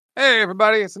Hey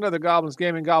everybody, it's another Goblins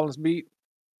Gaming Goblin Beat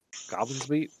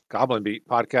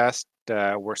podcast.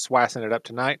 We're swassing it up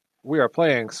tonight. We are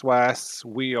playing swass.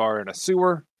 We are in a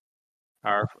sewer.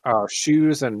 Our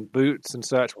shoes and boots and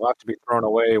such will have to be thrown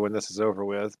away when this is over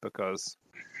with because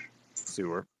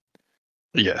sewer.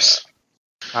 Yes.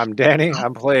 I'm Danny.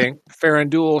 I'm playing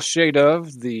Farandul Shade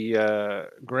of the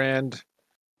grand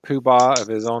poobah of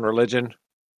his own religion,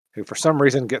 who for some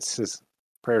reason gets his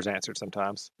prayers answered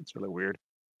sometimes. It's really weird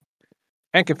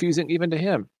and confusing even to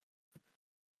him.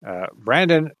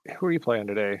 Brandon, who are you playing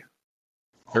today?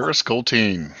 Harris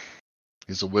Goldteam.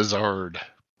 He's a wizard.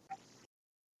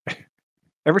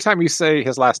 Every time you say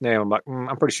his last name, I'm like,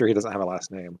 I'm pretty sure he doesn't have a last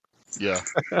name. Yeah.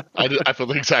 I feel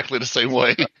exactly the same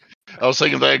way. I was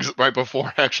thinking that right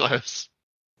before, actually.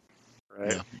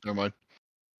 Right. Yeah, never mind.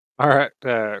 All right.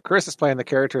 Chris is playing the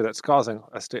character that's causing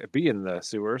us to be in the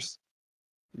sewers.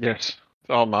 Yes, it's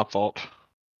all my fault.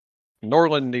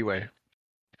 Norland Niwe.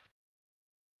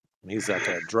 He's like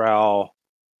a drow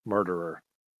murderer.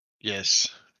 Yes.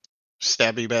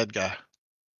 Stabby bad guy.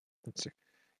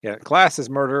 Yeah, class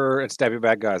is murderer and stabby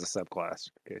bad guy is a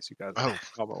subclass. In case you guys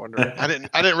are wondering. I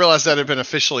didn't realize that had been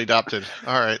officially adopted.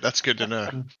 All right, that's good to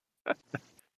know.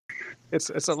 It's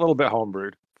a little bit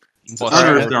homebrewed.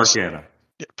 Under Darkana.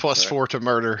 Plus 4 to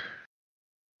murder.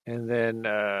 And then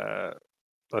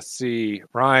let's see,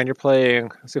 Ryan, you're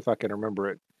playing. Let's see if I can remember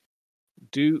it.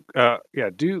 Duke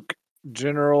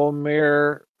General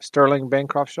Mayor Sterling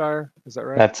Bancroftshire. Is that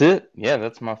right? That's it. Yeah,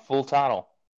 that's my full title.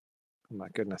 Oh my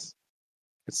goodness,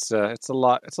 it's a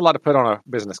lot. It's a lot to put on a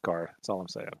business card. That's all I'm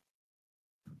saying.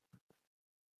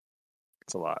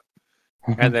 It's a lot.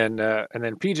 And then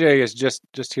PJ is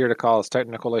just here to cause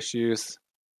technical issues.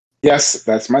 Yes,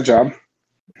 that's my job.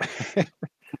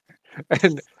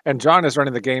 and John is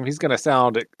running the game. He's going to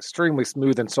sound extremely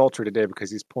smooth and sultry today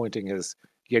because he's pointing his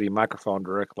Yeti microphone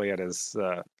directly at his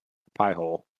pie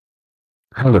hole.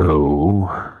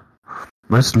 Hello.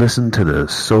 Let's listen to the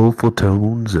soulful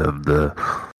tones of the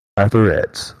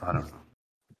Arthurites. I don't know.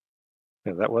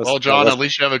 Yeah, that was. Well, John, at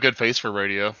least you have a good face for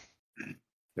radio.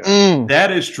 Yeah.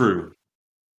 That is true.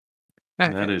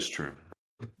 That is true.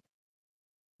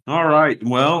 All right.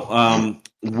 Well,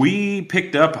 we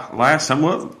picked up last time.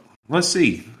 Well, let's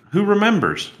see. Who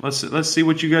remembers? Let's see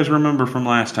what you guys remember from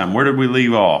last time. Where did we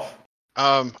leave off?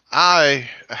 I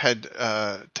had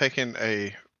taken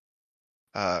a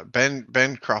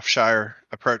Bancroftshire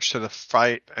approach to the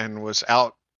fight and was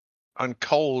out on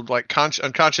cold, like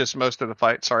unconscious most of the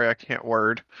fight. Sorry, I can't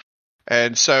word.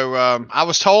 And so I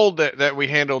was told that we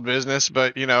handled business,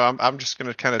 but I'm just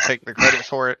going to kind of take the credit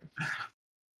for it.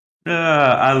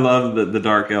 I love that the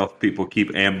dark elf people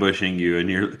keep ambushing you,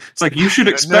 and it's like you should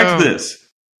expect this.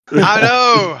 I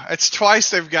know. It's twice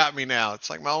they've got me now. It's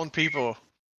like my own people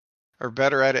are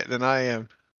better at it than I am.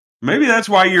 Maybe that's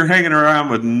why you're hanging around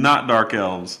with not dark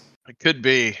elves. It could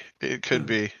be. It could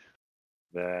be.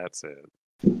 That's it.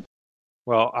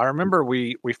 Well, I remember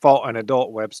we fought an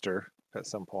adult Webster at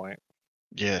some point.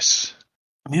 Yes.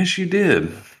 Yes, you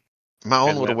did. My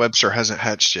own little Webster hasn't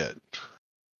hatched yet.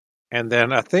 And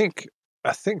then I think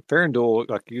Farandul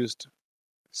used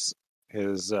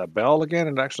his bell again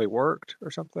and it actually worked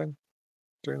or something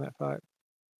during that fight.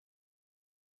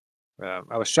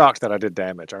 I was shocked that I did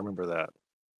damage. I remember that.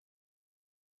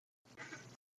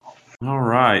 All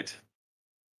right.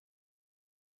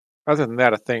 Other than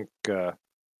that, I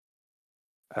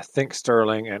think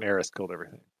Sterling and Eris killed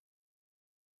everything.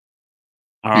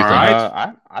 All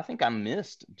right. I think I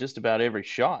missed just about every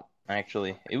shot.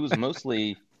 Actually, it was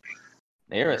mostly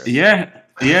Eris. Yeah,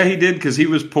 he did because he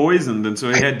was poisoned, and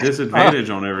so he had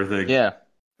disadvantage on everything. Yeah,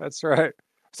 that's right.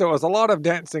 So it was a lot of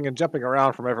dancing and jumping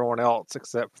around from everyone else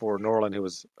except for Norland, who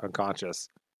was unconscious,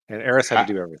 and Eris had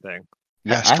to do everything.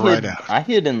 Yes, I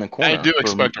hid in the corner. I do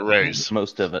expect a raise.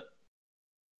 Most of it.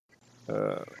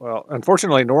 Well,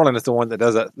 unfortunately, Norland is the one that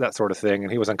does that sort of thing,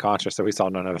 and he was unconscious, so he saw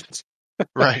none of it.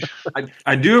 Right.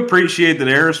 I do appreciate that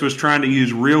Eris was trying to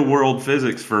use real world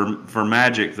physics for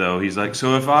magic, though. He's like,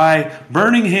 so if I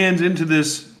burning hands into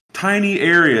this tiny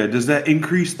area, does that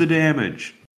increase the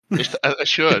damage? It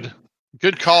should.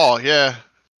 Good call. Yeah.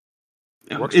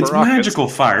 It's magical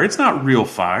fire. It's not real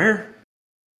fire.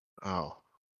 Oh.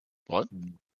 What?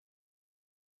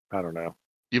 I don't know.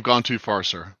 You've gone too far,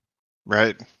 sir.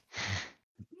 Right.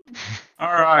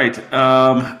 All right.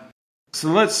 So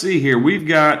let's see here. We've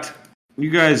got you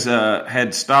guys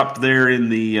had stopped there in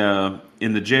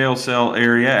the jail cell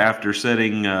area after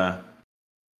setting Jam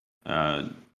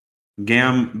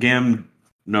Drogan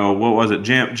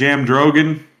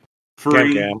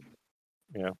free. Gam.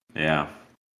 Yeah.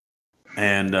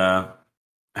 And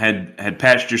had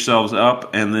patched yourselves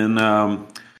up, and then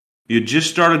You just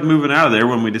started moving out of there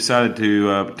when we decided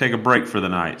to take a break for the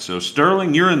night. So,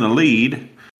 Sterling, you're in the lead.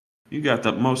 You got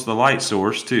most of the light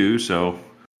source, too, so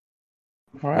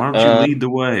All right. why don't you lead the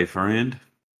way, friend?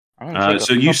 I'm gonna take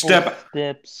so you step...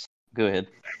 steps. Go ahead.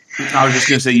 I was just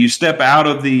going to say, you step out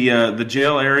of the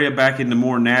jail area back into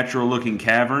more natural-looking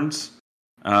caverns.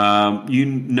 You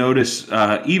notice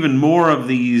even more of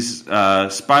these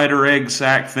spider egg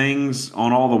sac things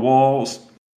on all the walls.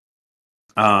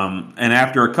 And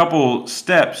after a couple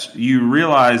steps, you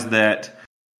realize that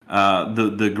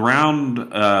the ground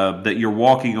that you're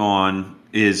walking on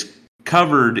is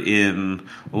covered in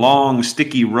long,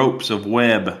 sticky ropes of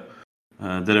web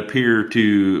that appear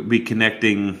to be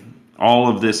connecting all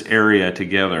of this area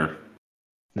together.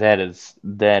 That is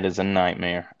a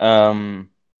nightmare. All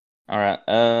right.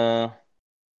 I'm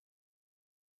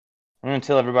gonna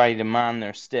tell everybody to mind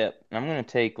their step. I'm gonna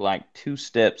take like 2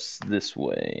 steps this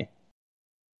way.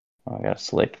 Oh, I gotta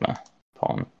select my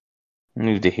pawn.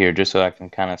 Move to here just so I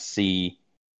can kind of see.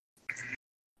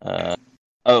 Oh.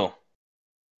 All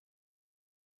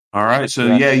right.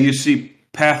 So yeah, you see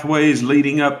pathways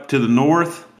leading up to the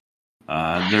north.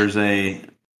 There's a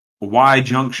Y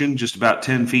junction just about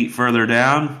 10 feet further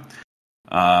down.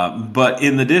 But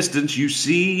in the distance, you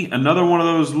see another one of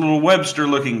those little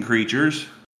Webster-looking creatures.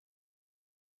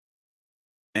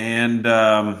 And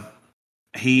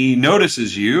he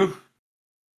notices you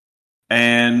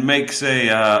and makes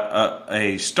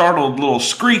a startled little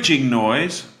screeching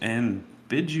noise and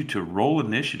bids you to roll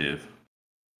initiative.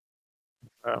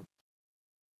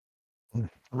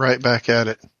 Right back at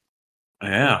it.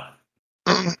 Yeah.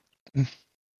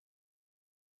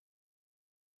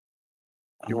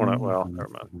 You want to? Well, never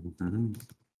mind.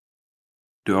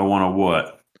 Do I want to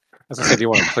what? As I said, you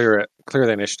want to clear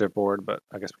the initiative board, but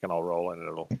I guess we can all roll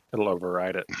and it'll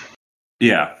override it.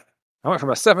 Yeah. I went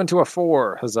from a 7 to a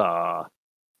 4. Huzzah!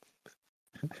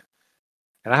 And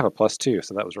I have a +2,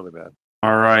 so that was really bad.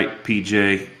 All right,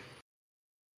 PJ.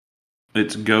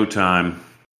 It's go time.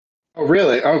 Oh,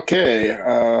 really?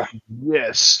 Okay.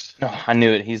 Yes. No, I knew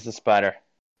it. He's the spider.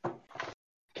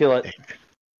 Kill it.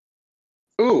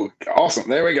 Ooh, awesome.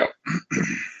 There we go.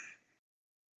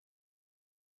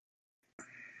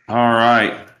 All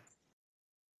right.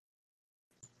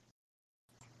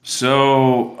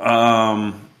 So,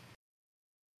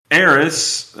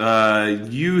 Eris,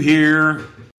 you hear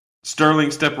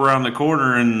Sterling step around the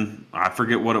corner, and I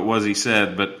forget what it was he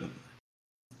said, but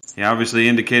he obviously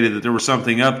indicated that there was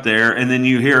something up there, and then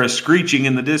you hear a screeching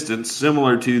in the distance,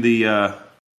 similar to the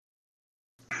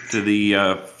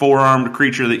four-armed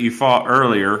creature that you fought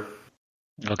earlier.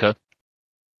 Okay.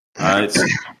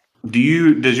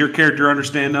 Does your character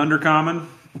understand Undercommon?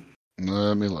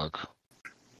 Let me look.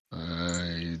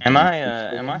 Am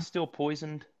I still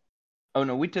poisoned? Oh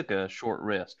no, we took a short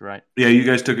rest, right? Yeah, you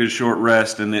guys took a short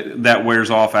rest, and that wears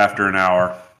off after an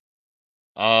hour.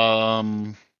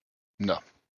 No.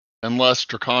 Unless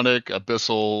Draconic,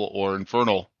 Abyssal, or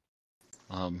Infernal.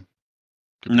 No,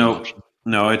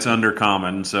 it's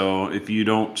Undercommon. So if you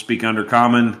don't speak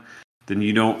Undercommon, then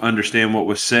you don't understand what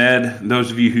was said.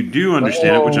 Those of you who do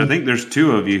understand it, which I think there's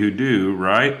 2 of you who do,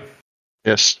 right?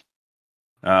 Yes.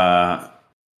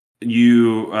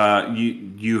 You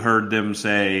heard them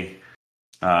say,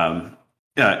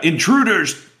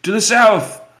 "Intruders to the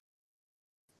south."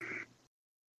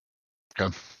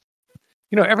 Okay.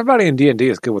 You know, everybody in D&D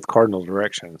is good with cardinal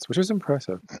directions, which is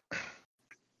impressive.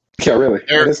 Yeah, really.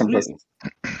 That is impressive.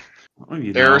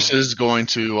 Eris is going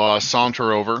to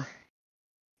saunter over.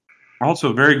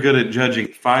 Also very good at judging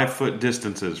 5-foot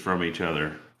distances from each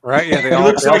other. Right? Yeah, It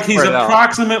looks like he's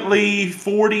approximately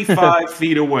 45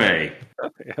 feet away.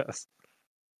 Yes.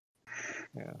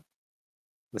 Yeah.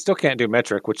 They still can't do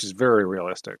metric, which is very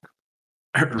realistic.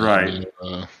 Right.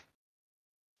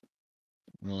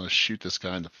 I'm going to shoot this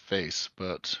guy in the face,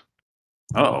 but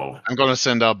Uh-oh. I'm going to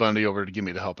send Al Bundy over to give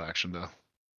me the help action, though.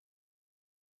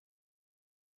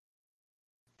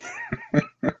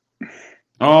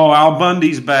 Oh, Al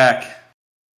Bundy's back.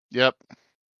 Yep.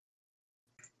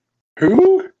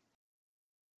 Who?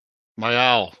 My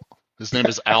owl. His name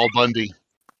is Al Bundy.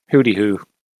 Hooty hoo.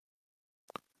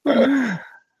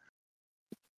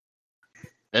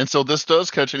 And so this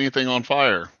does catch anything on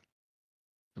fire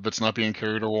if it's not being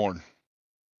carried or worn.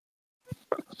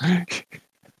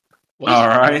 All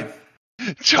right.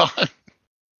 John,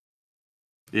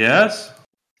 Yes?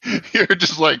 you're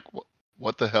just like,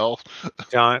 what the hell?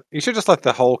 John, you should just let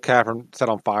the whole cavern set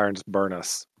on fire and just burn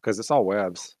us, because it's all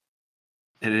webs.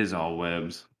 It is all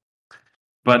webs.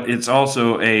 But it's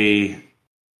also a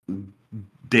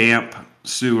damp,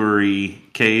 sewery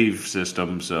cave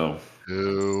system, so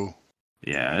Ew.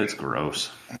 yeah, it's gross.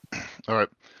 All right.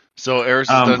 So Eris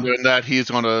is done doing that. He's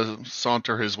going to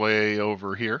saunter his way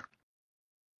over here.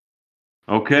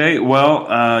 Okay,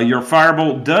 well, your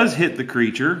firebolt does hit the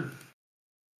creature.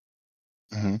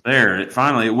 Mm-hmm. There,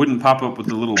 it wouldn't pop up with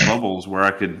the little bubbles where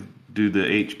I could do the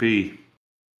HP.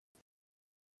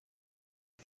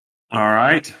 All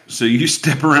right, so you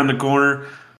step around the corner,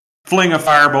 fling a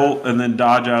firebolt, and then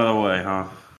dodge out of the way, huh?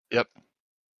 Yep.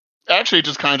 Actually,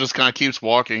 just kind of keeps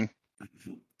walking.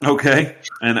 Okay,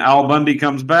 and Al Bundy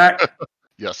comes back.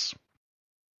 Yes.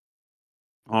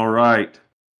 All right.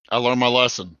 I learned my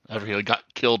lesson after he got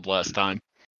killed last time.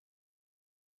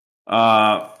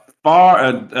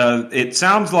 It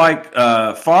sounds like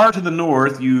far to the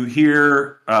north you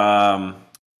hear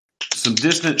some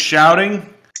distant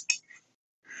shouting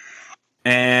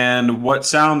and what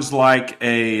sounds like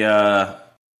a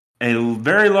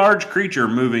very large creature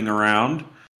moving around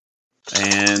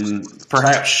and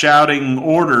perhaps shouting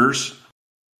orders.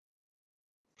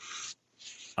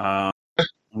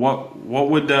 What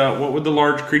would the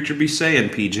large creature be saying,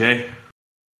 PJ?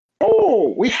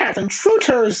 Oh, we have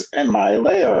intruders in my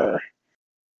lair.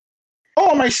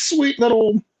 Oh, my sweet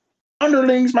little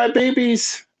underlings, my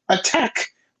babies, attack.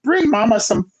 Bring Mama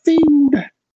some food.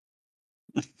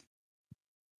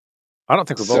 I don't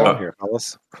think we're belong here,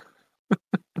 fellas.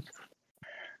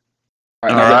 All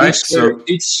right.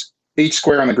 Each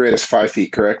square on the grid is 5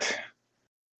 feet, correct?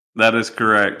 That is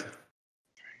correct.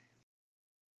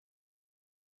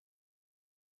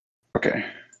 Okay.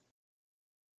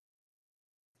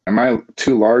 Am I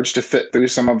too large to fit through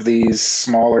some of these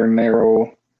smaller,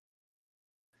 narrow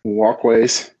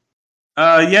walkways?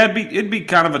 Yeah, it'd be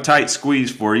kind of a tight squeeze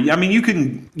for you. I mean, you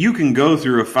can go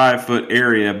through a 5-foot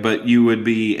area, but you would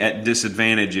be at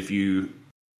disadvantage if you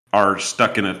are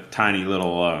stuck in a tiny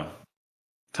little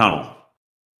tunnel.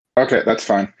 Okay, that's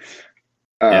fine.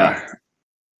 Yeah.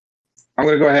 I'm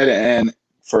going to go ahead and,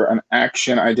 for an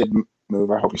action, I did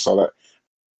move. I hope you saw that.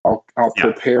 I'll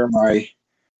prepare my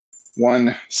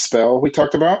one spell we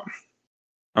talked about.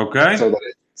 Okay. So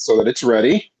that it's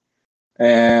ready.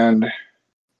 And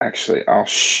actually, I'll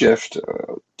shift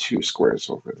 2 squares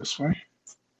over this way.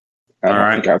 All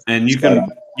right. And that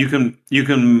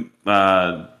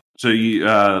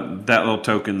little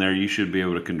token there, you should be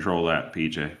able to control that,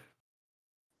 PJ.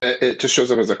 It just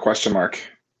shows up as a question mark.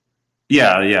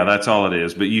 Yeah, that's all it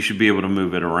is. But you should be able to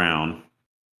move it around.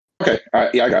 Okay.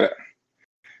 Yeah, I got it.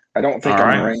 I don't think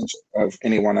I'm in range of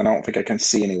anyone. I don't think I can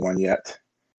see anyone yet.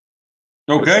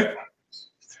 Okay.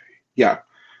 Yeah,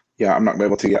 I'm not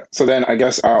able to yet. So then I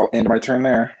guess I'll end my turn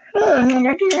there.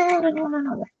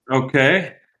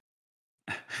 Okay.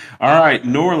 All right,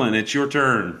 Norlin, it's your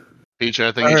turn. PJ,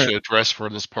 I think you should dress for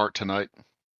this part tonight.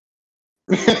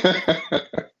 Wait,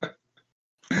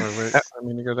 I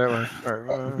mean to go that way. All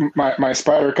right, my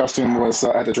spider costume was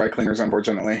at the dry cleaners,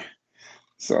 unfortunately.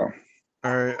 So.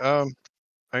 All right.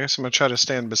 I guess I'm gonna try to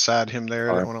stand beside him there.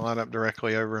 I don't want to line up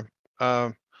directly over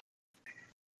him.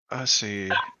 Let's see.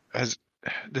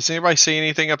 Does anybody see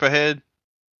anything up ahead?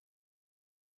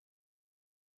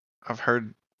 I've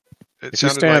heard. If you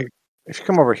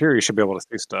come over here, you should be able to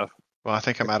see stuff. Well, I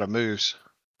think I'm out of moves.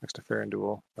 Next to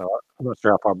Farandul. I'm not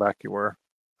sure how far back you were.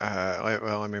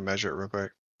 Let me measure it real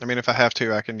quick. I mean, if I have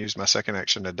to, I can use my second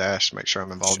action to dash to make sure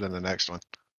I'm involved in the next one.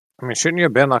 I mean, shouldn't you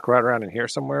have been like right around in here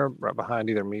somewhere, right behind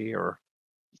either me or?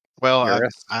 Well,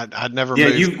 I'd never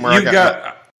moved. You've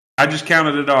got. I just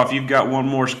counted it off. You've got one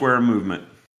more square of movement.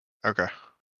 Okay.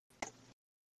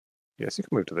 Yes, you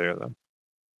can move to there then.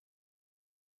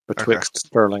 Betwixt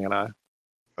Sterling and I.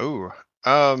 Oh,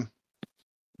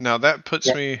 now that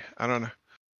puts me. I don't know.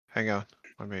 Hang on.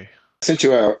 Let me. I sent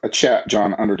you a chat,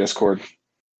 John, under Discord.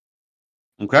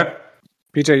 Okay.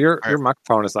 PJ, your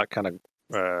microphone is like kind of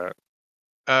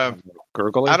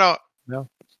gurgly. I don't. No.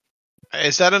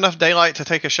 Is that enough daylight to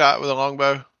take a shot with a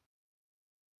longbow?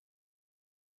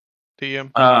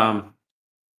 TM?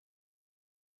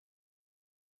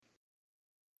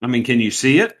 I mean, can you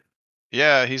see it?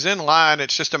 Yeah, he's in line.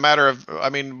 It's just a matter of,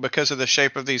 because of the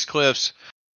shape of these cliffs,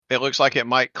 it looks like it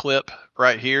might clip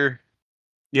right here.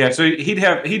 Yeah, so he'd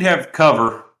have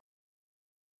cover.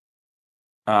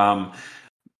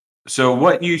 So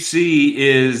what you see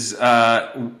is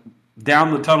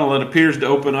down the tunnel, it appears to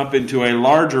open up into a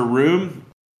larger room,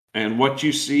 and what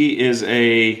you see is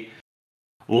a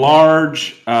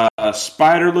large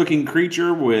spider-looking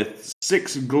creature with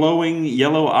 6 glowing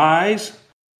yellow eyes,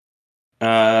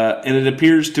 and it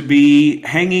appears to be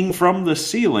hanging from the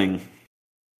ceiling.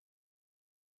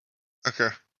 Okay.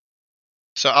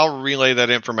 So I'll relay that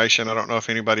information. I don't know if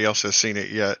anybody else has seen it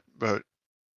yet,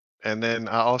 and then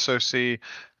I also see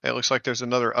it looks like there's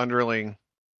another underling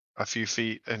a few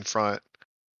feet in front.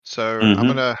 So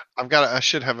Mhm. I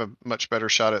should have a much better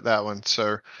shot at that one.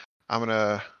 So I'm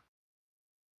gonna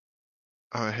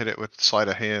hit it with sleight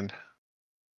of hand.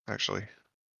 Actually,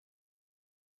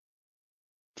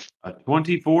 A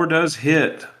 24 does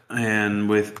hit, and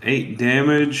with 8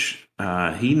 damage,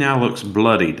 he now looks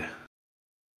bloodied.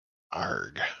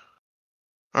 arg.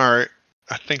 All right,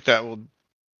 I think that will.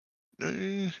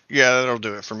 Yeah, that'll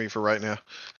do it for me for right now.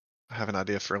 I have an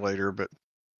idea for later, but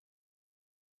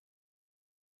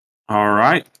All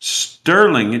right,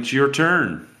 Sterling, it's your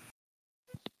turn.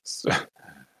 So,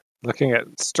 looking at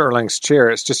Sterling's chair,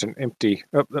 it's just an empty.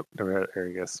 Oh, there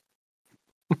he goes.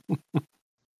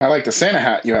 I like the Santa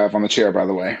hat you have on the chair, by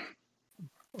the way.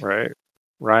 Right,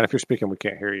 Ryan. If you're speaking, we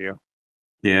can't hear you.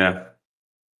 Yeah.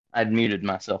 I'd muted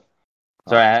myself.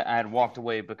 Sorry, I had walked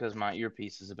away because my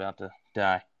earpiece is about to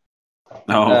die.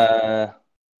 Oh.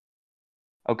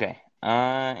 Okay,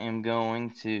 I am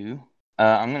going to.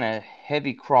 I'm gonna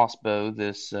heavy crossbow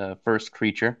this first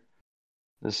creature.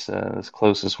 This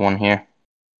closest one here.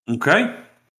 Okay.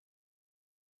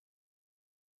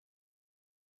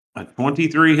 A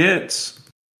 23 hits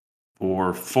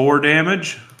for 4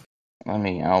 damage.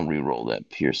 I'll re-roll that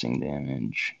piercing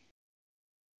damage.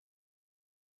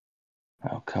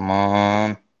 Oh, come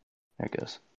on. There it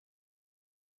goes.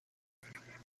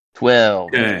 12.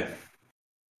 Okay.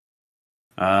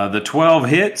 The 12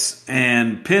 hits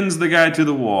and pins the guy to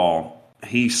the wall.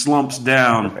 He slumps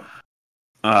down,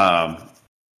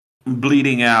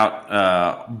 bleeding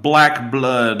out, black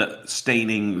blood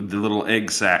staining the little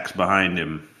egg sacs behind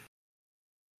him.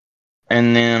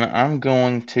 And then I'm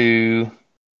going to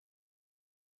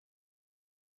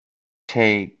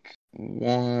take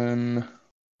one.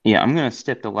 Yeah, I'm going to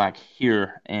step to like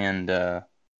here and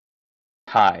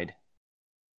hide.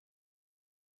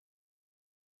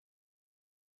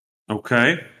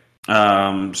 Okay.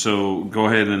 So go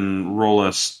ahead and roll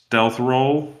a stealth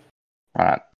roll. All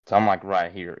right. So I'm like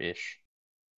right here-ish.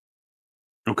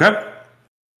 Okay.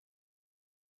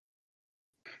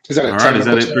 Is that All right. Is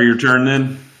that it for your turn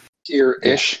then?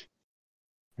 Here-ish.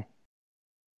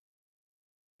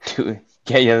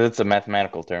 Yeah, that's a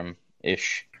mathematical term.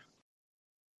 Ish.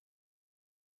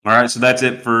 All right. So that's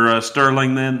it for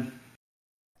Sterling then?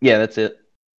 Yeah, that's it.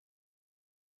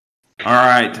 All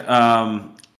right.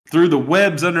 Through the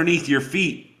webs underneath your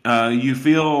feet, you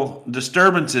feel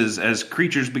disturbances as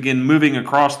creatures begin moving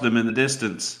across them in the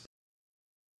distance.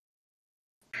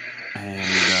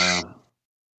 And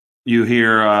you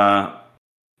hear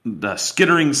the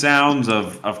skittering sounds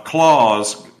of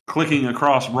claws clicking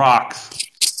across rocks.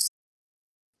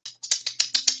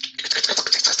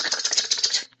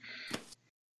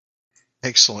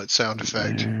 excellent sound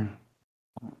effect.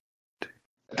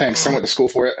 Thanks. I went to school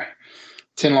for it.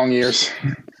 10 long years.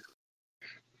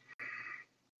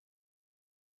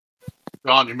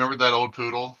 John, you remember that old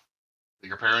poodle that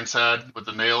your parents had with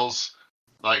the nails,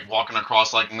 like walking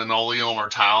across like linoleum or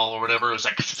towel or whatever? It was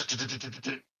like.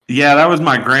 Yeah, that was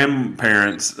my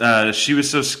grandparents. She was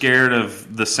so scared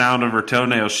of the sound of her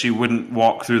toenails, she wouldn't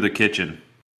walk through the kitchen.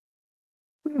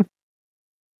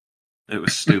 It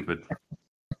was stupid.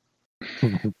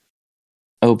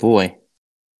 Oh boy.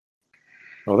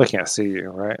 Well, they can't see you,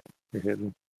 right? You're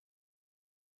hidden.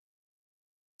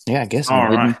 Yeah, I guess All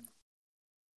I'm hidden. right.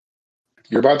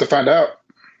 You're about to find out.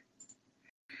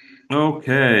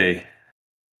 Okay.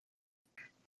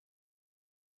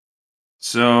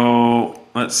 So,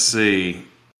 let's see.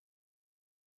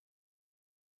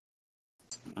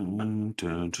 Dun,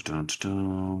 dun, dun,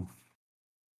 dun.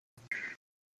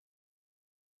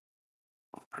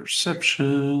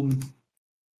 Perception.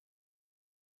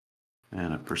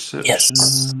 And a perception.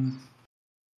 Yes.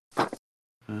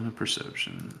 And a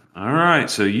perception. All right,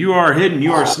 so you are hidden.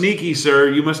 You are sneaky, sir.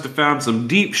 You must have found some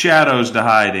deep shadows to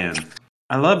hide in.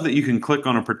 I love that you can click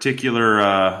on a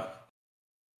particular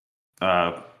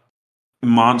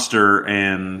monster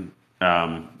and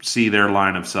see their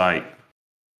line of sight.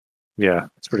 Yeah,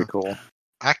 it's pretty cool.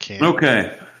 I can't.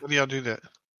 Okay. How do y'all do that?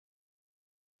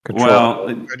 Control. Well,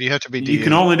 Or do you have to be you DM?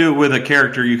 can only do it with a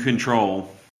character you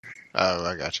control. Oh,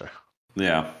 I gotcha.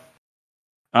 Yeah.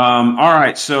 All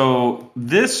right, so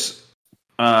this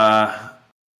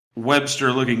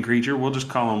Webster-looking creature, we'll just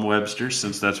call him Webster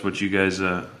since that's what you guys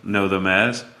know them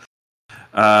as.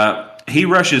 He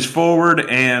rushes forward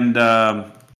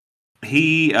and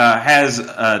he has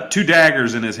 2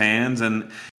 daggers in his hands,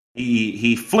 and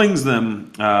he flings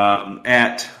them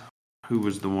at, who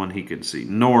was the one he could see?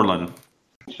 Norlin.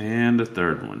 And a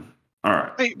third one. All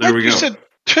right, Hey, there we you go. said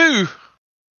 2.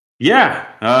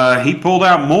 Yeah, he pulled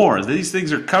out more. These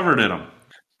things are covered in them.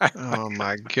 Oh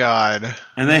my god.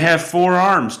 And they have 4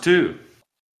 arms, too.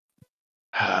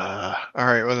 All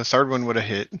right. Well, the third one would have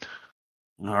hit.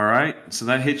 All right. So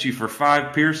that hits you for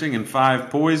 5 piercing and 5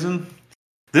 poison.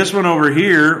 This one over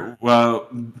here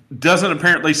doesn't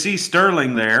apparently see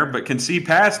Sterling there, but can see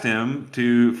past him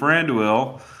to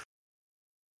Faranduil.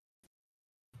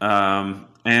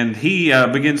 And he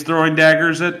begins throwing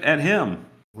daggers at him.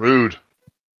 Rude.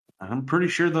 I'm pretty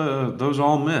sure those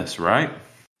all miss, right?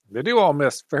 They do all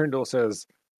miss. Faranduil says,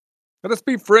 "Let us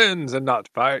be friends and not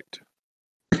fight."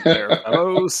 There,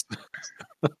 fellows.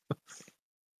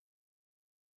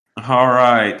 All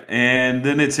right. And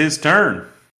then it's his turn.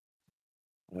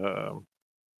 All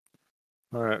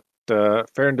right.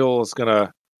 Faranduil is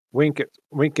gonna wink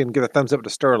and give a thumbs up to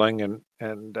Sterling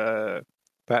and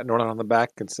pat Norland on the back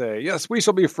and say, "Yes, we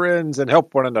shall be friends and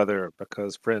help one another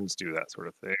because friends do that sort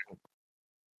of thing."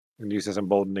 And use his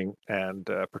emboldening and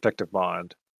protective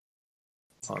bond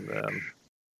on them.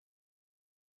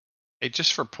 Hey,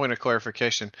 just for point of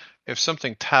clarification, if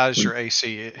something ties your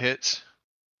AC, it hits?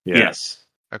 Yeah. Yes.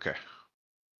 Okay.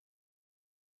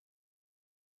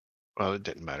 Well, it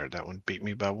didn't matter. That one beat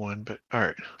me by 1, but all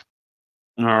right.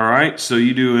 All right. So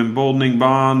you do emboldening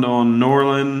bond on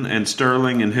Norland and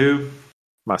Sterling and who?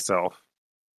 Myself.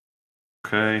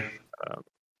 Okay.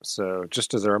 So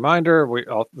just as a reminder,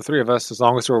 the three of us, as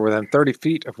long as we're within 30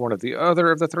 feet of one of the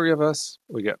other of the three of us,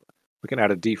 we can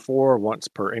add a D4 once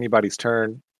per anybody's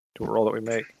turn to a roll that we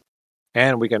make.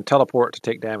 And we can teleport to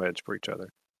take damage for each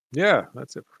other. Yeah,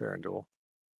 that's it for Faranduil.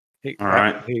 All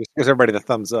right. He gives everybody the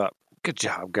thumbs up. Good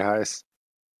job, guys.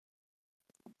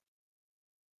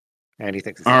 And he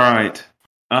thinks it's all right.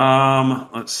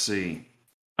 Let's see.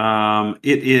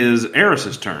 It is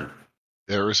Eris's turn.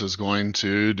 Eris is going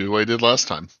to do what he did last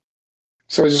time.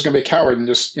 So he's just going to be a coward and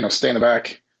just, stay in the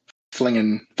back,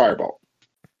 flinging fireball.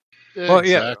 Well,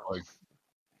 exactly. Yeah.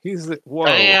 He's the whoa.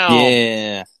 Bam!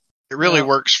 Yeah. It really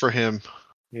works for him.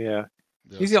 Yeah.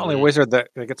 Yes, He's the only wizard that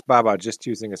gets by just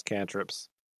using his cantrips.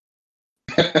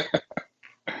 Yeah,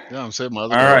 I'm saving my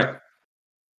other All guy. right.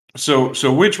 So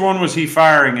which one was he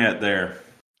firing at there?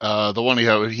 The one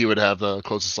he would have the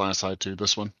closest line of sight to.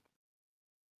 This one.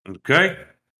 Okay.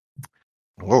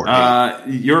 Lord.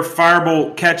 Your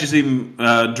firebolt catches him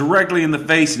directly in the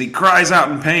face, and he cries out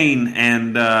in pain.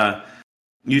 And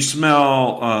you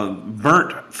smell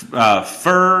burnt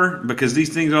fur, because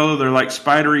these things, although they're like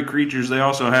spidery creatures, they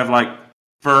also have like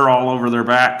fur all over their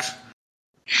backs.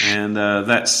 And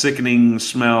that sickening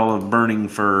smell of burning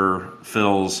fur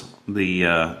fills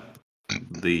the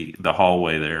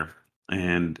hallway there,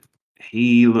 and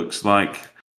he looks like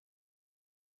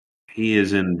he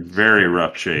is in very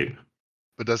rough shape.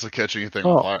 But doesn't catch anything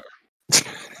on fire.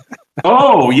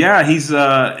 Oh yeah, he's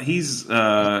that's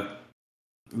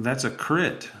a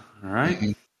crit, all right?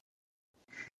 Mhm.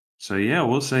 So yeah,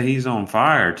 we'll say he's on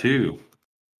fire too.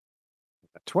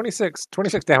 26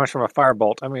 damage from a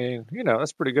firebolt. I mean,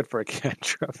 that's pretty good for a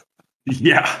cantrip.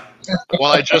 Yeah.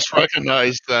 Well, I just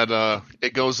recognized that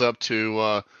it goes up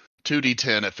to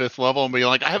 2d10 at 5th level, and be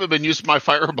like, I haven't been using my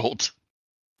firebolt.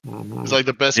 Mm-hmm. It's like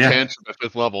the best cantrip at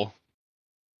 5th level.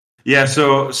 Yeah,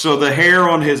 so the hair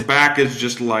on his back is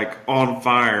just like on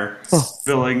fire,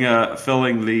 filling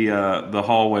the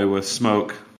hallway with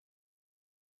smoke.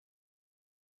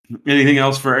 Anything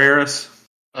else for Eris?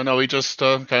 I know he just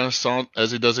kind of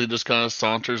as he does, he just kind of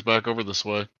saunters back over this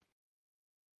way.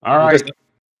 All right.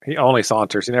 He only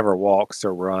saunters. He never walks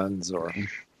or runs or.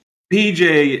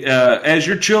 PJ, as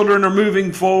your children are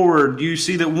moving forward, you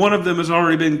see that one of them has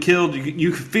already been killed.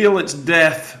 You feel its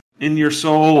death in your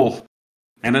soul.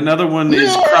 And another one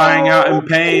is crying out in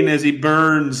pain as he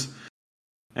burns.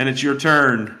 And it's your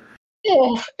turn.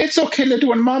 Oh, it's okay, little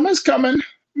one. Mama's coming.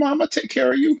 Mama, take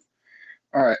care of you.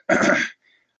 All right.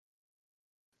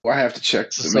 Well, I have to check.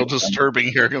 It's so disturbing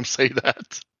hearing him say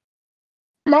that.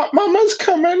 Mama's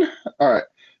coming. All right.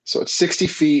 So it's 60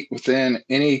 feet within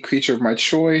any creature of my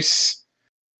choice.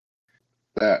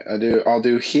 That I'll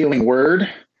do healing word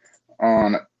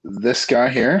on this guy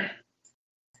here.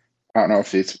 I don't know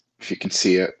if you can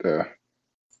see it. The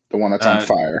one that's on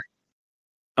fire.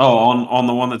 Oh, on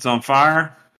the one that's on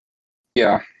fire?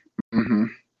 Yeah. Mm-hmm.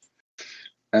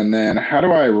 And then how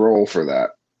do I roll for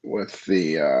that with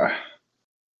the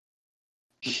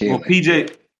healing? Well,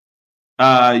 PJ,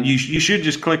 you should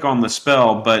just click on the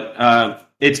spell, but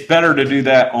it's better to do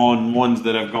that on ones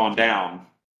that have gone down.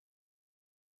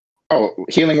 Oh,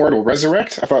 healing word will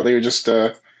resurrect? I thought they were just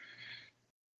well,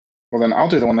 then I'll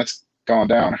do the one that's gone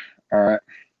down. All right.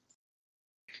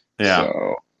 Yeah.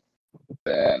 So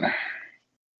then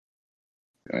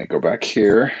let me go back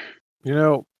here.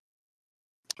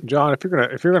 John, if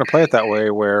you're gonna play it that way,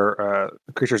 where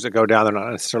creatures that go down, they're not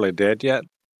necessarily dead yet.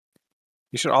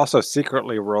 You should also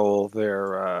secretly roll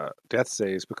their death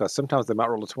saves because sometimes they might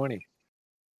roll a 20.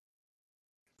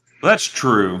 That's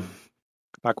true.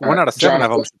 Like All one right, out of 7 John,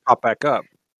 of them should pop back up.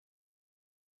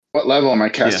 What level am I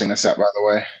casting this at, by the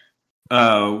way?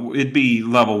 It'd be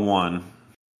level 1.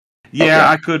 Yeah, Okay.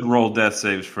 I could roll death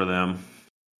saves for them.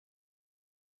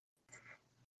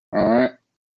 All right.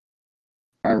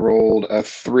 I rolled a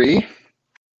 3.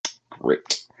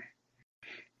 Great.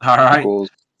 All right. Equals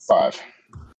 5.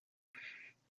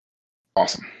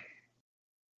 Awesome.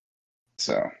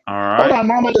 So, All hold right. on,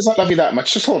 Mama does not love you that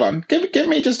much. Just hold on. Give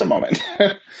me just a moment. All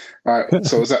right.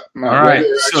 So is that my All right.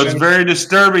 regular So it's action? very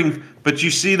disturbing, but you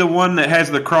see the one that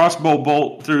has the crossbow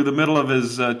bolt through the middle of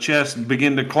his chest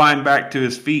begin to climb back to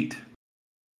his feet.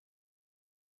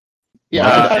 Yeah,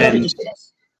 I've already and just enough.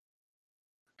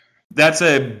 that's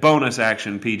a bonus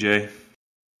action, PJ.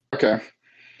 Okay.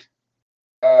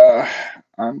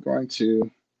 I'm going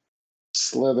to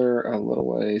slither a little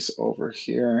ways over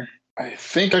here. I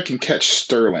think I can catch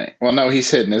Sterling. Well, no,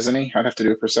 he's hidden, isn't he? I'd have to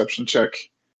do a perception check.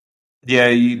 Yeah,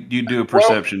 you do a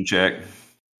perception check.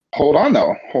 Hold on,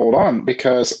 though. Hold on,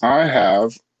 because I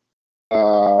have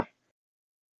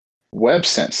web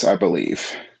sense, I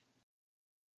believe.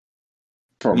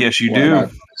 Yes, you one of my do.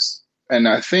 books. And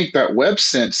I think that web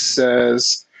sense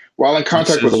says, while in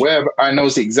contact with says- the web, I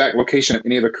knows the exact location of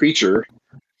any other creature.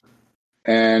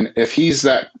 And if he's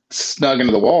that snug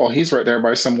into the wall, he's right there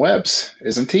by some webs,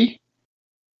 isn't he?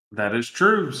 That is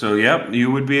true. So, yep,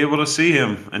 you would be able to see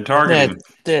him and target him.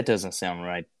 That doesn't sound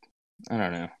right. I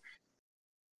don't know.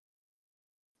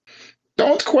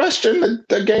 Don't question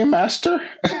the game master.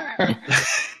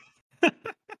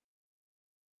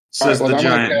 Says All right, the well, I'm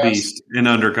gonna giant cast- beast in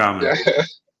Undercommon.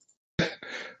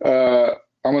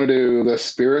 I'm going to do the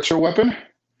spiritual weapon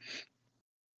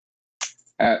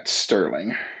at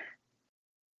Sterling.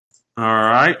 All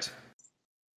right.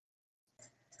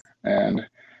 And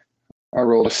I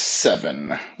rolled a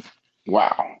 7.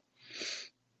 Wow.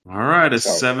 All right. A So,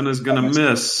 7 is going to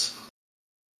miss.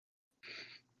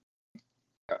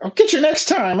 I'll get you next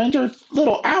time, and your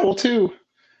little owl, too.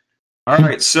 All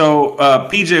right. So,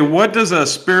 PJ, what does a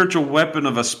spiritual weapon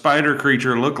of a spider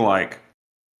creature look like?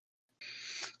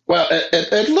 Well,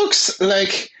 it looks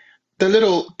like the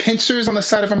little pincers on the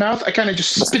side of her mouth. I kind of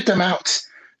just spit them out,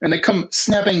 and they come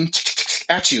snapping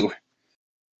at you.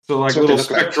 So, like That's what they little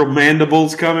look like. spectral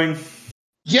mandibles coming?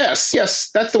 Yes,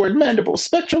 that's the word, mandibles.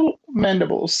 Spectral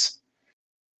mandibles.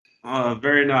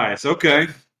 Very nice. Okay.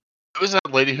 Who was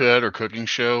that lady who had her cooking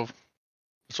show?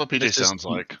 That's what PJ Mrs. sounds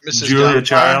like. Mrs. Julia Doubtfire?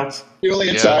 Childs.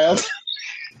 Julia Yeah. Child.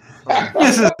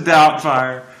 Mrs.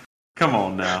 Doubtfire. Come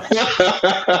on now.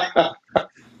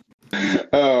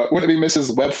 Wouldn't it be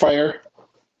Mrs. Webfire?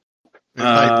 It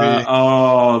might be.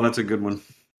 Oh, that's a good one.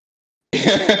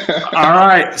 All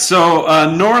right. So,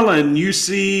 Norlin, you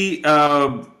see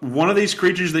one of these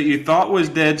creatures that you thought was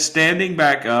dead standing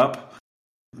back up.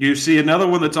 You see another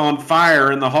one that's on fire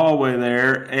in the hallway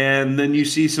there. And then you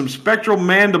see some spectral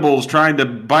mandibles trying to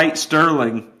bite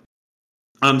Sterling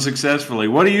unsuccessfully.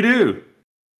 What do?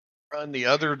 Run the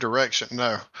other direction.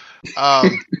 No. All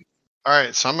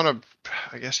right. So I'm going to,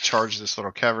 I guess, charge this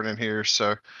little cavern in here.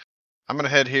 So I'm going to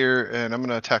head here and I'm going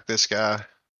to attack this guy.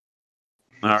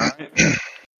 All right.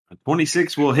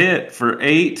 26 will hit for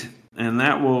 8, and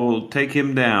that will take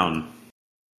him down.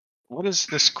 What is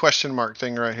this question mark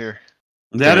thing right here?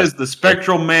 That is the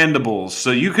spectral mandibles.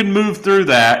 So you can move through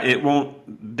that. It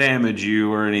won't damage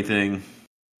you or anything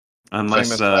unless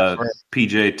Same as my friend.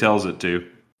 PJ tells it to.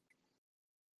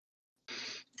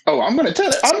 Oh, I'm gonna tell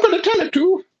it. I'm gonna tell it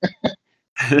to.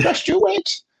 Just you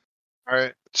wait. All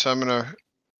right. So I'm going to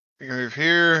move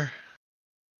here.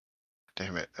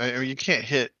 Damn it. I mean, you can't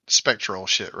hit spectral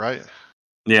shit, right?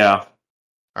 Yeah.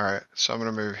 All right. So I'm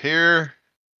going to move here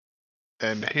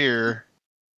and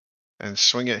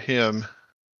swing at him.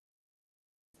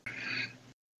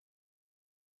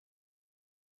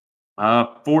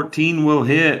 14 will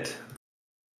hit.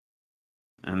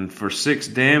 And for 6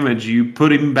 damage, you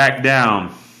put him back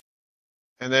down.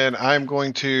 And then I'm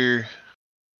going to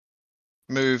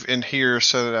move in here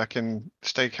so that I can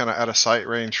stay kind of out of sight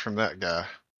range from that guy.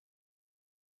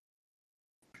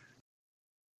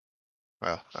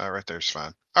 Well, right there's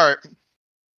fine. All right.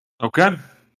 Okay.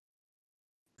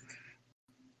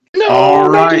 No,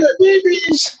 All not right. the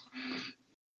babies.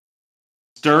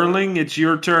 Sterling, it's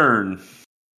your turn.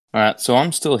 All right, so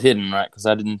I'm still hidden, right? Because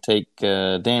I didn't take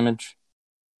damage.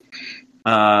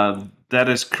 That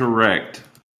is correct.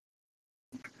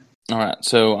 All right,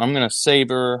 so I'm going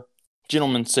to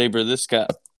gentleman saber this guy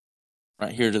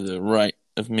right here to the right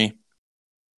of me.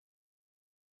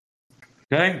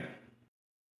 Okay.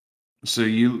 So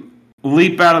you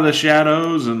leap out of the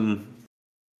shadows and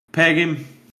peg him.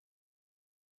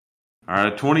 All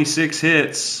right, 26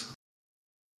 hits.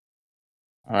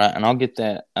 All right, and I'll get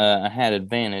that. I had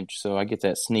advantage, so I get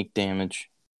that sneak damage.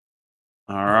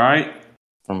 All right.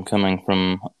 From coming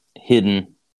from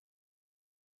hidden.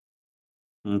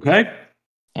 Okay.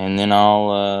 And then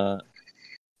I'll,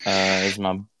 as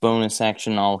my bonus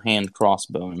action, I'll hand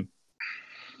crossbow him.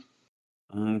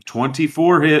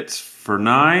 24 hits for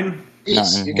 9.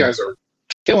 Jeez, you guys are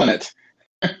killing it.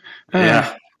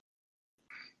 Yeah.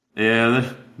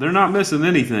 Yeah, they're not missing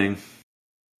anything.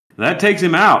 That takes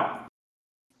him out.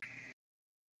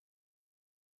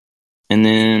 And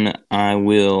then I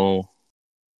will...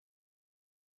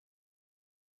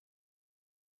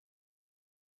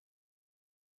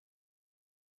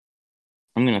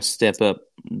 I'm going to step up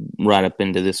right up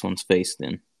into this one's face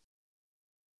then.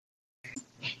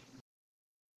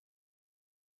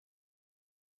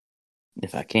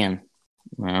 If I can.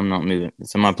 I'm not moving.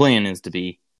 So my plan is to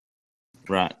be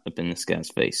right up in this guy's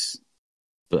face.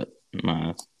 But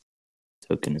my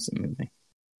token isn't moving.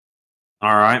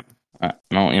 All right. All right.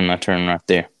 And I'll end my turn right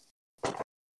there.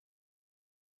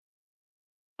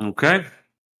 Okay.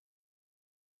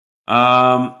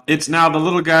 It's now the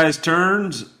little guy's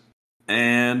turns.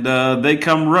 And they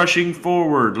come rushing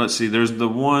forward. Let's see. There's the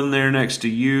one there next to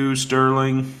you,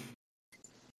 Sterling.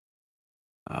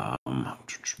 1,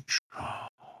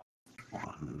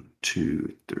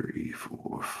 2, 3,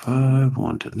 4, 5.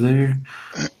 1 to there.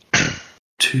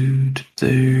 2 to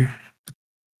there.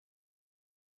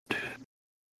 2,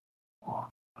 4,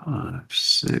 5,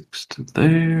 6 to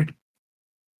there.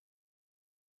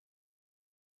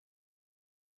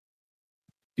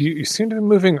 You seem to be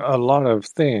moving a lot of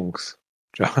things,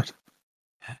 John.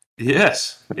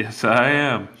 Yes, I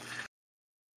am.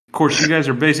 Of course, you guys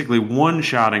are basically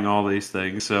one-shotting all these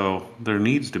things, so there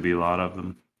needs to be a lot of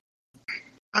them.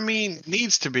 I mean,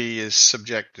 needs to be is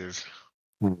subjective.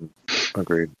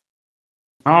 Agreed.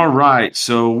 All right,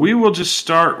 so we will just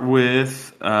start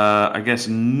with, I guess,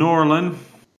 Norlin.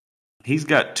 He's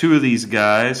got 2 of these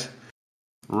guys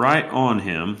right on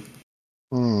him.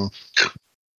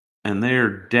 And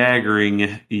they're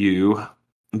daggering you.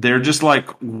 They're just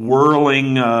like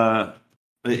whirling.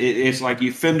 It's like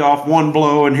you fend off one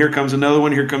blow, and here comes another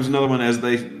one. Here comes another one as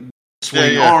they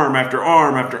swing arm after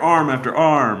arm after arm after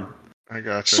arm. I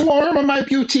gotcha. Swarm of my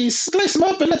beauties, slice them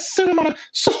up and let's set them on a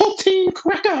saltine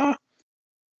cracker.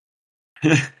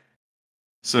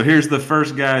 So here's the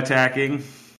first guy attacking.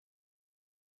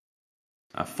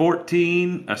 A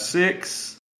 14, a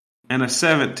 6, and a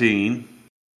 17.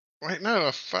 Wait,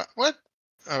 no, what?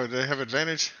 Oh, do they have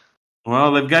advantage?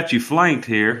 Well, they've got you flanked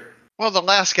here. Well, the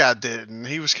last guy didn't.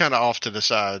 He was kind of off to the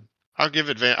side.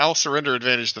 I'll surrender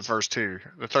advantage to the first 2.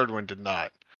 The third one did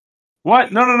not.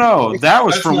 What? No. That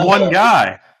was from one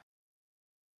guy.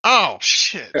 Oh,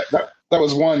 shit. That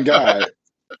was one guy.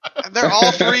 They're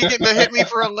all 3 getting to hit me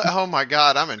for oh my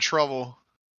god, I'm in trouble.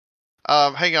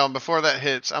 Hang on, before that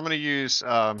hits, I'm going to use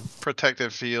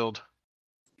Protective Field.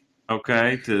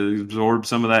 Okay, to absorb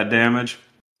some of that damage.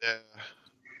 Yeah.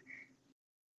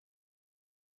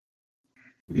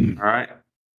 All right.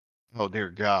 Oh, dear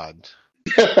God.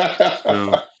 So,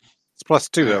 it's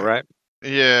 +2, though, right?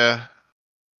 Yeah.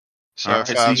 So, right,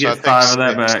 so you get 5 of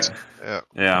that back.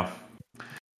 Yeah.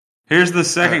 Here's the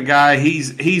second guy.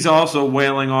 He's also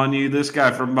wailing on you. This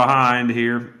guy from behind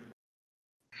here.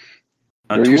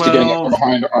 You're used to getting it from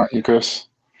behind, aren't you, Chris?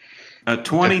 A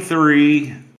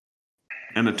 23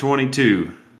 and a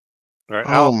 22. All right.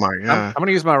 Oh my god! I'm going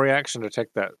to use my reaction to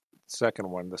take that second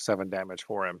one, the 7 damage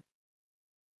for him.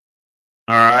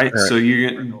 All right. So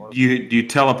you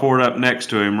teleport up next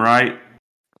to him, right?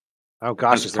 Oh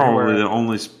gosh, that's probably the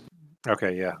only.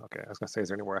 Okay, yeah. Okay, I was going to say, is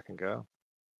there anywhere I can go?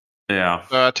 Yeah.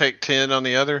 So I take 10 on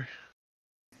the other.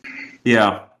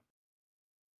 Yeah.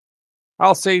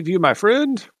 I'll save you, my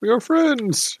friend. We are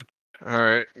friends. All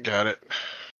right, got it.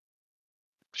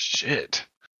 Shit.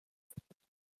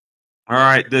 All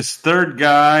right, this third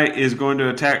guy is going to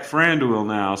attack Franduil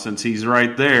now, since he's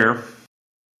right there.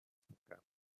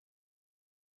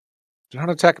 Don't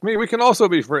attack me. We can also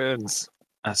be friends.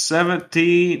 A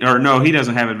 17, or no, he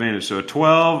doesn't have advantage. So a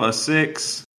 12, a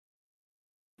 6,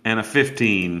 and a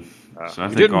 15. So I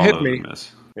think all of them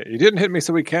miss. Yeah, you didn't hit me,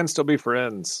 so we can still be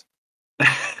friends.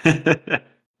 We're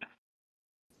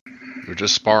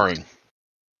just sparring.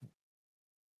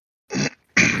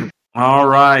 All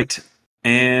right.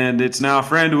 And it's now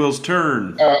Franduil's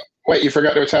turn. Wait, you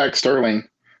forgot to attack Sterling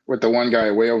with the one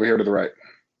guy way over here to the right.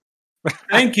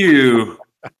 Thank you,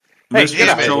 Hey,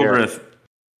 Mr. Childreth.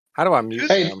 How do I mute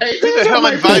him? Hey, Who the hell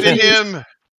invited him?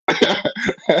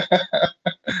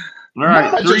 All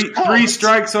right, Mama just three talked.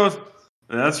 strikes on.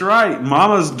 That's right.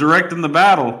 Mama's directing the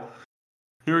battle.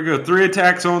 Here we go. 3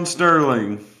 attacks on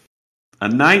Sterling. A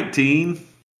 19,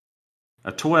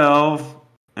 a 12,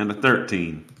 and a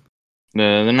 13.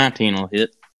 The 19 will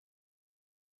hit.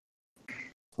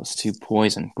 Plus 2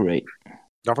 poison. Great.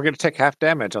 Don't forget to take half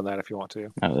damage on that if you want to.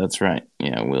 Oh, that's right.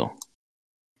 Yeah, I will.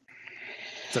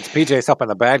 Since PJ's helping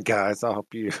the bad guys, I'll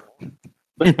help you.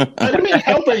 I mean,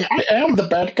 helping. I am the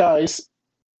bad guys.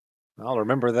 I'll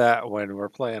remember that when we're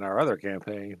playing our other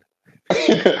campaign.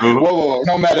 Whoa.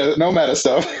 No meta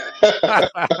stuff.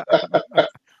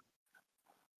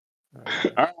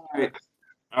 All right.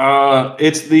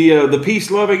 It's the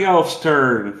peace-loving elf's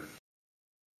turn.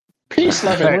 Peace,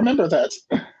 loving. Remember that.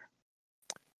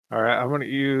 All right, I'm going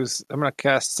to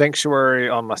cast Sanctuary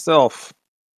on myself.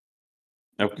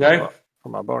 Okay. For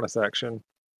my bonus action.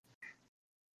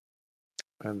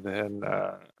 And then,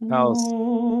 how's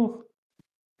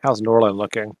Norland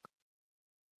looking?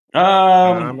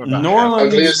 Norland,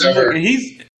 Ugliest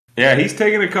he's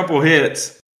taking a couple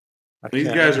hits. These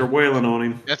can't- guys are wailing on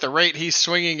him. At the rate he's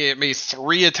swinging at me,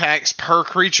 3 attacks per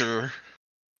creature.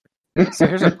 So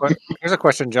here's a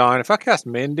question, John. If I cast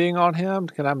Mending on him,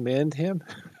 can I mend him?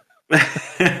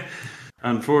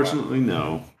 Unfortunately,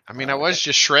 no. I mean, I was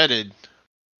just shredded.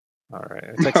 All right.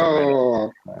 It takes a minute.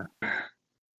 Oh,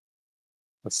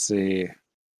 Let's see.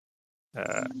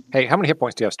 Hey, how many hit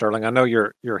points do you have, Sterling? I know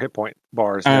your hit point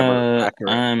bar is never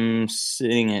accurate. I'm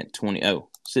sitting at 20. Oh,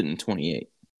 sitting at 28.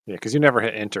 Yeah, because you never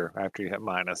hit enter after you hit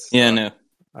minus. Yeah, no.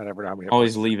 I never know how many hit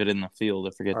Always points. leave it in the field.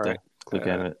 I forget All to right. click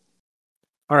at it.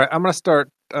 All right, I'm going to start.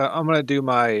 I'm going to do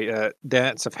my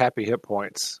dance of happy hit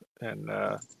points. And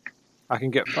I can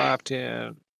get 5,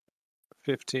 10,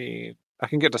 15. I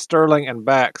can get to Sterling and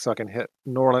back, so I can hit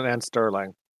Norland and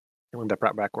Sterling. And end up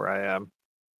right back where I am.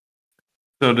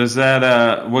 So does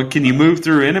that? What can you move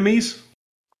through enemies?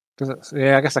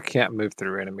 Yeah, I guess I can't move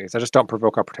through enemies. I just don't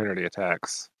provoke opportunity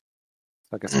attacks.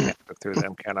 So I guess I can't go through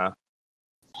them, can I?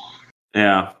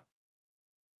 Yeah.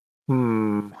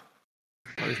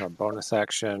 What is my bonus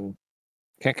action?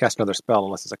 Can't cast another spell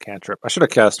unless it's a cantrip. I should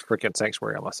have cast freaking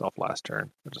Sanctuary on myself last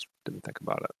turn. I just didn't think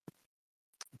about it.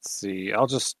 Let's see. I'll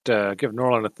just give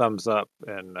Norland a thumbs up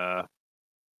and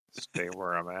stay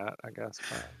where I'm at, I guess.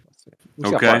 Let's see.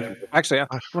 Let's see how Okay. far- Actually, I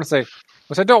want to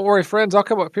say, don't worry, friends. I'll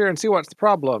come up here and see what's the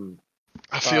problem.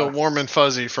 I feel warm and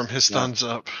fuzzy from his thumbs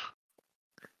up.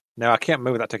 No, I can't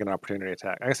move without taking an opportunity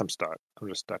attack. I guess I'm stuck. I'm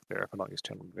just stuck there if I don't use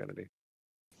Channel Divinity.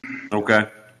 Okay.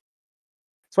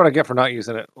 That's what I get for not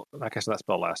using it. I guess that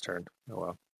spell last turn. Oh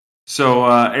well. So,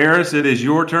 Eris, it is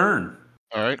your turn.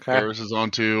 All right, Okay. Eris is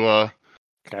on to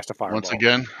Cast a fireball. once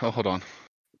again. Oh, hold on.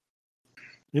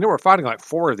 You know, we're fighting like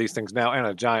 4 of these things now and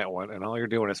a giant one, and all you're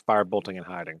doing is fire bolting and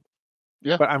hiding.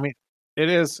 Yeah. But I mean, it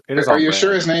is. are on you brand.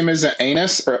 sure his name isn't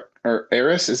Anus or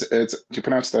Eris? Do you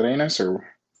pronounce that Anus or?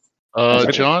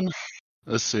 John,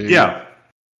 let's see. Yeah.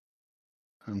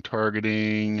 I'm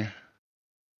targeting.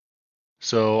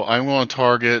 So I'm going to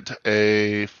target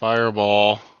a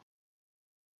fireball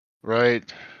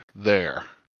right there.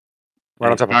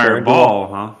 Right on top of Farron Duel? Fireball,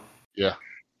 huh? Yeah.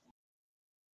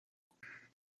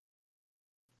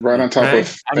 Right on top Okay.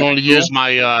 of. I'm going to use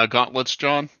my gauntlets,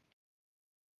 John.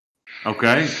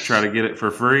 Okay. Try to get it for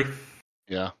free.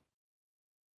 Yeah.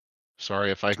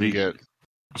 Sorry if I can get.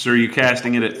 So are you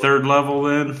casting it at 3rd level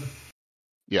then?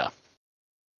 Yeah.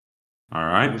 All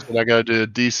right. But I got to do a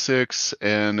D6,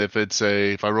 and if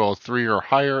I roll a 3 or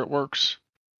higher, it works.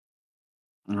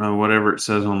 Whatever it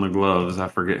says on the gloves, I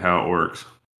forget how it works.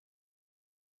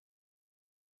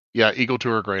 Yeah, equal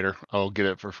to or greater. I'll get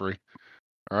it for free.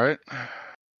 All right.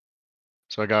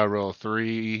 So I got to roll a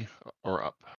 3 or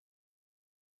up.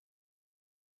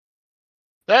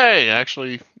 Hey,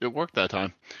 actually, it worked that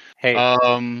time. Hey,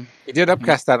 Um, he did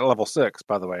upcast that at level 6,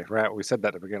 by the way, right? We said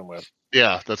that to begin with.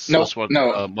 yeah, that's what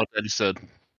Daddy said.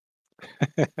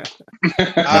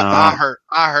 I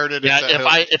heard it. Yeah, It's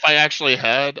a if I actually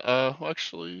had,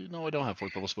 actually, no, I don't have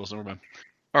 4th level spells. Never mind.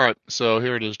 All right, so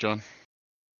here it is, John.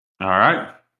 All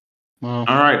right. Well,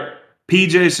 All right.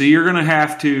 PJ, so you're going to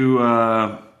have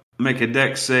to make a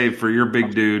dex save for your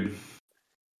big dude.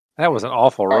 That was an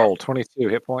awful roll. 22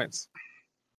 hit points.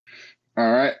 All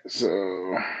right,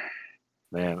 so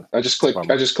Man. I just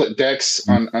click Dex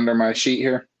on under my sheet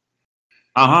here.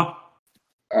 Uh-huh.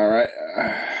 All right.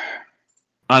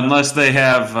 Unless they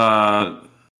have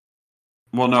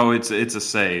well, no, it's a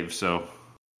save, so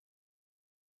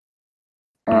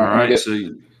all right, so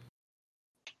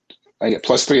I get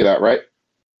 +3 of that, right?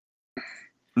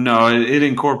 no, it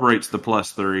incorporates the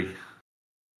 +3.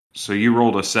 So you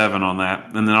rolled a 7 on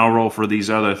that, and then I'll roll for these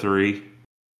other 3.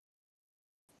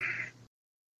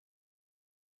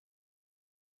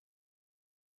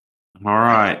 All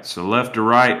right. So left to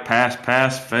right,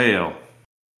 pass, fail.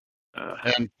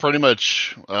 And pretty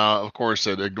much, of course,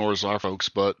 it ignores our folks,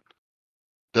 but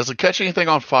does it catch anything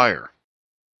on fire?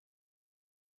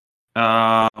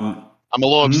 I'm a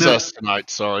little obsessed tonight,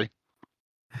 sorry.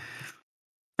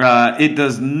 It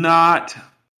does not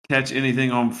catch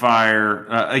anything on fire.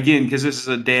 Again, because this is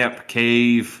a damp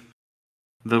cave.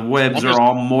 The webs are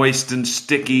all moist and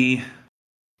sticky.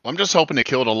 I'm just hoping it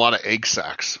killed a lot of egg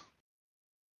sacs.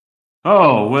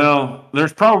 Oh, well,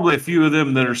 there's probably a few of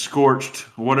them that are scorched.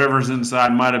 Whatever's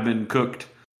inside might have been cooked.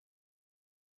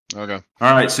 Okay.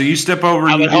 All right, so you step over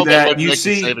and you do that. You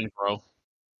see, saving throw.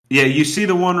 Yeah, you see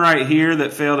the one right here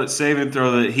that failed at saving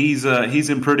throw. That he's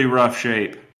in pretty rough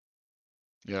shape.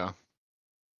 Yeah.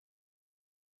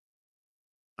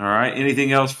 All right.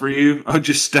 Anything else for you? Oh,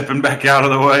 just stepping back out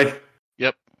of the way.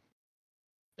 Yep.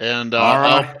 And all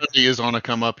right. He is going to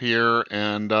come up here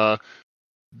and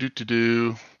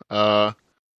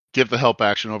give the help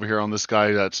action over here on this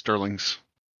guy that Sterling's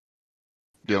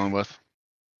dealing with.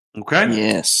 Okay.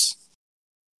 Yes.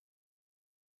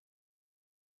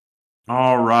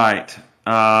 All right.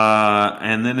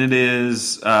 And then it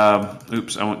is.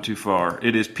 Oops, I went too far.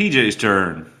 It is PJ's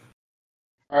turn.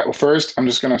 All right. Well, first, I'm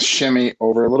just going to shimmy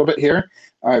over a little bit here.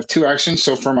 I have 2 actions.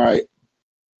 So for my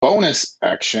bonus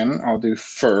action, I'll do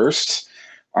first.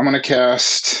 I'm going to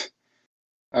cast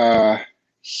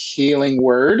Healing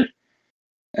Word.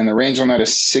 And the range on that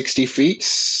is 60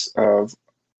 feet of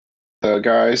the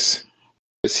guys.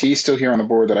 Is he still here on the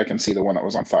board that I can see the one that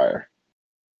was on fire?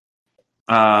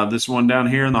 This one down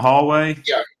here in the hallway?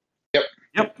 Yeah.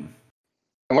 Yep. And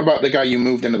what about the guy you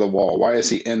moved into the wall? Why is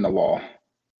he in the wall?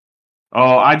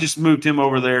 Oh, I just moved him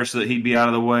over there so that he'd be out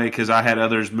of the way because I had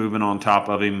others moving on top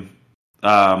of him.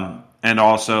 And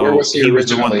also, where was he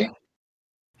originally?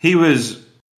 He was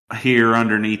here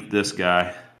underneath this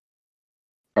guy.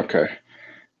 Okay.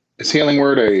 Is Healing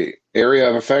Word a area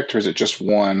of effect, or is it just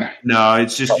one? No,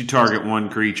 it's just you target one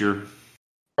creature.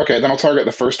 Okay, then I'll target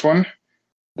the first one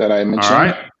that I mentioned. All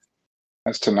right.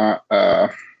 As to not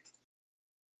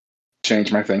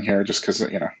change my thing here, just because,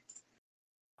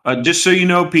 just so you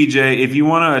know, PJ, if you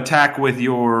want to attack with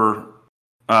your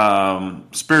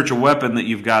spiritual weapon that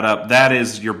you've got up, that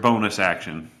is your bonus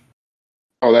action.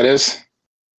 Oh, that is?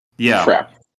 Yeah.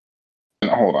 Crap.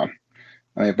 Hold on.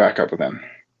 Let me back up then.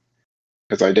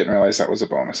 Because I didn't realize that was a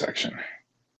bonus action.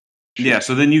 Yeah,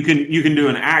 so then you can do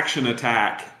an action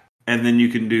attack, and then you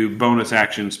can do bonus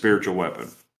action spiritual weapon.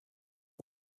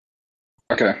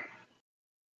 Okay.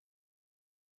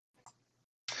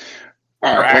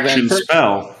 All or right. action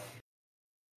spell.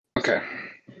 Okay.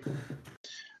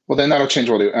 Well, then that'll change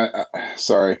what I'll do.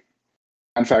 Sorry.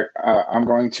 In fact, I'm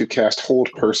going to cast Hold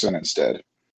Person instead.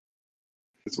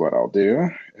 Is what I'll do.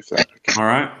 If that. All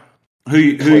right. Who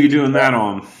are you doing that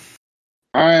on?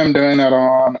 I am doing that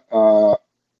on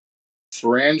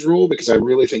Thranduil because I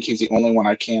really think he's the only one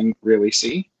I can really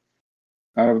see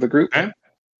out of the group. Okay.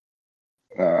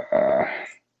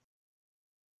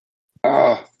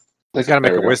 He's got to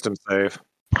make a wisdom save.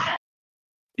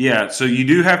 Yeah, so you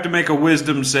do have to make a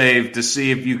wisdom save to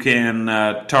see if you can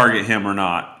target him or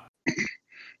not.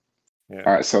 Yeah.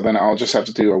 All right, so then I'll just have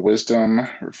to do a wisdom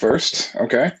first.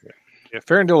 Okay. Yeah,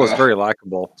 Farandul is very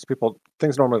likable. So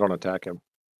things normally don't attack him.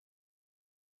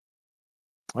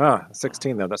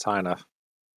 16 though. That's high enough.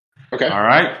 Okay. All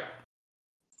right.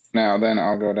 Now then,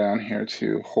 I'll go down here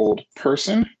to Hold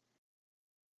Person.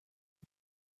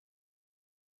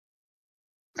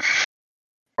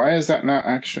 Why is that not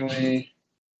actually?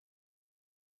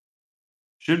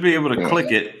 Should be able to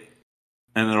click it,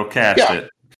 and it'll cast it.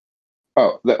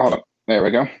 Oh, hold on. There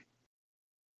we go.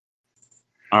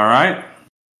 All right.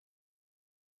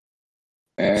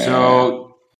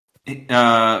 So,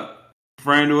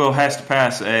 Thranduil has to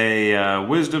pass a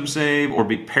wisdom save or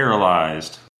be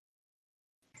paralyzed.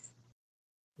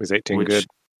 Was 18 good?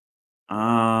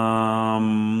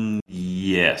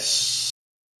 Yes.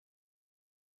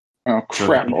 Oh,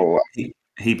 crap. So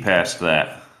he passed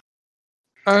that.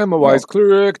 I am a wise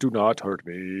cleric. Do not hurt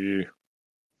me.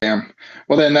 Damn.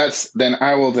 Well, then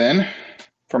I will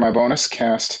for my bonus,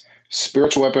 cast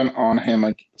Spiritual Weapon on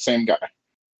him, same guy.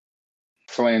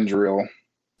 Thranduil.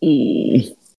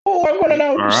 Oh, I want to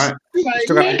know. All right. My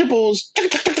mandibles. You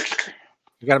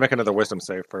got to make another wisdom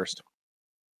save first.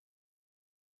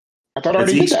 I thought I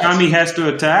already did that. Each time he has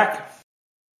to attack?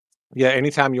 Yeah,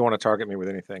 anytime you want to target me with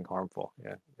anything harmful.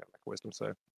 Yeah, you got to make a wisdom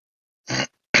save.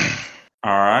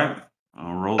 All right.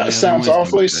 I'll roll that sounds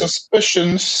awfully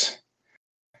suspicious.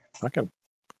 I can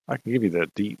give you the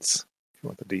deets if you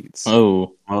want the deets.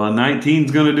 Oh. Well, a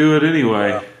 19's going to do it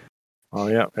anyway. Oh,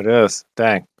 yeah, it is.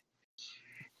 Dang.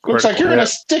 Looks like Critical you're in a hit.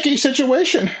 sticky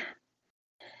situation.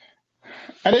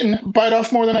 I didn't bite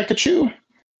off more than I could chew.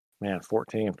 Man,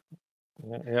 14.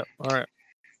 Yep. All right.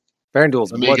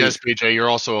 FanDuel's Let me bloody. guess, PJ, you're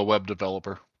also a web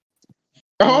developer.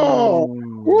 Oh,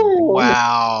 woo.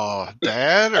 Wow,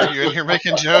 Dad, are you in here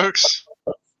making jokes?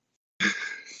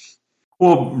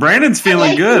 Well, Brandon's feeling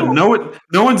like good. you.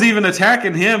 No one's even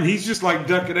attacking him. He's just like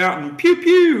ducking out and pew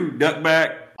pew, duck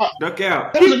back, duck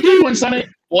out. That was a good one, Sonny.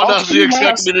 What I'll else do you chew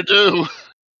expect last. me to do?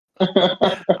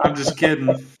 I'm just kidding.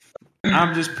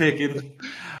 I'm just picking.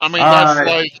 I mean, All that's right.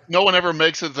 like no one ever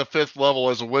makes it to the 5th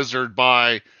level as a wizard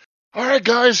by, all right,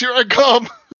 guys, here I come.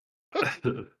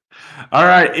 All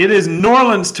right, it is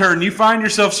Norland's turn. You find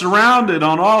yourself surrounded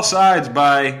on all sides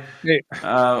by Hey,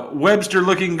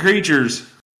 Webster-looking creatures.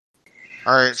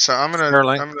 All right, so I'm gonna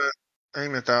Sterling.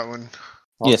 aim at that one.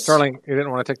 Well, Yes. Sterling, you didn't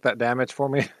want to take that damage for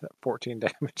me? That 14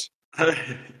 damage.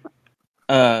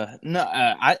 No,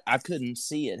 I couldn't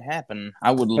see it happen.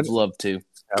 I would have loved to.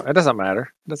 No, it doesn't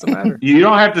matter. It doesn't matter. You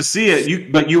don't have to see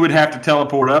it, but you would have to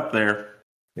teleport up there.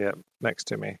 Yep, next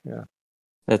to me. Yeah.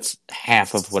 That's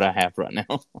half of what I have right now.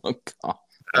 Oh, God. All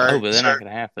right, Oh, but then so- I could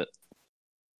have it.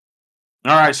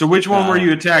 All right, so which one were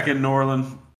you attacking,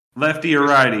 Norland? Lefty or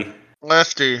righty?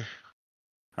 Lefty. All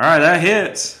right, that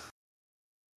hits.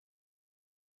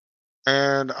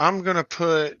 And I'm gonna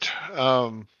put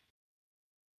I'm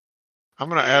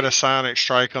gonna add a psionic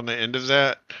strike on the end of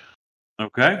that.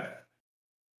 Okay.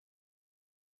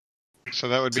 So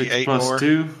that would be 6 8 plus more.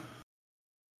 2.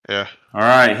 Yeah. All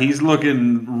right, he's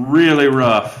looking really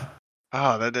rough.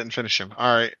 Oh, that didn't finish him.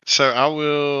 All right. So I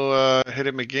will hit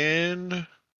him again.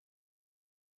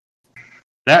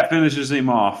 That finishes him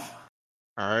off.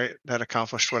 All right. That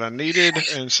accomplished what I needed.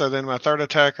 And so then my third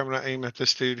attack, I'm going to aim at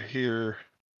this dude here.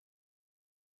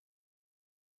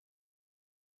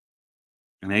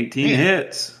 And 18 Man.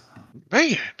 hits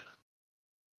Man.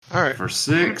 All right. for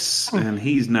 6, and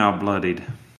he's now bloodied.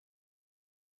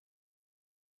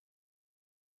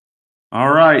 All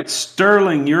right,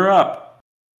 Sterling, you're up.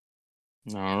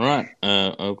 All right.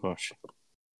 Oh, gosh.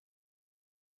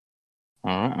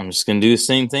 All right. I'm just going to do the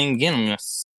same thing again. I'm going to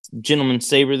Gentleman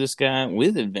Saber this guy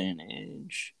with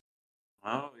advantage.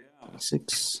 Oh, yeah.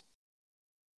 6.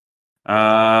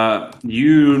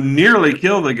 You nearly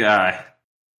kill the guy.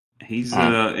 He's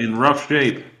in rough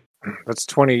shape. That's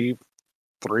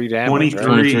 23 damage. 23. Right?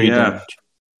 23 yeah. damage.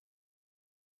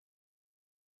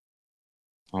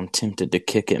 I'm tempted to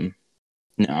kick him.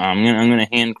 No, I'm gonna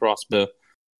hand crossbow.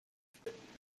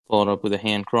 Followed up with a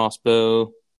hand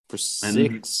crossbow for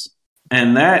 6.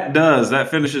 And that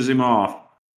finishes him off.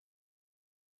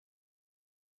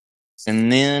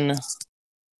 And then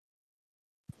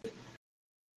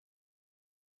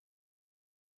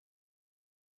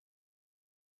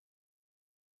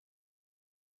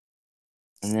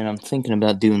I'm thinking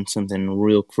about doing something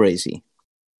real crazy.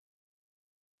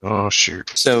 Oh, shoot.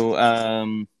 So,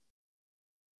 all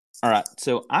right.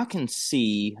 So I can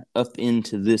see up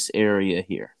into this area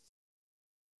here.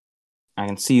 I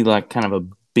can see like kind of a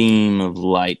beam of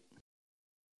light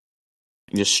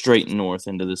just straight north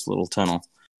into this little tunnel.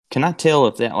 Can I tell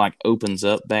if that like opens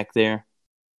up back there?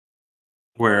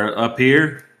 Where, up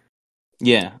here?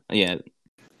 Yeah.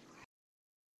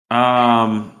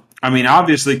 I mean,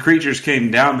 obviously creatures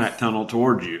came down that tunnel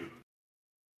towards you.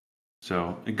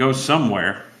 So it goes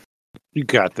somewhere. You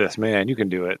got this, man. You can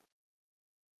do it.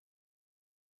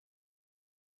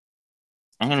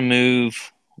 I'm gonna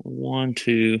move 1,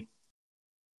 2,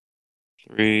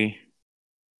 3,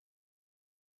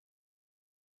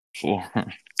 4.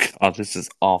 God, this is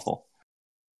awful.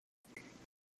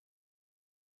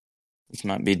 This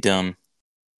might be dumb.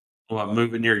 What,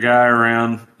 moving your guy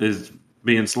around is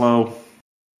being slow?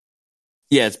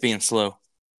 Yeah, it's being slow.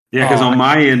 Yeah, because on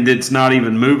my end, it's not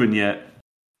even moving yet.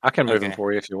 I can move him Okay.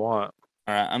 for you if you want.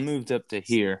 All right, I moved up to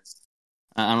here.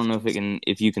 I don't know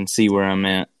if you can see where I'm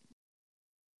at.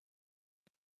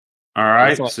 All right,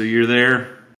 That's all- so you're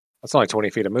there. That's only 20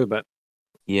 feet of movement.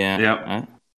 Yeah.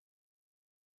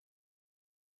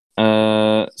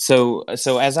 Yep. So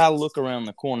as I look around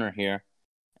the corner here,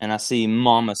 and I see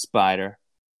Mama Spider,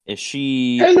 is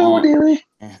she? Hello, dearie.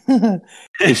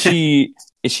 Is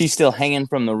she still hanging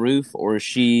from the roof, or is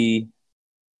she?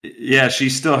 Yeah,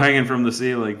 she's still hanging from the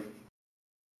ceiling.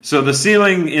 So the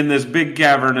ceiling in this big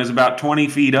cavern is about 20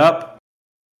 feet up,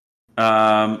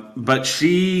 but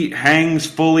she hangs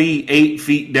fully 8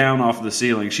 feet down off the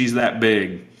ceiling. She's that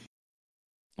big.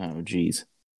 Oh, geez.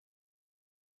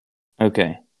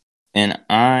 Okay, and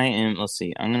I am. Let's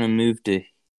see. I'm gonna move to.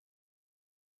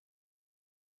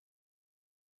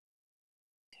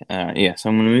 So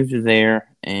I'm gonna move to there,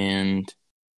 and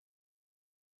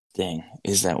dang,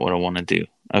 is that what I want to do?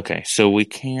 Okay, so we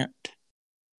can't.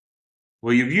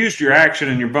 Well, you've used your action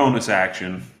and your bonus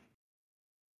action.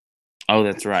 Oh,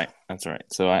 that's right. That's right.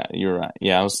 So you're right.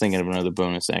 Yeah, I was thinking of another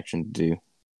bonus action to do.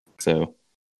 So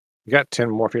You got 10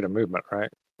 more feet of movement,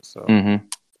 right? So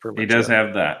mm-hmm. He does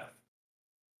have that.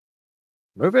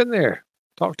 Move in there.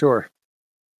 Talk to her.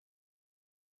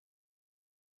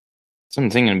 So I'm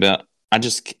thinking about. I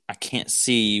can't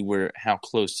see how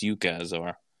close you guys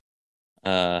are.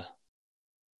 We're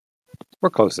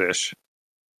close-ish.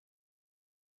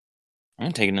 I'm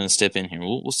gonna take another step in here.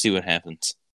 We'll see what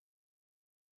happens.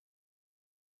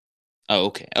 Oh,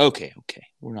 okay.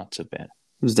 We're not so bad.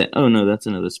 Who's that? Oh no, that's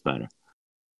another spider.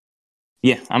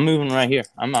 Yeah, I'm moving right here.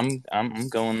 I'm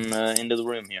going into the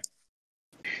room here.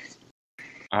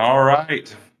 All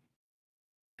right.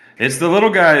 It's the little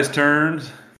guy's turn.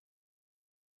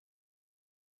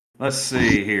 Let's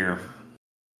see here.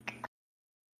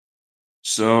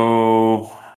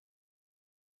 So,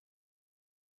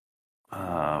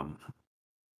 1,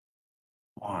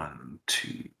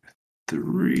 2,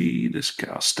 3. This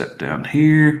guy will step down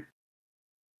here.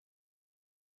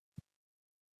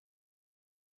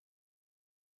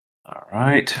 All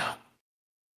right.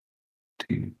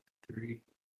 2, 3,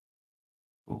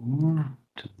 4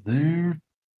 to there.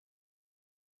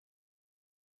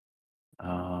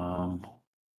 All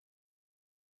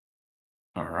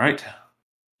right.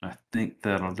 I think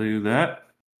that'll do that.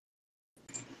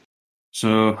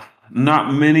 So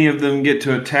not many of them get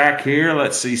to attack here.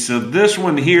 Let's see. So this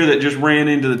one here that just ran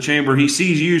into the chamber, he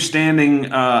sees you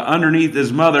standing underneath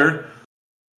his mother,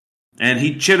 and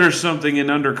he chitters something in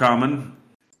Undercommon.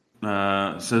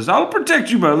 Says, "I'll protect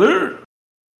you, mother."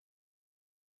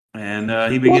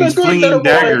 And he begins flinging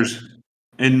daggers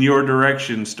in your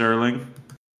direction, Sterling.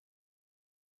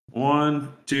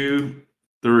 1, 2,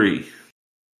 3.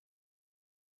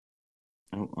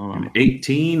 An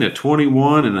 18, a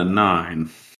 21, and a 9.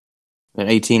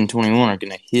 The 18 and 21 are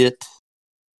going to hit.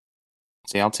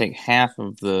 See, I'll take half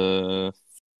of the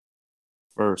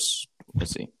first.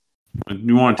 Let's see.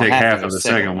 You want to take half of the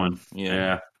second one.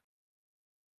 Yeah.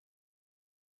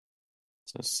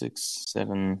 So 6,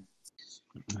 7.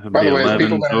 By the way, have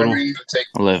people been remembering to take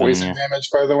 11, poison damage,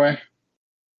 by the way?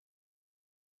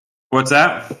 What's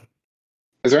that?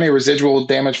 Is there any residual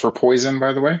damage for poison,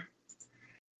 by the way?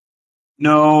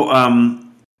 No,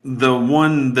 the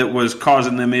one that was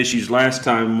causing them issues last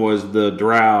time was the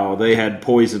drow. They had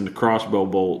poisoned crossbow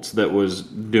bolts that was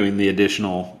doing the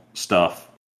additional stuff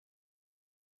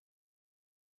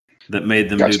that made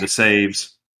them do the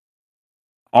saves.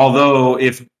 Although,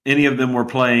 if any of them were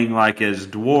playing like as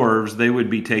dwarves, they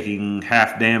would be taking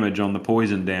half damage on the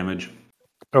poison damage.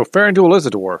 Oh, Farandul is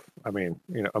a dwarf. I mean,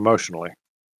 emotionally.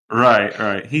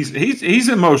 Right. He's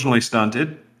emotionally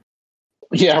stunted.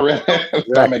 Yeah, really.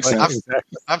 That makes sense.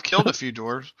 I've killed a few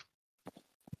dwarves.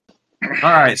 All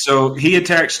right, so he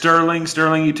attacked Sterling.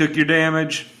 Sterling, you took your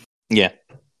damage? Yeah.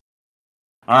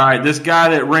 All right, this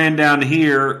guy that ran down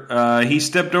here, he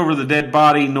stepped over the dead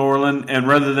body, Norlin, and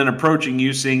rather than approaching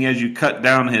you, seeing as you cut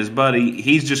down his buddy,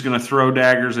 he's just going to throw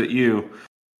daggers at you.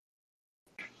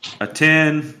 A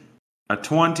 10, a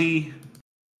 20,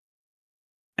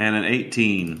 and an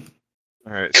 18.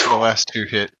 All right, so the last two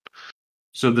hit.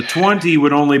 So the 20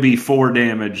 would only be 4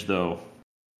 damage, though.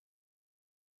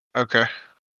 Okay.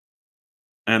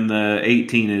 And the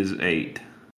 18 is 8.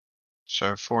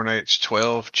 So 4 and 8's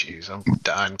 12. Jeez, I'm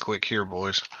dying quick here,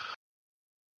 boys.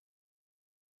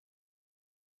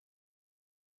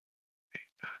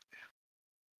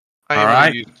 All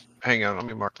right. Hang on, let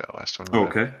me mark that last one.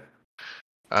 Okay.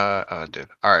 I did.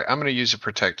 All right, I'm going to use a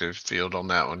protective field on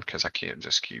that one because I can't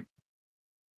just keep.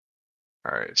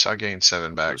 All right, so I gained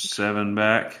 7 back. 7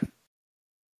 back.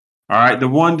 All right, the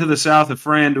one to the south of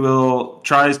Frandwell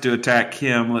tries to attack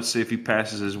him. Let's see if he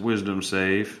passes his wisdom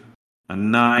save. A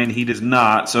 9, he does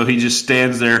not, so he just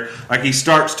stands there. Like he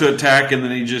starts to attack and then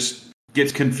he just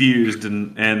gets confused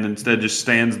and instead just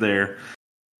stands there.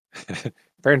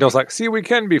 Farandul's like, see, we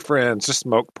can be friends. Just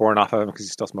smoke pouring off of him because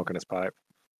he's still smoking his pipe.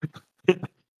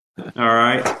 All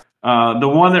right. The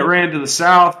one that ran to the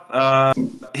south,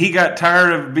 he got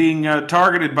tired of being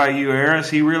targeted by you, Eris.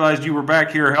 He realized you were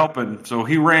back here helping, so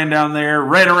he ran down there,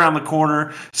 ran around the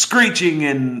corner, screeching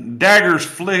and daggers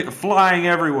flying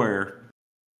everywhere.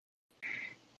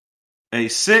 A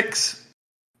 6,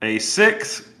 a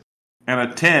 6,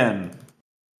 and a 10.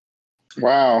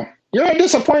 Wow. You're a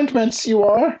disappointment, you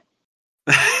are.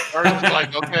 Arnold's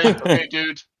like, okay,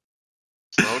 dude.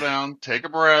 Slow down. Take a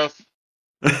breath.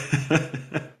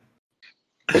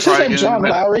 What's his name, John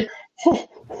Lowry?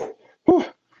 All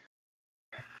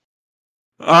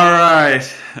right.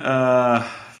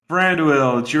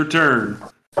 Brandwell, it's your turn.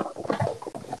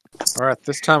 All right,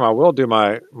 this time I will do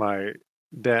my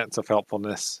dance of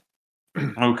helpfulness.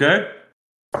 Okay.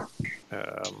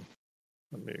 Let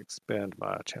me expand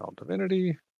my channel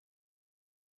divinity.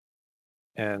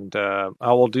 And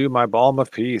I will do my balm of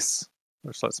peace,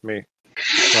 which lets me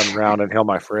run around and heal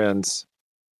my friends.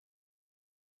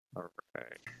 All right.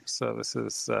 So this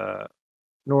is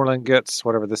Norlin gets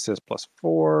whatever this is plus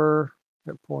 4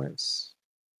 hit points.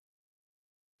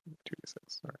 2d6.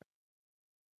 All right.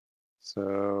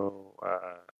 So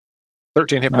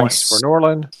 13 hit points for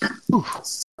Norlin.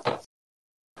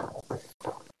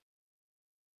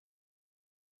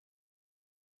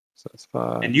 So that's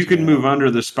 5. And you can move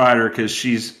under the spider because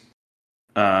she's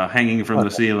hanging from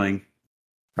the ceiling.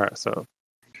 All right, so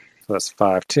that's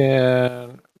 5,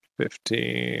 10,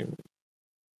 15,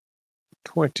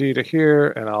 20 to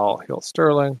here, and I'll heal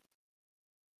Sterling.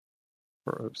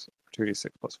 For 2d6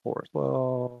 plus 4 as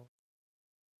well.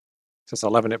 So it's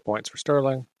 11 hit points for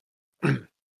Sterling. I'll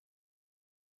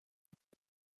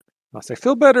say,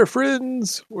 feel better,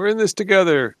 friends. We're in this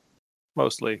together.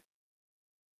 Mostly.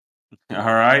 All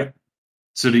right.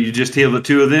 So do you just heal the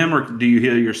two of them, or do you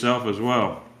heal yourself as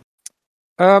well?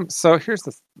 So here's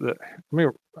the let me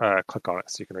click on it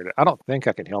so you can read it. I don't think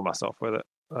I can heal myself with it.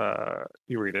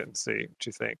 You read it and see what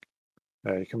you think.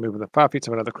 You can move within 5 feet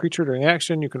of another creature during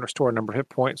action. You can restore a number of hit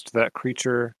points to that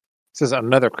creature. It says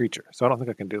another creature, so I don't think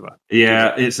I can do that.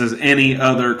 Yeah, it says any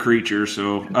other creature,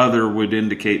 so other would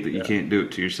indicate that you can't do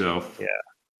it to yourself. Yeah.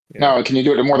 Now, can you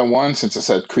do it to more than one since it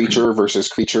said creature versus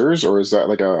creatures, or is that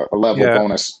like a level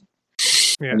bonus?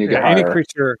 Yeah, when you get any higher?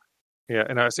 creature. Yeah,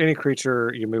 and it's any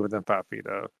creature you move within 5 feet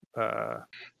of.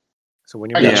 So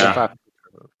when you I move gotcha. within 5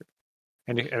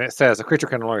 feet, and it says a creature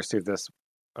can only receive this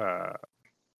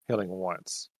healing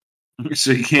once.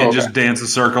 So you can't just dance a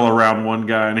circle around one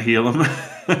guy and heal him.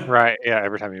 Right, yeah,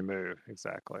 every time you move.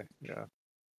 Exactly, yeah.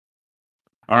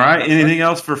 All right, anything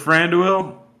else for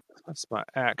Franduil? That's my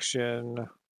action.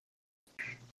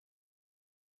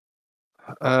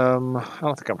 I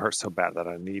don't think I'm hurt so bad that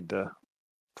I need to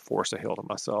force a heal to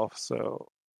myself. So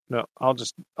no, I'll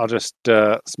just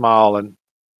smile and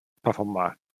puff on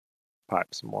my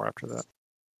pipe some more after that.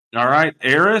 All right,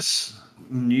 Eris,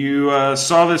 you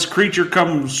saw this creature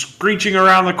come screeching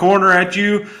around the corner at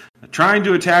you, trying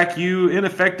to attack you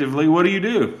ineffectively. What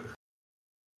do?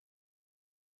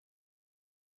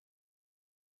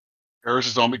 Eris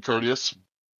is going to be courteous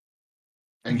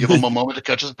and give him a moment to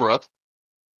catch his breath.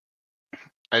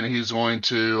 And he's going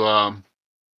to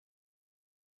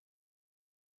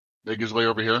make his way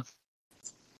over here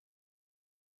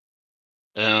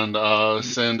and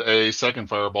send a second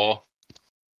fireball.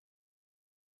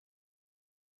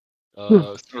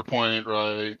 Center point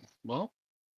right. Well,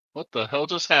 what the hell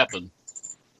just happened?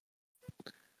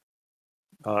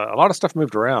 A lot of stuff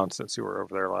moved around since you were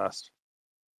over there last.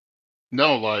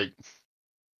 No, like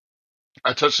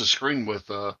I touched the screen with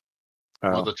one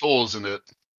of the tools in it.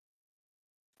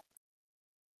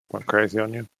 Went crazy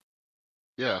on you?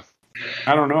 Yeah.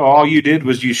 I don't know. All you did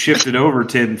was you shifted over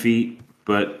 10 feet,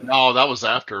 but... No, that was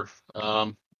after.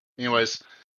 Anyways,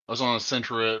 I was on a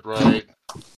center it right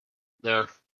there.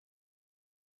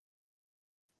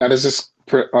 Now, does this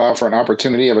offer an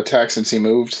opportunity of attack since he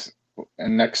moved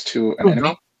and next to an enemy?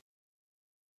 No,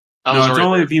 it's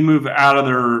only if you move out of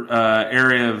their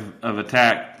area of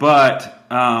attack, but...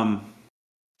 I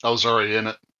was already in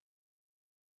it.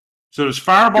 So does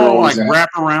Fireball wrap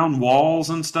around walls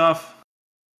and stuff?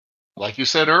 Like you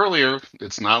said earlier,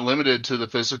 it's not limited to the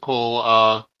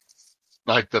physical,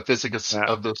 like the physics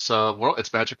of this world.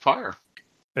 It's magic fire.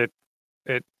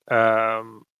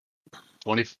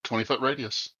 20 foot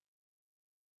radius.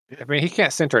 I mean, he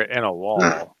can't center it in a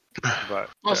wall, but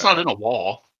well, it's not in a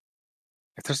wall.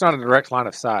 If there's not a direct line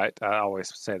of sight, I always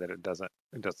say that it doesn't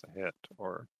hit.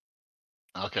 Or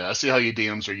okay, I see how you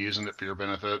DMs are using it for your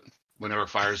benefit whenever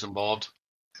fire's involved.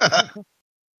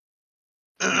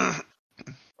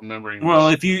 Remembering. Well,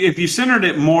 if you centered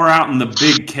it more out in the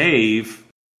big cave.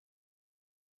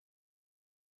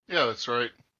 Yeah, that's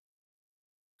right.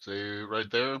 See right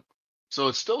there. So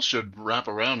it still should wrap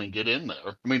around and get in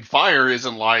there. I mean, fire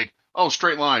isn't like, oh,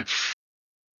 straight line.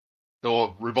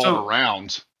 They'll revolve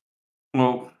around.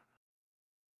 Well,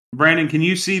 Brandon, can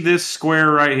you see this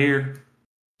square right here?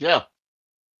 Yeah.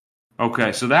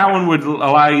 Okay, so that one would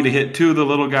allow you to hit two of the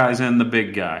little guys and the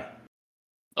big guy.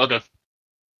 Okay.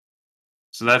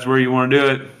 So that's where you want to do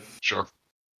it? Sure.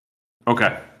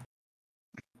 Okay.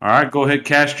 All right, go ahead,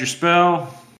 cast your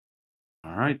spell.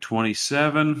 All right,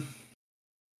 27.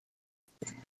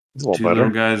 Two little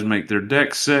guys make their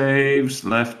dex saves,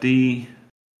 lefty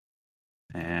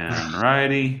and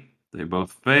righty. They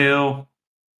both fail.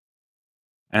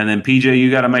 And then PJ,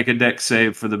 you got to make a dex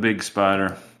save for the big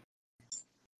spider.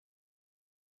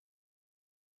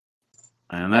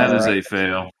 And that is a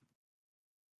fail.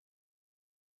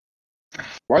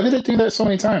 Why did it do that so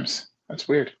many times? That's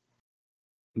weird.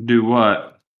 Do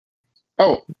what?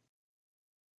 Oh,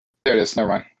 there it is. Never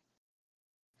mind.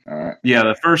 All right. Yeah,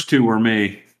 the first two were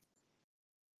me.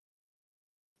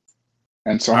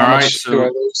 And so how much do I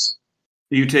lose?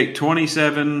 You take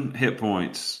 27 hit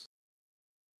points.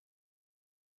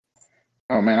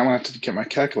 Oh man, I'm gonna have to get my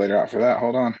calculator out for that.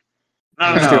 Hold on.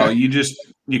 No.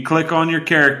 You click on your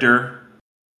character,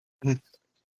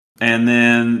 and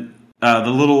then the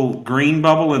little green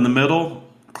bubble in the middle.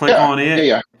 Click on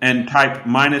it and type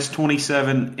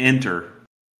 -27. Enter.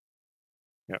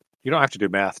 Yep. You don't have to do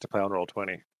math to play on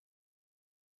Roll20.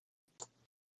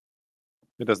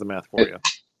 It does the math for you.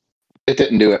 It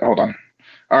didn't do it. Hold on.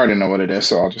 I already know what it is,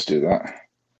 so I'll just do that.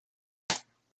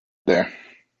 There.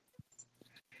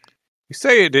 You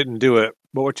say it didn't do it,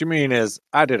 but what you mean is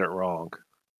I did it wrong.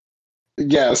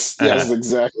 Yes,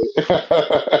 exactly.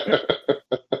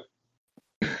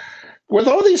 With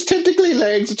all these tentacly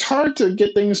legs, it's hard to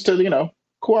get things to,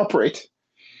 cooperate.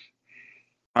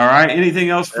 All right. Anything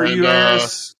else for you,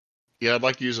 Aris? Yeah, I'd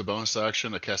like to use a bonus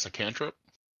action to cast a cantrip.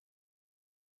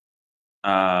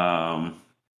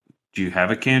 Do you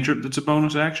have a cantrip that's a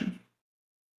bonus action?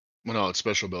 Well, no, it's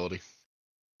special ability.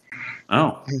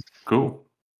 Oh, cool.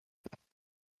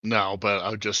 No, but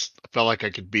I felt like I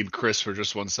could beat Chris for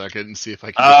just 1 second and see if I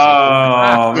could.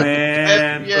 Oh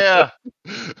man! Yeah.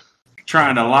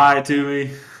 Trying to lie to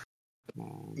me.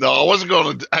 No, I wasn't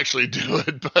going to actually do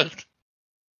it, but.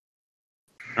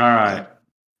 All right.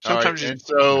 Sometimes and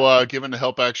so, given the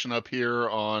help action up here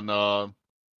on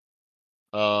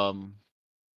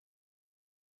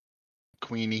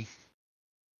Queenie.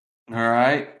 All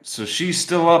right. So she's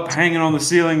still up hanging on the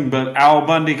ceiling, but Owl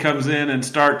Bundy comes in and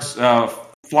starts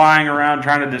flying around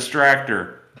trying to distract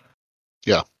her.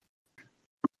 Yeah.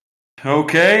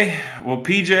 Okay. Well,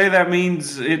 PJ, that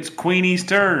means it's Queenie's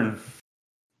turn.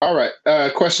 All right.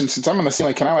 Question: since I'm on the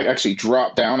ceiling, can I actually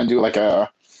drop down and do like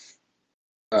a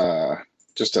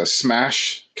just a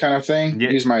smash kind of thing?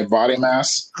 Use my body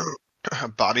mass.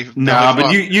 But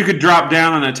you could drop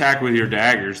down and attack with your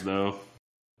daggers though,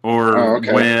 or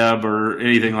web or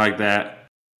anything like that.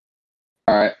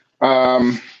 All right.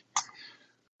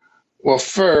 Well,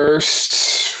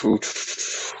 first,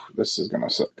 this is gonna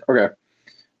suck. Okay.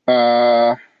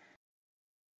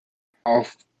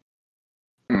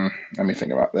 Let me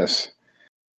think about this.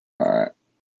 All right.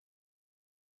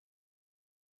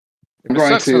 I'm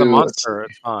going to for the monster.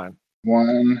 It's fine.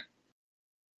 1,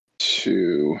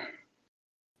 2,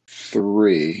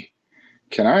 3.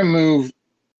 Can I move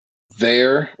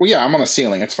there? Well, yeah, I'm on the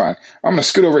ceiling. It's fine. I'm gonna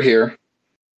scoot over here,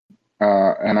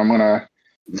 and I'm gonna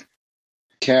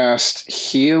cast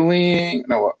healing.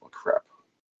 No, what crap?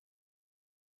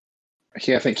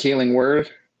 I think healing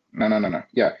word. No.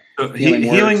 Yeah,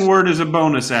 healing word is a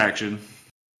bonus action.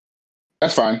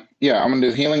 That's fine. Yeah, I'm gonna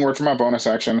do healing word for my bonus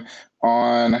action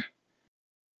on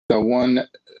the one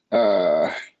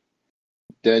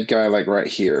dead guy, like right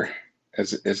here.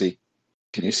 Is he?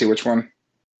 Can you see which one?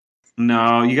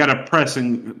 No, you got to press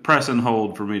and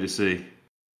hold for me to see.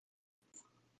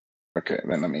 Okay,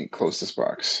 then let me close this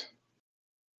box.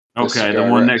 Okay, the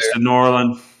one next to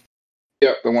Norlin.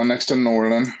 Yep, the one next to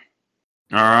Norlin.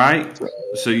 All right.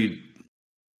 So you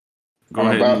go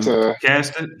ahead and to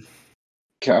cast it.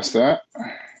 Cast that.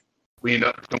 We end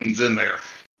up comes in there.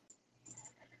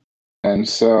 And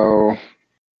so,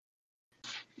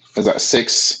 is that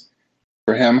 6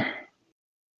 for him?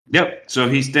 Yep. So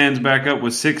he stands back up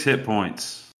with 6 hit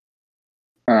points.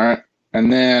 All right.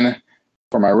 And then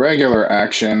for my regular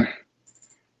action,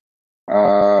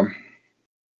 oh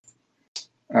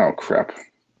crap.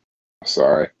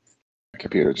 Sorry. My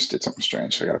computer just did something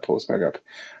strange, so I got to pull this back up.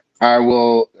 I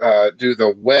will do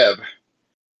the web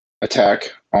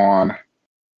attack on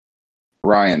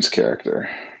Ryan's character.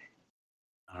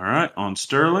 All right. On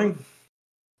Sterling?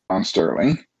 On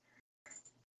Sterling.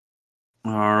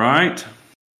 All right.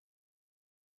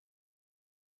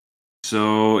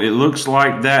 So it looks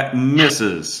like that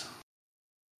misses.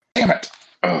 Damn it.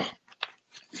 Oh.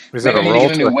 Is that a roll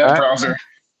to a web browser?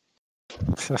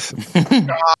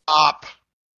 Stop.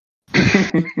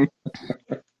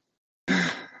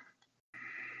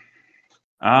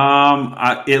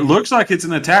 It looks like it's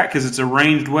an attack because it's a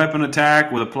ranged weapon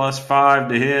attack with a +5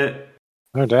 to hit.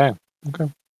 Oh, dang. Okay.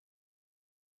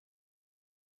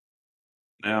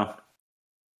 Yeah.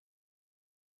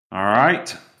 All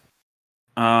right.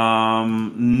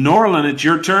 Norlin, it's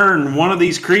your turn. One of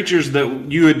these creatures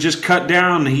that you had just cut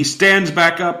down, he stands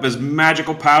back up as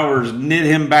magical powers knit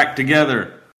him back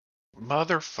together.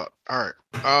 Motherfucker. Alright.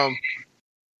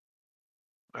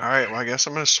 Alright, well, I guess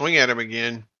I'm going to swing at him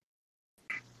again.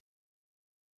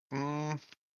 I'm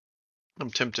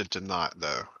tempted to not,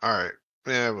 though. Alright.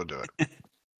 Yeah, we'll do it.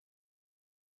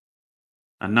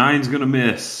 A 9's going to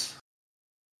miss.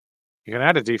 You can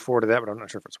add a D4 to that, but I'm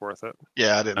not sure if it's worth it.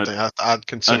 Yeah, I didn't think. I'd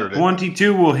considered A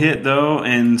 22 will hit, though,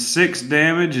 and 6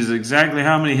 damage is exactly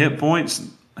how many hit points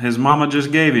his mama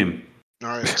just gave him.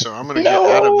 Alright, so I'm going to get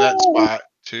out of that spot.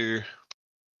 2,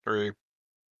 3,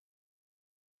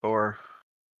 4,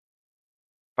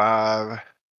 5.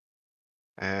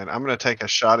 And I'm going to take a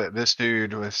shot at this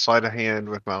dude with sleight of hand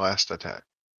with my last attack.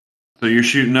 So you're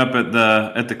shooting up at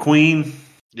the queen?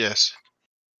 Yes.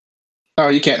 Oh,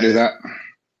 you can't do that.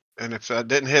 And if I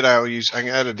didn't hit, I can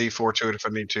add a D4 to it if I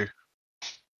need to.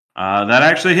 That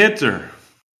actually hits her.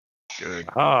 Good.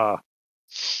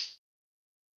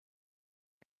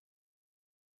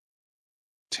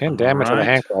 10 damage with a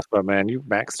hand crossbow, man. You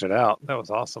maxed it out. That was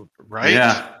awesome. Right?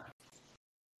 Yeah.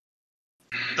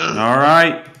 All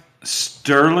right.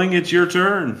 Sterling, it's your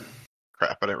turn.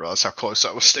 Crap, I didn't realize how close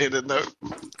I was standing, though.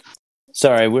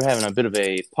 Sorry, we're having a bit of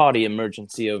a potty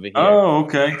emergency over here. Oh,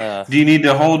 okay. Do you need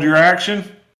to hold your action?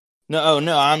 No,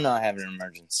 I'm not having an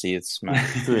emergency. It's my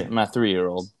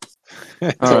 3-year-old.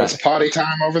 So it's potty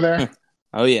time over there?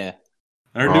 Oh, yeah.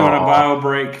 They're doing a bio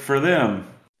break for them.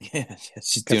 Yeah,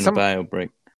 she's doing a bio break.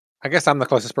 I guess I'm the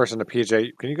closest person to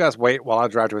PJ. Can you guys wait while I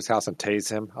drive to his house and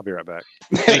tase him? I'll be right back.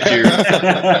 Thank you.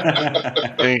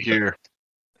 Thank you.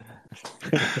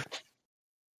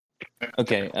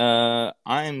 Okay,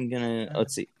 I'm gonna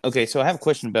let's see. Okay, so I have a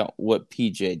question about what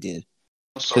PJ did,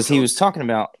 because he was talking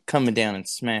about coming down and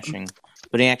smashing,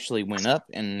 but he actually went up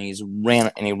and he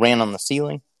ran on the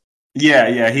ceiling.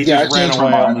 Yeah, he just ran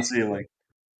away on the ceiling.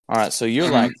 All right, so you're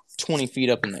like 20 feet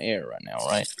up in the air right now,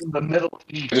 right? In the middle.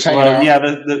 Well, yeah,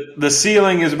 the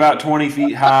ceiling is about 20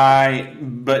 feet high,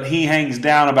 but he hangs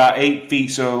down about 8 feet.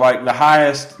 So, like, the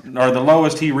highest or the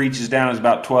lowest he reaches down is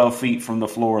about 12 feet from the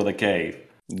floor of the cave.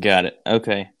 Got it.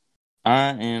 Okay.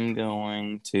 I am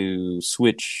going to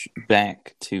switch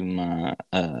back to my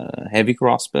heavy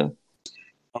crossbow.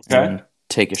 Okay. And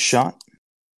take a shot.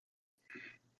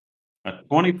 A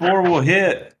 24 will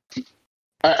hit.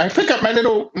 I pick up my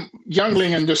little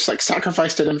youngling and just like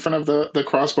sacrificed it in front of the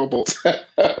crossbow bolts.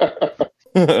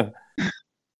 You're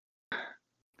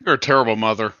a terrible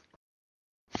mother.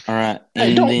 All right.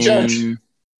 Hey, don't judge.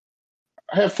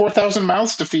 I have 4,000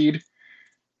 mouths to feed.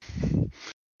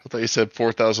 I thought you said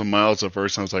 4,000 miles at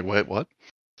first. I was like, wait, what?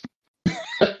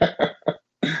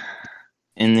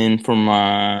 And then for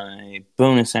my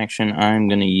bonus action, I'm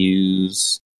going to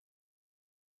use...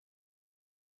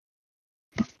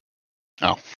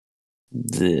 Oh.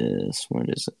 This. Where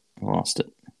is it? I lost it.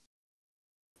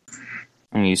 I'm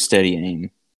going to use steady aim.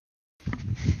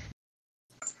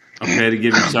 Okay, to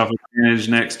give yourself advantage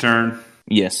next turn.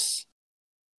 Yes.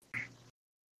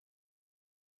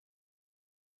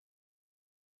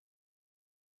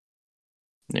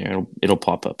 There, it'll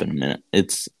pop up in a minute. There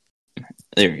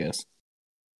it goes.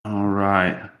 All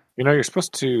right. You know, you're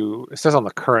supposed to. It says on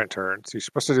the current turn, so you're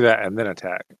supposed to do that and then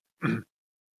attack.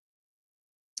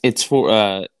 It's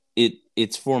for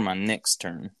it's for my next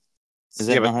turn. Is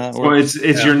that not how that works? Well,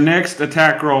 it's your next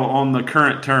attack roll on the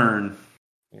current turn.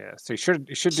 Yeah, so you should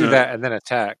do that and then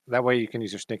attack. That way you can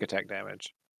use your sneak attack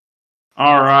damage.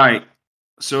 All right.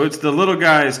 So it's the little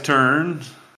guy's turn.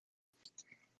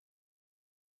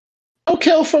 Oh,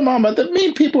 kill for Mama. The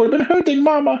mean people have been hurting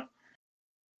Mama.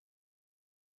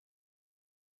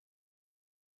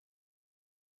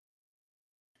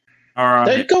 All right.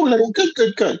 There you go, little.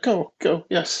 Good. Go.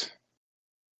 Yes.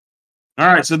 All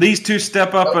right, so these two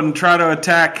step up and try to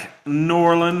attack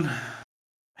Norlin.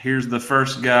 Here's the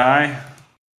first guy.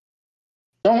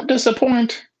 Don't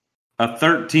disappoint. A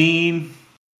 13,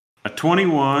 a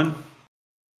 21,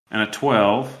 and a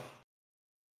 12.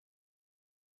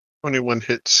 21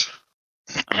 hits.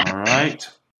 All right.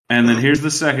 And then here's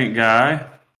the second guy.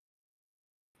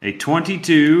 A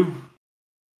 22,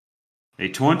 a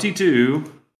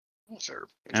 22,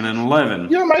 and an 11.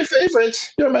 You're my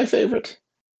favorite.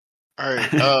 All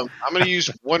right. I'm going to use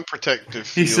one protective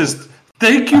He field. says,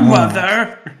 "Thank you,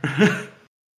 mother."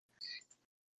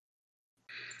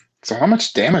 So how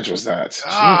much damage was that?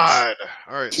 God.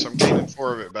 All right, so I'm gaining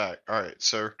 4 of it back. All right,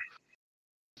 so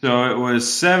So it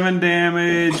was 7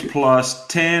 damage plus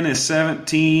 10 is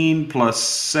 17 plus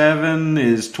 7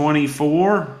 is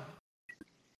 24.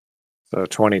 So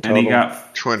 20 total. And he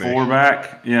got 20. 4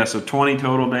 back. Yeah, so 20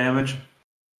 total damage.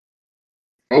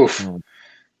 Oof.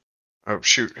 Oh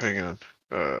shoot! Hang on.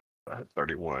 I had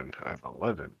 31. I have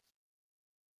 11.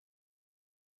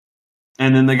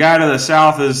 And then the guy to the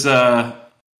south is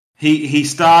he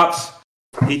stops.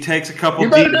 He takes a couple You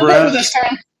better deep do better breaths this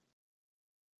time.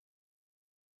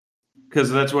 because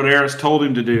that's what Eris told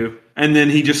him to do. And then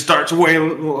he just starts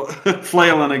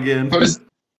flailing again. Does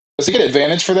he get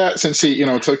advantage for that since he,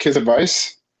 took his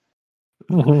advice?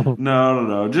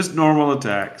 No. Just normal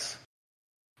attacks.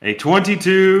 A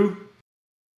 22,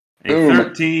 a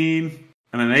 13,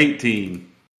 and an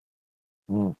 18.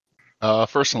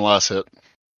 First and last hit.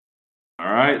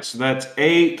 All right, so that's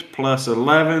 8 plus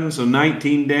 11, so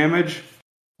 19 damage.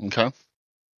 Okay.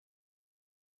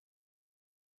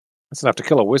 That's enough to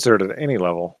kill a wizard at any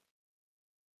level.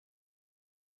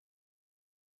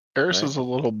 Eris is a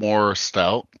little more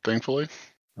stout, thankfully.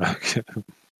 Okay.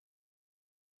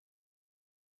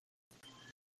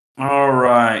 All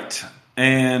right.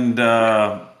 And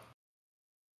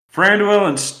Franduil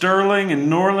and Sterling and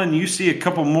Norlin, you see a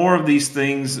couple more of these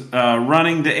things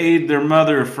running to aid their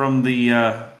mother from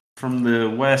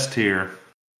the west here.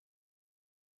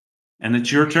 And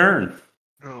it's your turn.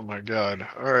 Oh my god!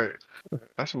 All right,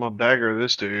 that's my dagger.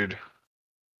 This dude.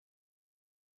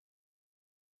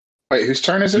 Wait, whose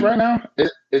turn is it right now?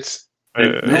 It's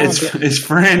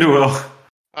Franduil.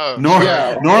 Oh,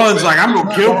 Norlin's like, I'm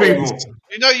gonna kill people.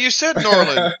 You said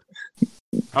Norlin.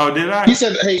 Oh, did I? He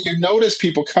said, "Hey, you notice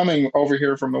people coming over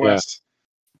here from the west."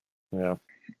 Yeah.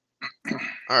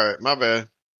 All right, my bad.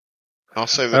 I'll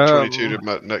save that 22 to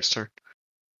my next turn.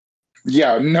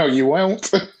 Yeah, no, you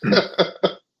won't.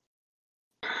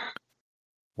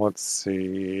 Let's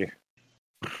see.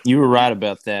 You were right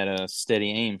about that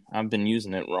steady aim. I've been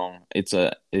using it wrong.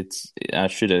 I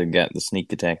should have got the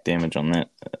sneak attack damage on that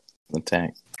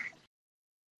attack.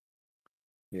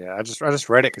 Yeah, I just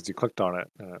read it because you clicked on it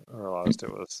and I realized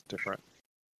it was different.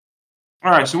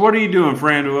 All right, so what are you doing,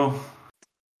 Franduil?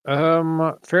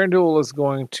 Faranduil is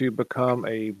going to become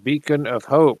a beacon of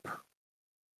hope.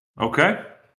 Okay.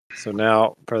 So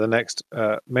now, for the next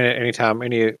minute, anytime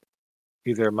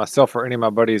either myself or any of my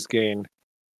buddies gain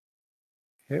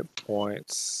hit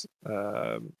points,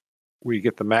 we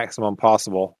get the maximum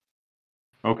possible.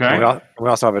 Okay. And we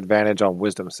also have advantage on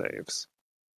wisdom saves.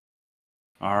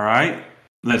 All right.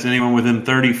 That's anyone within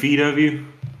 30 feet of you?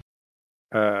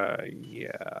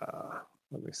 Yeah.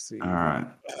 Let me see. All right.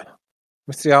 Let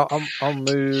me see. I'll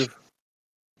move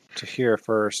to here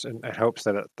first in hopes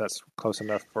that that's close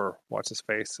enough for what's his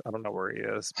face. I don't know where he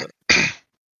is, but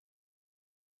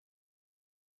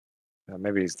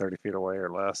maybe he's 30 feet away or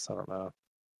less. I don't know.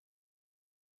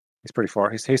 He's pretty far.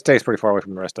 He stays pretty far away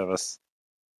from the rest of us.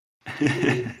 All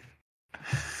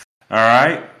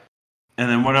right. And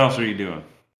then what else are you doing?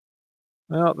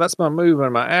 Well, that's my move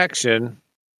and my action.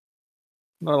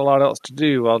 Not a lot else to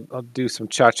do. I'll do some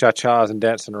cha-cha-chas and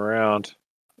dancing around.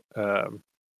 I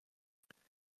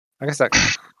guess that.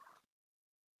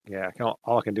 Yeah,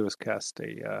 all I can do is cast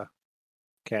a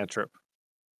cantrip.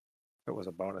 If it was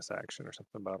a bonus action or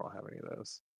something, but I don't have any of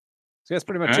those. So that's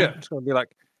pretty much it. I'm just going to be like,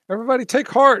 everybody, take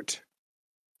heart.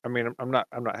 I mean, I'm not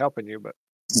helping you, but.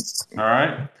 All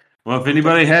right. Well, if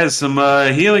anybody has some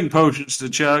healing potions to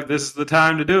chug, this is the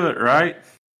time to do it, right?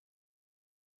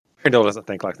 Randall doesn't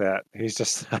think like that. He's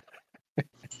just. All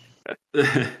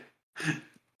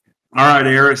right,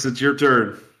 Eris, it's your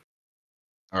turn.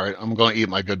 All right, I'm going to eat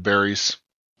my good berries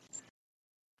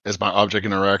as my object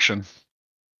interaction.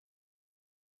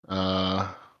 And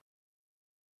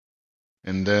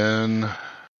then,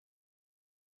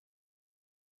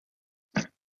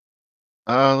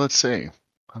 let's see.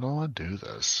 How do I do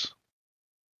this?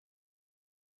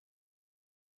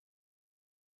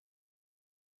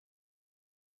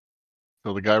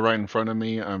 So the guy right in front of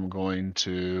me, I'm going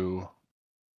to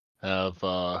have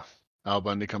Al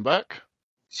Bundy come back.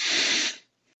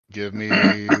 Give me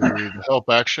the help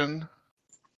action.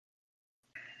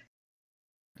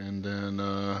 And then,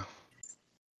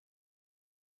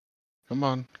 come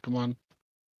on.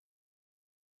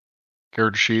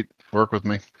 Character sheet, work with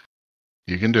me.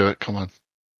 You can do it, come on.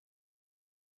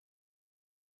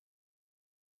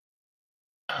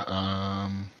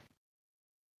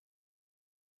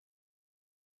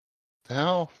 The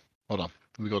hell? Hold on,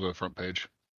 let me go to the front page.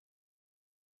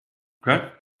 Okay.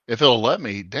 If it'll let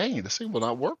me, dang, this thing will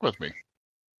not work with me.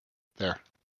 There.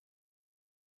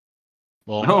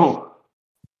 Well, Oh.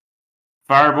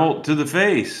 Firebolt to the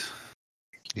face.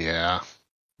 yeah.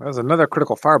 That was another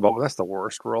critical firebolt. That's the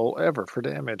worst roll ever for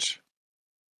damage.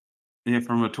 Yeah,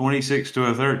 from a 26 to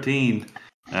a 13.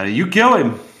 You kill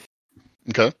him.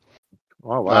 Okay.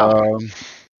 Oh, wow.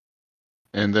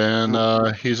 And then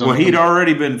he's on. Well, he'd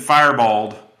already been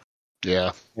fireballed.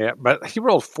 Yeah. Yeah, but he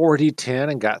rolled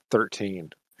 4d10 and got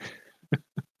 13.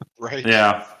 Right.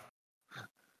 Yeah.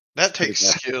 That takes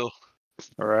pretty skill.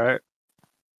 All right.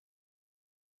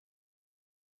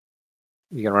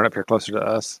 You gonna run up here closer to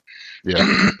us?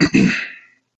 Yeah.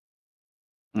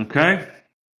 Okay.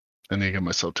 I need to get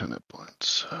myself 10 hit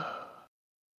points.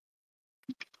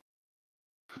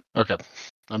 Okay.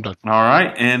 I'm done. All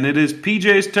right, and it is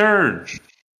PJ's turn.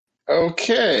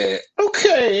 Okay.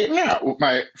 Now,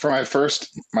 my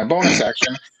bonus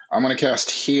action, I'm going to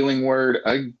cast Healing Word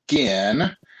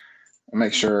again.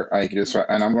 Make sure I can do this right.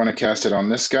 And I'm going to cast it on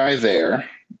this guy there,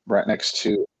 right next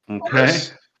to Okay.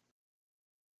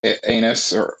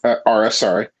 Anus, or RS,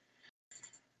 sorry.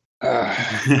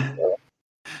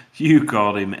 You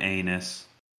called him Anus.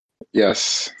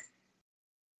 Yes.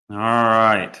 All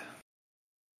right.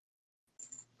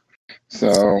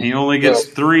 So He only gets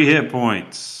 3 hit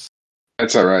points.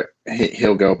 that's all right.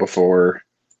 He'll go before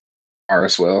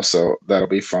RS will, so that'll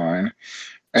be fine.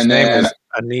 His And name then, is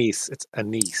Anise. It's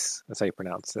Anise. That's how you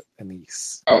pronounce it.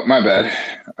 Anise. oh, my bad.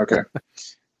 Okay.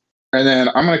 And then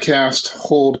I'm going to cast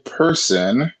Hold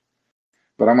Person,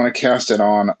 but I'm going to cast it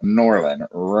on Norlin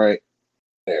right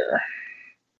there.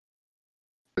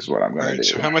 Is what I'm All going to right. do.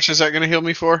 So how much is that going to heal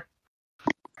me for?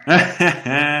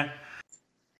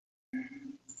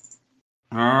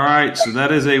 All right, so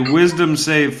that is a wisdom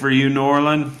save for you,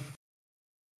 Norlin.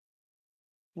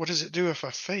 What does it do if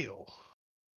I fail?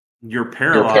 You're You're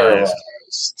paralyzed.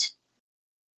 paralyzed.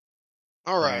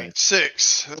 All right,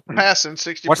 6. That's passing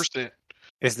 60%.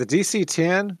 Is the DC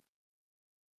 10?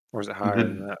 Or is it higher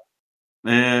than that?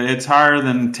 It's higher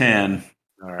than 10.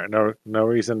 All right. No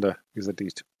reason to use a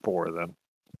D4 then.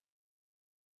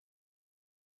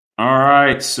 All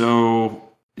right, so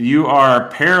you are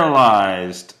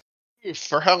paralyzed.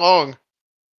 For how long?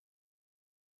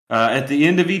 At the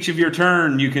end of each of your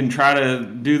turn, you can try to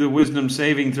do the wisdom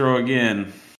saving throw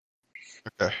again.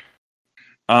 Okay.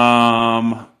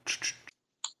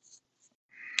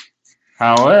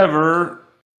 However,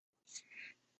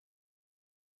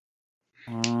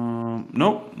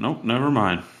 nope, never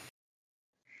mind.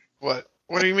 What?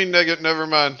 What do you mean negative? Never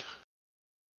mind.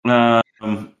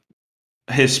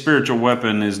 His spiritual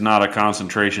weapon is not a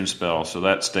concentration spell, so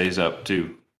that stays up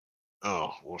too.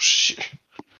 Oh, well, shit.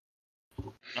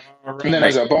 And then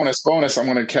as a bonus, I'm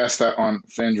going to cast that on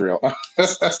Fandriel.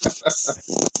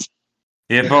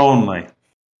 If only.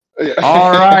 Yeah.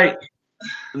 All right.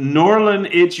 Norlin,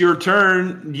 it's your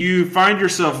turn. You find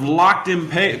yourself locked in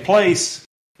place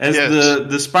as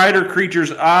the spider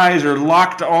creature's eyes are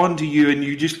locked onto you, and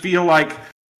you just feel like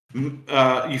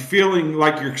you're feeling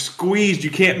like you're squeezed.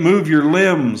 You can't move your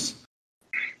limbs.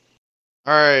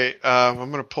 All right, I'm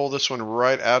going to pull this one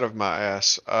right out of my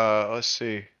ass. Let's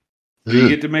see. You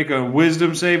get to make a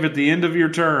wisdom save at the end of your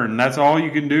turn. That's all you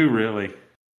can do, really.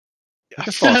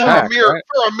 For a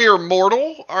mere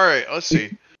mortal? All right, let's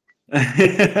see.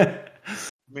 Let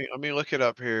me look it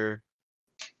up here.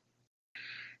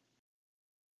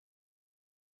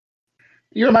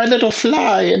 You're my little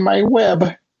fly in my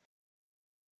web.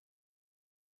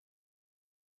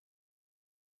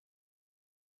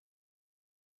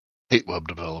 Hate web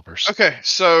developers. Okay,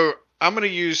 so I'm going to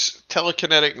use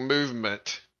telekinetic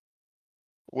movement,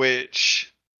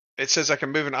 which it says I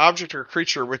can move an object or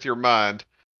creature with your mind.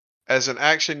 As an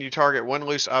action, you target one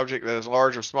loose object that is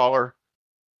large or smaller,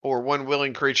 or one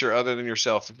willing creature other than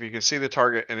yourself. If you can see the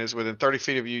target and is within 30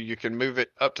 feet of you, you can move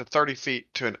it up to 30 feet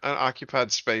to an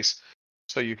unoccupied space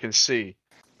so you can see,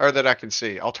 or that I can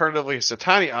see. Alternatively, it's a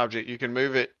tiny object. You can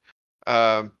move it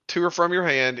to or from your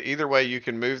hand. Either way, you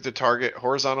can move the target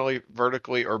horizontally,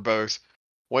 vertically, or both.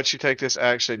 Once you take this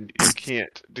action, you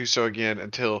can't do so again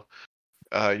until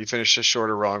you finish a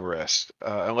short or long rest,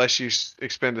 unless you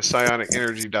expend a psionic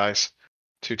energy dice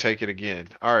to take it again.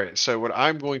 All right, so what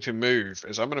I'm going to move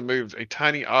is I'm going to move a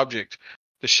tiny object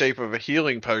the shape of a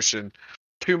healing potion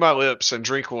to my lips and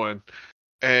drink one,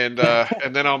 and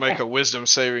then I'll make a wisdom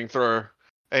saving throw.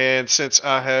 And since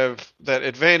I have that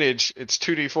advantage, it's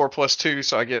 2d4 plus 2,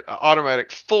 so I get an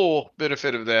automatic full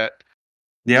benefit of that.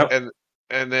 Yep.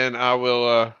 And then I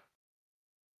will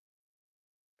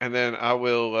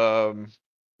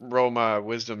roll my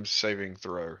wisdom saving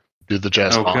throw. Do the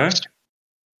jazz box.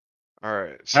 All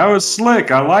right. So, that was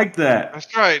slick. I like that.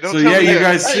 That's right. So yeah, you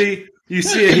guys see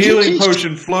a healing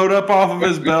potion float up off of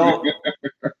his belt.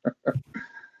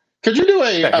 Could you do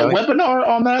a webinar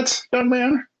on that, young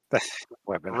man?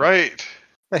 Webinar. Right.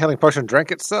 The healing potion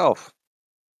drank itself.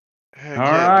 All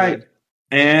right.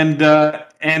 And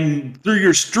through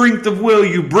your strength of will,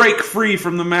 you break free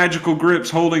from the magical grips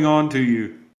holding on to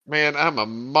you. Man, I'm a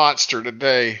monster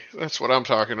today. That's what I'm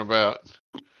talking about.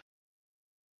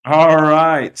 All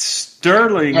right,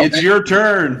 Sterling, Oh, it's your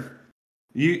turn.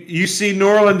 You see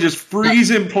Norland just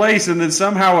freeze in place, and then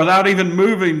somehow, without even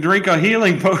moving, drink a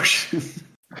healing potion.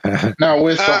 Now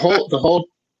with the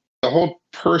whole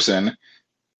person,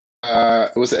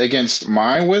 was it against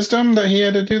my wisdom that he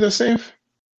had to do the save?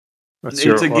 It's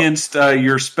against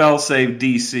your spell save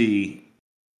DC.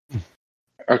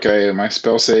 Okay, my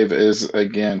spell save is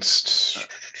against.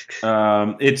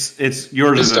 It's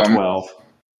yours is a Wisdom. 12.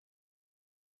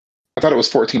 I thought it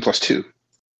was 14 plus 2.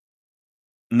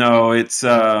 No, it's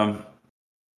 8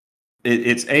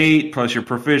 plus your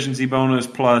proficiency bonus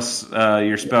plus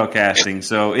your spell casting.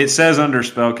 So it says under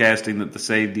spell casting that the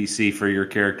save DC for your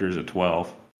character is a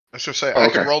 12. I should say Oh, I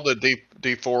can okay. roll the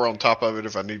D4 on top of it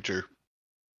if I need to.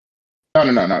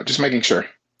 No. Just making sure.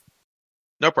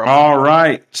 No problem. All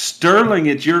right, Sterling,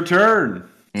 it's your turn.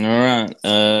 All right.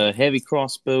 Heavy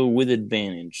crossbow with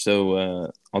advantage.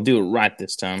 So I'll do it right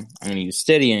this time. I'm going to use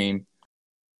steady aim.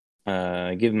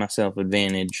 Give myself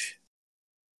advantage.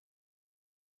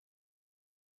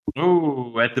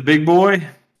 Oh, at the big boy?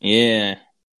 Yeah.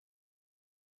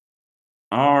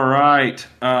 All right.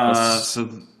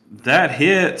 So that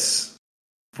hits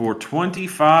for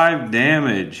 25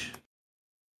 damage.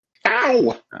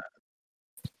 Ow!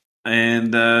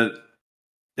 And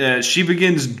she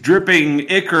begins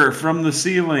dripping ichor from the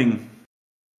ceiling.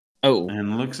 Oh.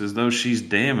 And looks as though she's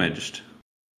damaged.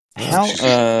 How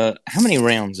many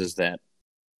rounds is that?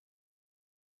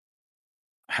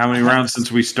 How many rounds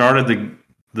since we started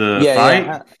the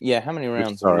fight? Yeah, how many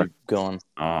rounds have we gone?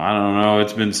 Oh, I don't know.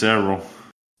 It's been several.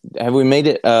 Have we made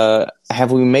it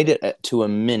to a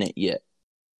minute yet?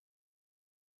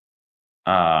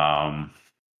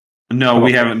 No,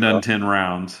 we haven't done 10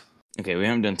 rounds. Okay, we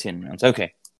haven't done 10 rounds.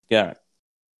 Okay. Got it.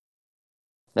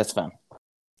 That's fine. All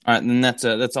right, then that's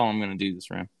all I'm going to do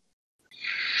this round.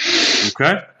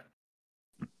 Okay.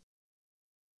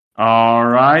 All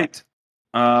right.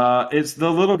 It's the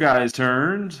little guy's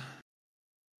turn.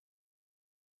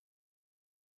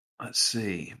 Let's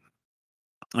see.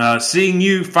 Seeing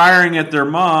you firing at their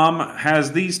mom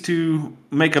has these two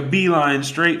make a beeline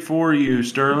straight for you,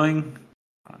 Sterling.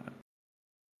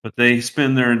 But they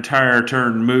spend their entire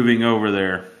turn moving over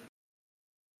there.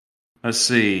 Let's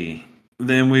see.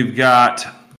 Then we've got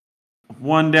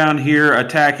one down here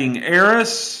attacking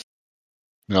Eris.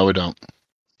 No, we don't.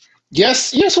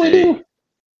 Yes, we do.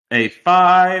 A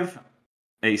 5,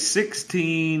 a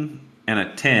 16, and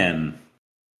a 10.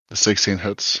 The 16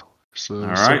 hits. So, all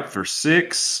right, for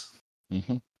 6.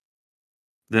 Mm-hmm.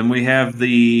 Then we have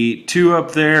the 2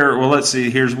 up there. Well, let's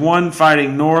see. Here's one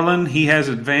fighting Norland. He has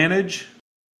advantage.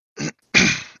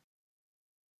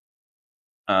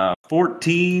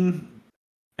 14,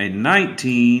 a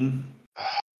 19,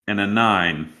 and a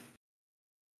 9.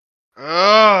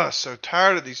 So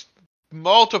tired of these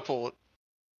multiple.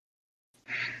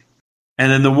 And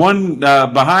then the one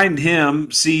behind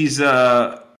him sees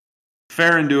Farandul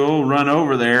run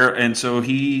over there, and so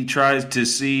he tries to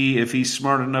see if he's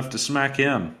smart enough to smack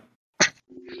him.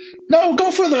 No,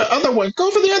 go for the other one. Go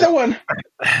for the other one.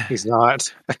 He's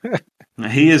not.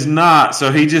 He is not.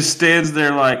 So he just stands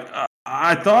there like,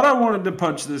 I thought I wanted to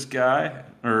punch this guy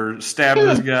or stab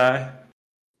this guy.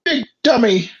 Big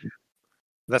dummy.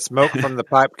 That smoke from the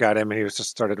pipe got him, and he just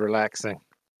started relaxing.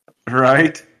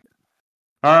 Right.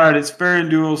 All right, it's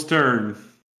Farandul's turn.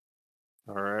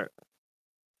 All right.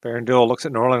 Farandul looks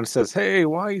at Norland and says, "Hey,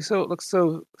 why you look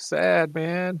so sad,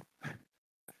 man?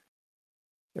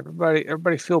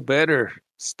 Everybody feel better."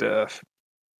 Stuff.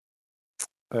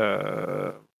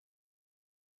 And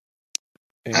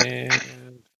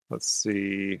let's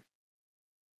see.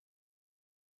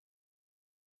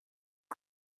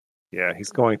 Yeah, I'm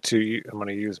going to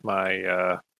use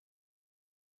my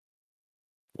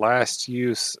last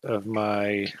use of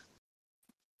my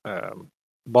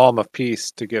Balm of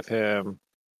Peace to give him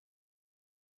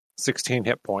 16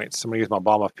 hit points. I'm going to use my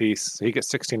Balm of Peace. So he gets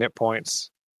 16 hit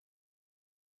points.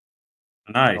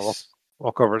 Nice. I'll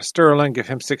walk over to Sterling, give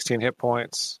him 16 hit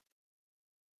points.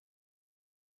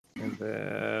 And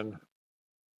then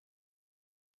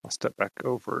I'll step back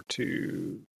over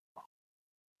to...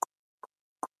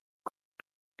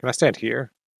 Can I stand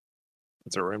here?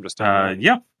 Is there room to stand there?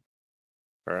 Yeah.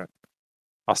 All right.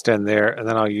 I'll stand there, and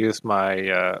then I'll use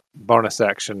my bonus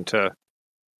action to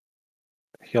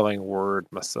Healing Word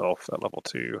myself at level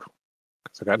 2.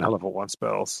 Because I got no level 1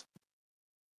 spells.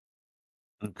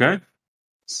 Okay.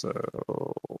 So,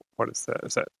 what is that?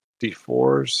 Is that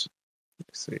D4s? Let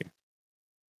me see.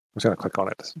 I'm just going to click on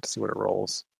it to see what it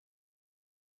rolls.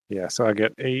 Yeah, so I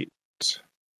get 8,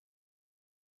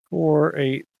 4,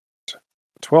 8,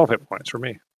 12 hit points for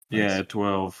me. Yeah,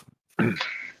 12.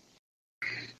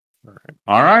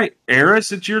 All right,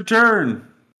 Eris, it's your turn.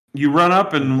 You run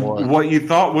up, and Boy. what you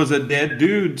thought was a dead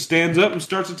dude stands up and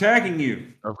starts attacking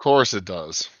you. Of course it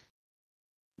does.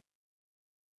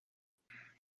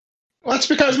 Well, that's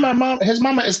because his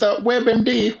mama is the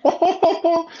WebMD.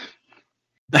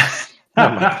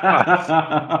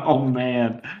 Oh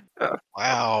man!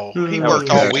 Wow, he worked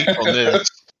all week on this.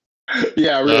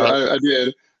 Yeah, really, I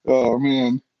did. Oh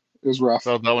man, it was rough.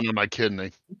 Felt that one in my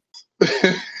kidney.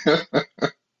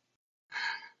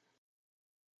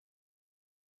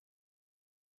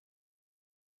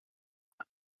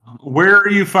 Where are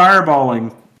you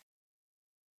fireballing?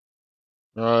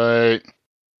 Right.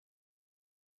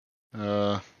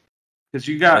 Because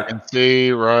you I got can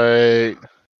see right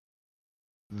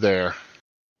there.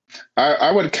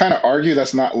 I would kind of argue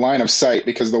that's not line of sight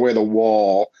because of the way the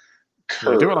wall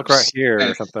curves. Do it like right here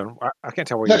or something. I can't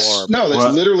tell where you are. No, that's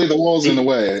Well, literally the wall's in the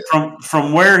way.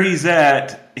 from where he's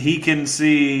at, he can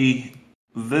see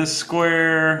this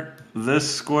square,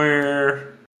 this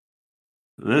square,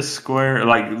 this square.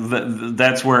 Like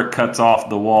that's where it cuts off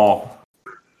the wall.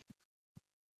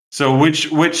 So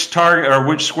which target or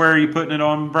which square are you putting it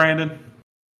on, Brandon?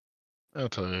 I'll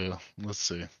tell you. Let's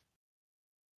see.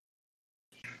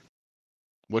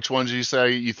 Which ones do you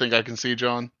say you think I can see,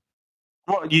 John?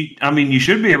 Well, you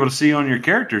should be able to see on your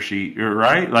character sheet,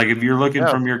 right? Like if you're looking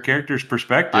from your character's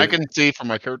perspective. I can see from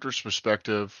my character's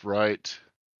perspective right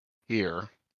here.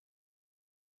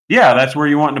 Yeah, that's where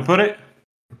you want to put it?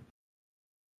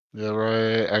 Yeah,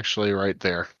 right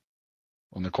there.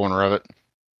 On the corner of it.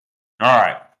 All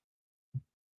right.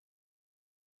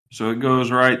 So it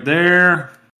goes right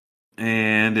there,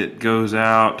 and it goes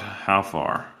out how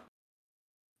far?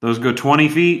 Those go 20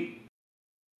 feet?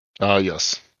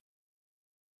 Yes.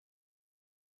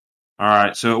 All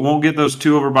right, so it won't get those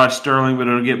two over by Sterling, but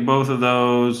it'll get both of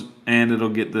those, and it'll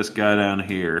get this guy down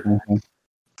here. Mm-hmm.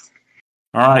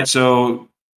 All right, so,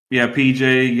 yeah,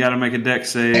 PJ, you got to make a dex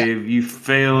save. You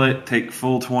fail it, take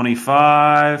full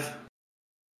 25.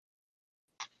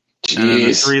 Jeez. And then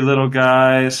the three little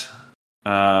guys.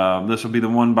 This will be the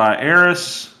one by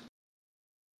Eris.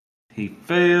 He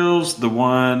fails. The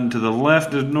one to the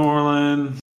left of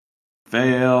Norland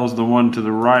fails. The one to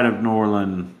the right of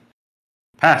Norland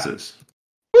passes.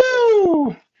 Woo!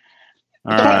 All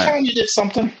Don't right. tell me you did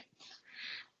something.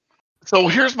 So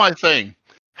here's my thing.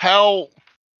 How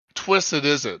twisted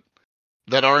is it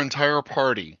that our entire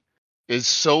party is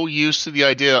so used to the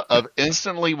idea of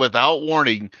instantly, without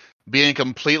warning, being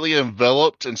completely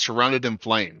enveloped and surrounded in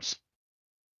flames?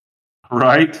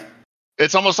 Right?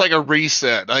 It's almost like a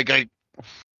reset. Right?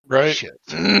 Shit.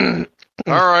 All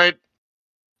right.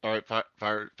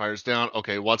 Fire's down.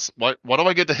 Okay, what do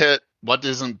I get to hit? What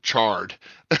isn't charred?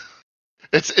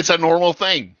 It's a normal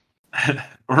thing.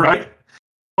 Right?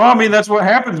 Well, I mean, that's what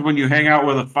happens when you hang out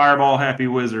with a fireball happy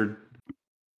wizard.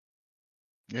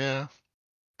 Yeah,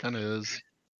 kind of is.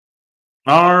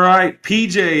 All right,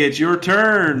 PJ, it's your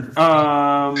turn.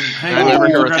 Hang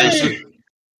on.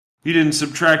 You didn't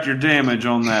subtract your damage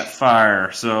on that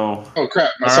fire, so. Oh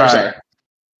crap! Sorry.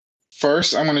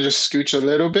 First, I'm gonna just scooch a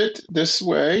little bit this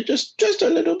way, just a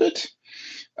little bit.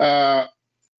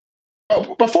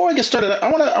 Before I get started,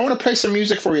 I wanna play some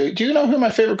music for you. Do you know who my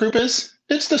favorite group is?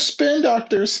 It's the Spin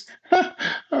Doctors.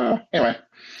 Anyway.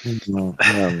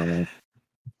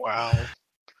 Wow.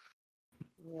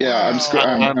 Yeah, I'm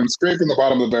scraping the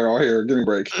bottom of the barrel here. Give me a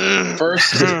break.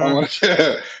 First, I'm going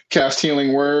to cast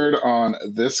Healing Word on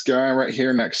this guy right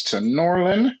here next to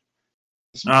Norlin.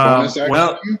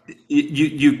 Well,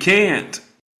 you can't.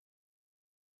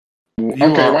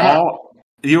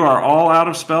 You are all out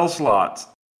of spell slots.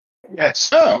 Yes.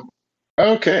 Oh,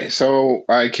 okay. So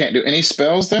I can't do any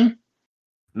spells then?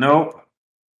 Nope.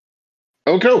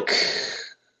 Okay.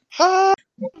 Hallelujah.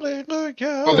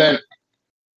 Well then,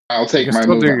 I'll take my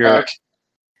movement back.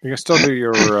 You can still do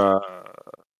your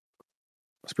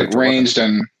spiritual ranged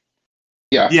weapon. and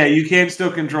yeah. Yeah, you can still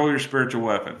control your spiritual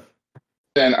weapon.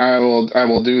 Then I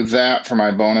will do that for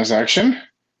my bonus action.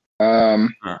 To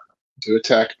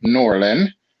attack Norlin.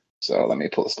 So let me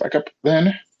pull this back up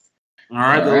then. All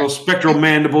right, the little spectral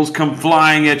mandibles come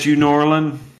flying at you,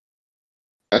 Norlin.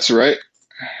 That's right.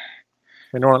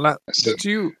 Hey, Norlin, did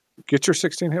you get your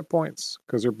 16 hit points?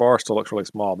 Because your bar still looks really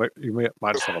small, but you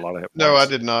might just have a lot of hit points. No, I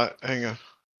did not. Hang on.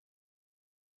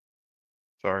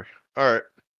 Sorry. All right.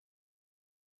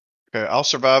 Okay, I'll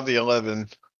survive the 11.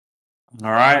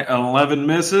 All right, 11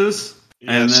 misses. Yes.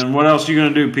 And then what else are you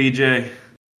going to do, PJ?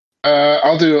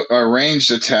 I'll do a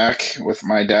ranged attack with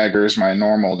my daggers, my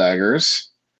normal daggers.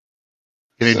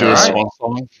 Can you do a swan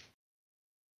song?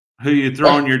 Who you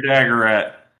throwing your dagger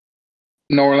at?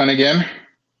 Norlin again.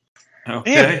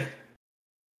 Okay.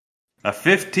 A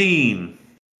 15.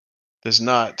 Does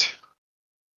not.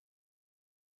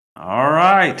 All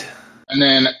right. And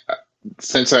then,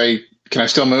 can I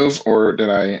still move, or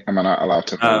am I not allowed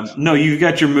to move? No, you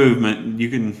got your movement. You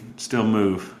can still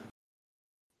move.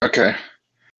 Okay.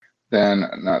 Then,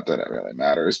 not that it really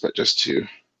matters, but just to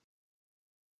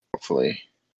hopefully,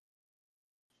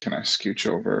 can I scooch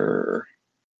over?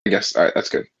 I guess. All right, that's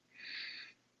good.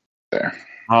 There.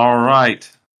 All right.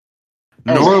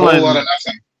 That was a whole lot of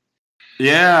nothing.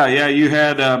 Yeah. You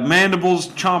had mandibles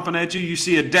chomping at you. You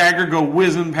see a dagger go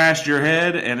whizzing past your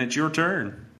head, and it's your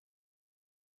turn.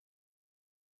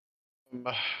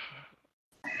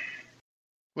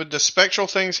 Would the spectral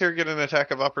things here get an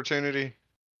attack of opportunity?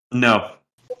 No.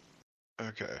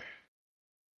 Okay.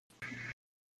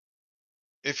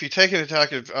 If you take an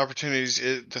attack of opportunities,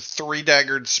 is it the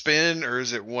 3-daggered spin, or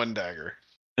is it 1 dagger?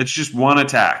 It's just 1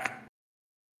 attack.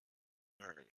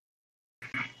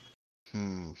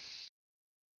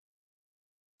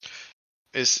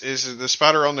 Is the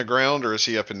spider on the ground, or is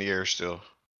he up in the air still?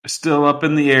 Still up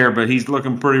in the air, but he's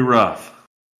looking pretty rough.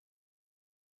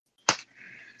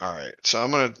 All right, so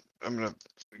I'm gonna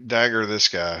dagger this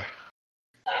guy.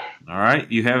 All right,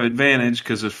 you have advantage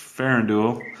because of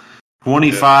Farandul.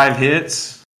 25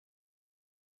 hits.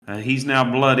 He's now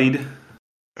bloodied.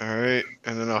 All right,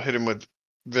 and then I'll hit him with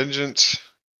vengeance.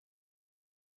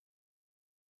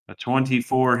 A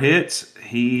 24 hits.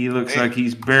 He looks like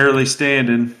he's barely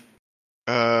standing.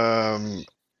 Fight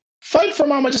for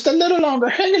Mama just a little longer.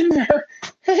 Hang in there.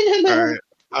 Hang in there. All right.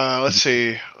 Let's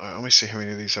see. Let me see how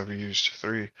many of these I've used.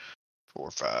 3,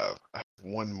 4, 5. I have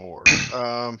 1 more.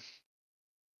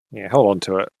 Yeah, hold on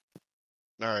to it.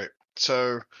 All right.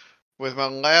 So with my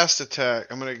last attack,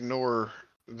 I'm gonna ignore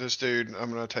this dude. I'm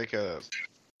gonna take a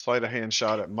sleight of hand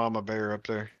shot at Mama Bear up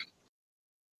there.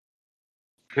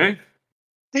 Okay.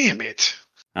 Damn it.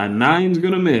 A 9's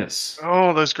gonna miss.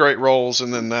 Oh, those great rolls,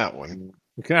 and then that one.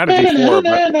 You can add a D4,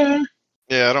 but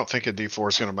Yeah, I don't think a D4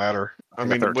 is going to matter. I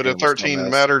mean, would a 13 will still 13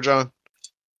 miss. matter, John?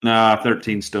 Nah,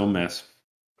 13 still miss.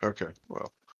 Okay, well,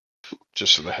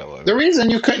 just for the hell of The it. reason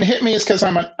you couldn't hit me is because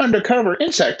I'm an undercover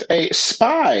insect, a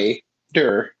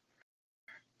spider.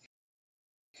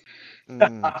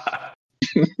 I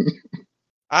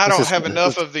don't have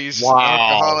enough of these Wow.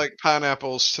 alcoholic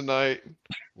pineapples tonight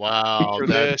Wow, for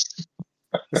that, this.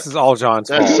 this is all John's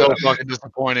fault. that's so fucking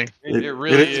disappointing. It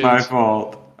really is my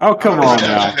fault. Oh, come I'm on gonna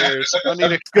now. go downstairs. I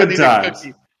need a Good I need times. a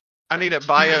cookie. I need a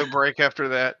bio break after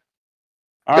that.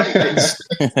 All right.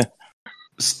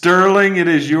 Sterling, it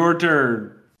is your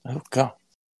turn. Oh god.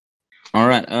 All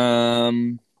right.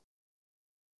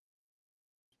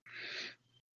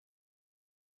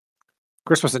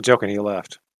 Chris wasn't joking. He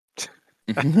left.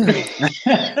 He's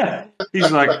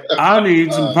like, I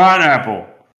need some pineapple.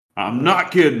 I'm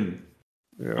not kidding.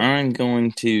 Yeah. I'm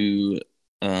going to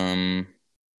I'm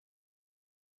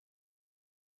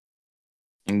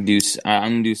gonna do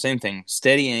the same thing.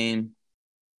 Steady aim.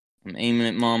 I'm aiming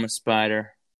at Mama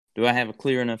Spider. Do I have a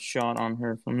clear enough shot on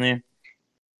her from there?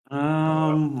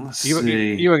 Let's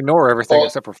see. You ignore everything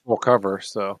except for full cover.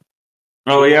 So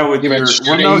Oh yeah, with You your. meant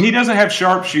Well, no, shooting? he doesn't have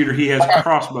sharpshooter. He has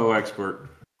crossbow expert.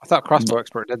 I thought crossbow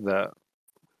expert did that.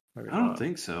 Maybe I don't not.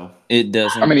 think so. It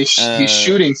doesn't. I mean, he's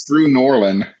shooting through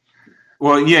Norland.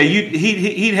 Well, yeah,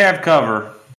 he'd have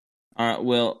cover. All right.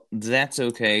 Well, that's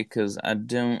okay because I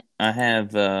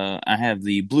have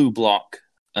the blue block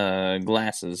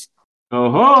glasses, Oh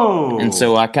ho! and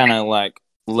so I kind of like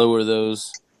lower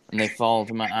those, and they fall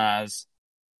to my eyes,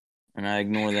 and I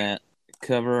ignore that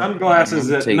cover. Sunglasses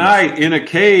and I'm at taking- night in a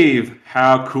cave.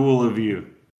 How cool of you!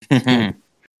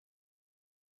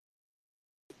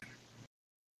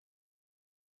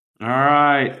 All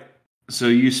right. So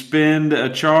you spend a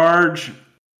charge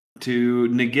to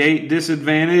negate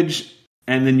disadvantage,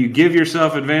 and then you give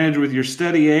yourself advantage with your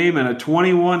steady aim, and a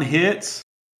 21 hits.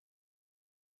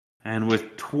 And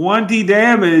with 20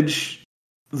 damage,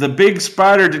 the big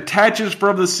spider detaches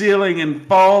from the ceiling and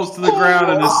falls to the ground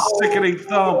in a sickening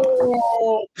thump.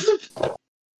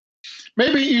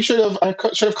 Maybe you should have. I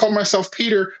should have called myself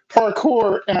Peter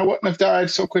Parkour, and I wouldn't have died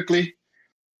so quickly.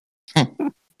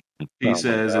 He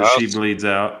says as she bleeds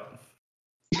out.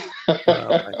 Oh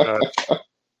my God.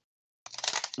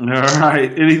 All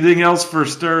right. Anything else for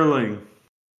Sterling?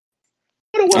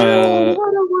 What a world!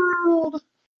 What a world!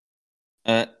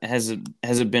 Has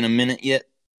it been a minute yet?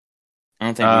 I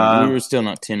don't think we were still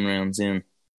not 10 rounds in.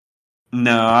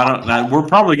 No, I don't. We're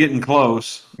probably getting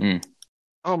close.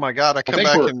 Oh my god, I come think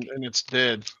back we're- and it's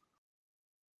dead.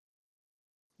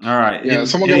 All right. Yeah,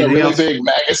 someone got a Anything really else? big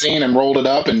magazine and rolled it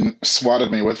up and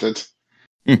swatted me with it.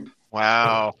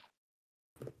 Wow.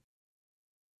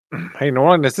 Hey,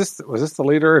 Norland, was this the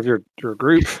leader of your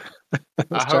group?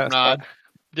 I hope not.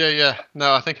 Yeah.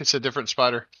 No, I think it's a different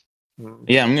spider.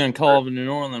 Yeah, I'm gonna call over to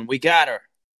Norland. We got her.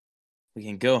 We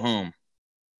can go home.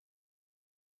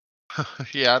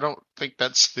 Yeah, I don't think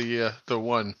that's the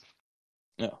one.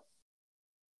 No.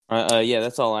 Yeah,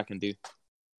 that's all I can do.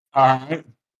 All right.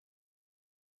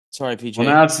 Sorry, PJ. Well,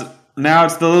 now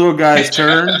it's the little guy's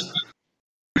turn.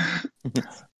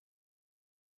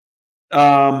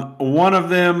 One of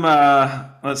them,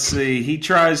 let's see. He's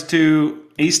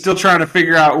still trying to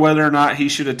figure out whether or not he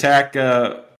should attack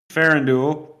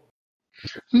Farandul.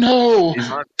 No,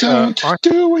 don't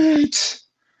do it.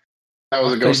 That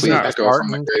was a ghostly echo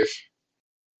from the grave.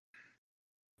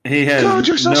 He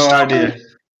has no idea.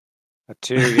 A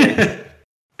 2,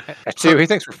 A 2, he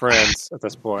thinks we're friends at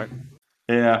this point.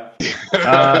 Yeah.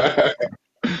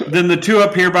 Then the two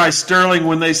up here by Sterling,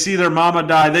 when they see their mama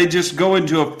die, they just go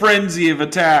into a frenzy of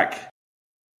attack.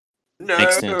 No,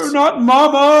 not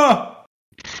mama!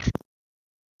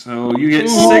 So you get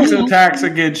 6 attacks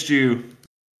against you.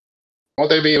 Won't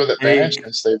they be with advantage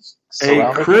since they've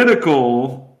surrounded? A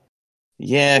critical.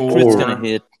 Yeah, crit's gonna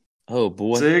hit. Oh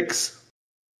boy. 6.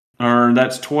 Or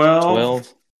that's 12.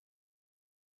 12.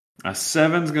 A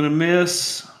 7's gonna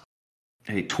miss.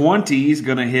 A 20's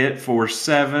gonna hit for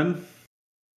 7.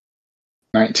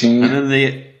 19. And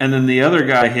then the other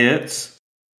guy hits.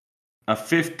 A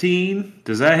 15.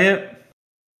 Does that hit?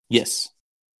 Yes.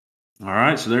 All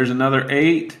right, so there's another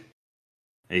 8.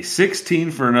 A 16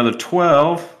 for another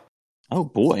 12. Oh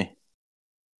boy.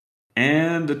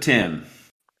 And a 10.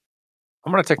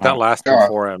 I'm going to take that last one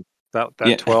for him.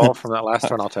 That 12 from that last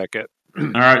turn, I'll take it. All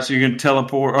right, so you're going to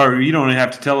teleport, or you don't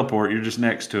have to teleport. You're just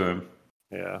next to him.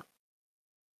 Yeah.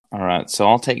 All right, so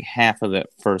I'll take half of that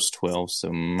first 12, so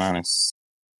minus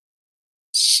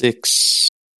 6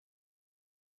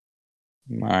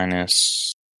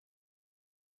 minus.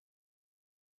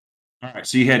 All right,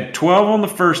 so you had 12 on the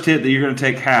first hit that you're going to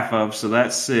take half of, so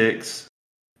that's 6.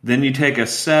 Then you take a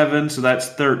 7, so that's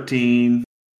 13.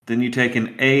 Then you take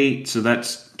an 8, so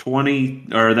that's 20,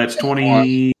 or that's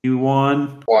 21.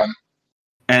 1.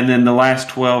 And then the last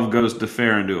 12 goes to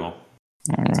Farandul. All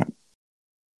right.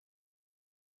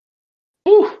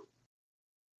 Whew.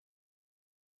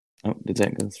 Oh, did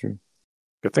that go through?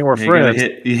 Good thing we're friends.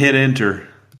 You hit enter.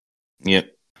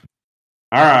 Yep.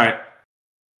 All right.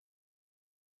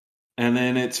 And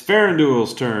then it's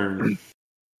Farandul's turn.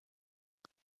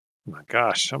 Oh my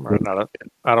gosh, I'm running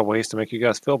out of ways to make you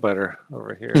guys feel better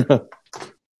over here.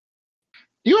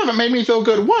 You haven't made me feel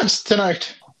good once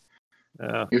tonight.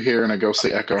 Yeah. You hear in a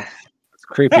ghostly echo. It's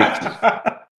creepy.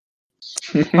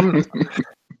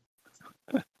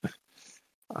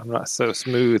 I'm not so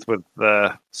smooth with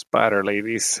the spider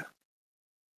ladies.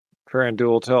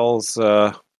 Farandul tells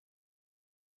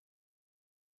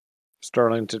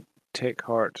Sterling to take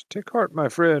heart. Take heart, my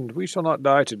friend. We shall not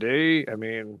die today. I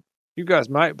mean, you guys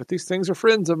might, but these things are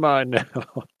friends of mine now.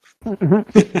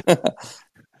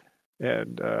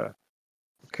 And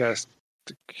cast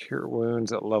Cure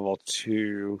Wounds at level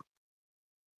 2.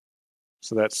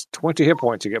 So that's 20 hit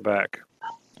points you get back.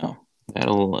 Oh,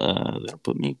 that'll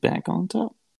put me back on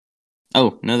top.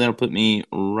 Oh, no, that'll put me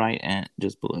right at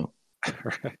just below.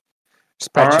 Right.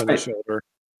 Just pat you on the shoulder.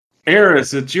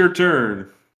 Eris, it's your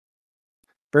turn.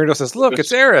 Farandul says, look,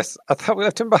 it's Eris. I thought we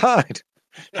left him behind.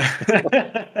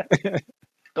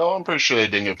 Oh, I'm pretty sure they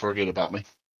didn't forget about me.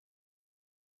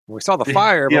 We saw the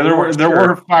fire. Yeah, but there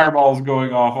were fireballs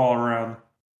going off all around.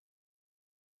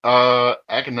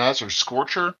 Agonizing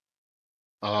Scorcher.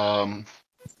 Going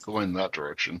in that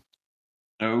direction.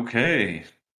 Okay.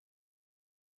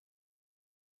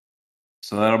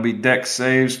 So that'll be dex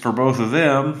saves for both of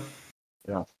them.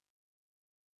 Yeah.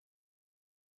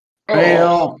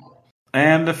 Fail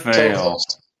and a fail.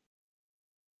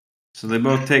 So they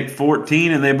both take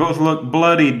 14, and they both look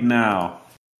bloodied now.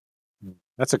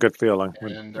 That's a good feeling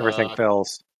when everything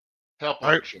fails. Help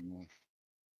action.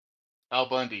 Al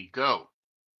Bundy, go.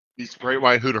 He's a great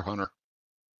white hooter hunter.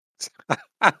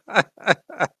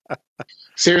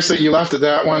 Seriously, you laughed at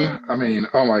that one? I mean,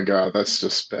 oh my god, that's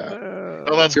just bad.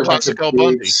 Oh, that's classic Al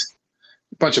Bundy.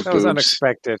 Bunch of that was boobs.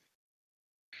 unexpected.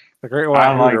 The great white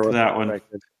I hooter liked was that one.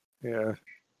 unexpected. Yeah.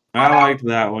 I liked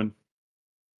that one.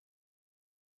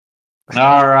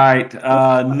 All right.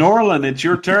 Norland, it's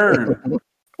your turn.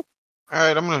 All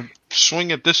right, I'm going to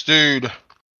swing at this dude.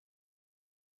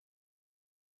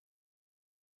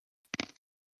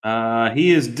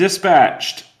 He is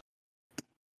dispatched.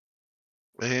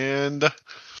 And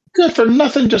Good for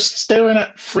nothing, just staring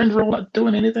at Frindrel, not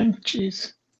doing anything.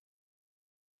 Jeez.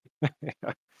 We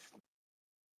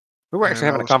were actually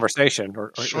having a conversation.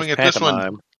 Or swing at this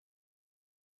one.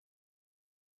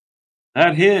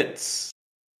 That hits.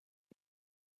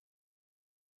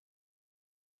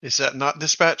 Is that not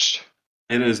dispatched?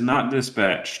 It is not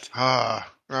dispatched. All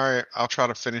right. I'll try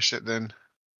to finish it then.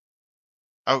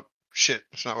 Oh shit!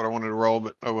 That's not what I wanted to roll,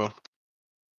 but oh well.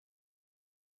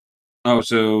 Oh,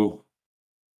 so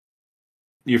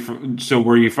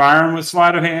were you firing with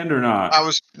sleight of hand or not? I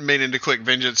was meaning to click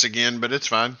vengeance again, but it's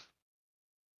fine.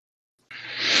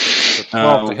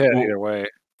 12 to hit either way.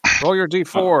 Roll your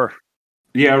D4.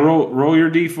 Yeah, roll your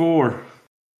D4.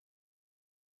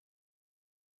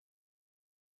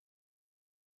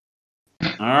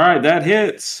 All right, that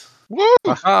hits. Woo!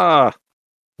 Aha!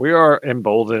 We are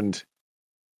emboldened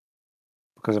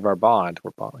because of our bond.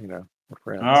 We're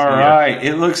friends. All right,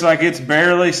 it looks like it's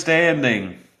barely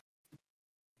standing.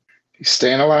 He's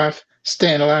staying alive.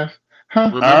 Staying alive.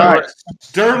 Huh? Remember, All right,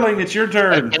 Sterling, it's your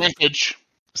turn. advantage.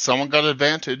 Someone got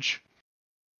advantage.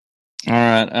 All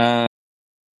right.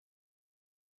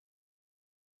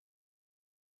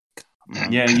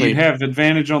 Yeah, you have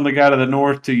advantage on the guy to the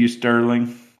north to you,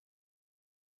 Sterling.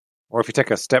 Or if you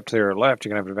take a step to your left, you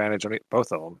can have advantage on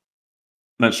both of them.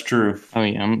 That's true. Oh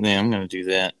yeah, I'm going to do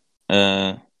that.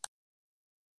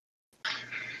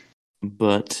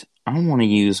 But I want to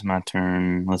use my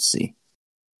turn. Let's see.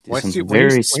 When you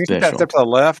take that step to the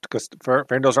left, because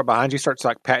Farandul's right behind you, starts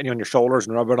like patting you on your shoulders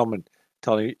and rubbing them and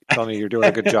telling you you're doing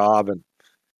a good job, and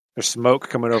there's smoke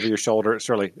coming over your shoulder. It's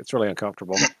really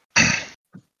uncomfortable.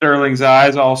 Sterling's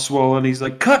eyes all swollen. He's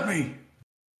like, "Cut me!"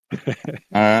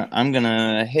 I'm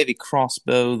gonna heavy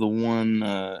crossbow the one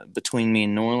between me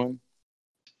and Norland.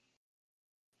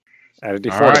 Add a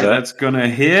D4 All right, to that. that's gonna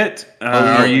hit.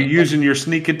 Are you using your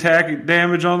sneak attack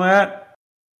damage on that?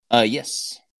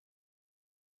 Yes.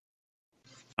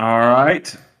 All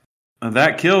right,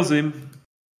 that kills him.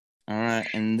 All right,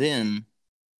 and then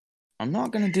I'm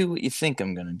not gonna do what you think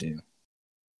I'm gonna do.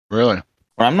 Really?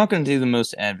 Or I'm not gonna do the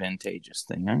most advantageous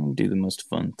thing. I'm gonna do the most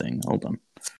fun thing. Hold on.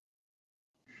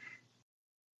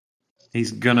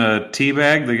 He's gonna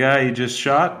teabag the guy he just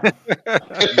shot.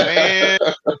 Man.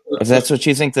 If that's what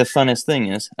you think the funnest thing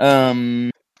is. I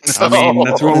mean, that's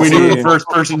what we do in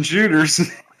first-person shooters.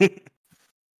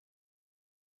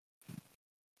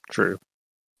 True.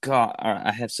 God, all right,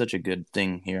 I have such a good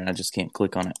thing here, and I just can't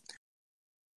click on it.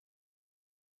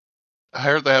 I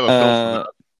heard they have a bill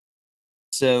for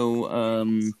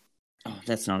Oh,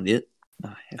 that's not it.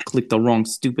 I clicked the wrong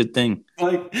stupid thing.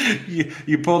 Like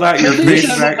you pulled out your fake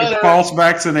false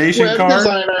vaccination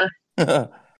card.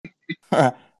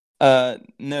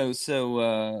 No.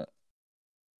 So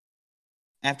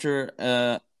after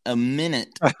a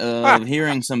minute of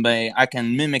hearing somebody, I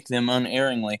can mimic them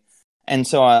unerringly, and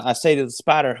so I say to the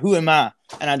spider, "Who am I?"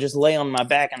 And I just lay on my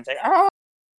back and say, "Oh,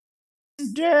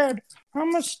 I'm dead.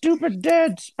 I'm a stupid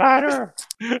dead spider."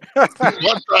 What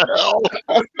the hell?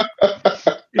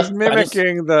 He's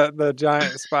mimicking the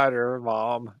giant spider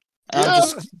mom. I'm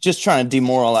just trying to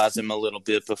demoralize him a little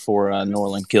bit before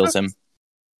Norland kills him.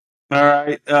 All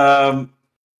right.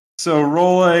 So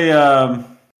roll a.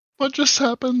 What just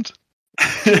happened?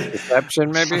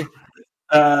 Deception, maybe.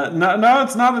 No,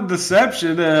 it's not a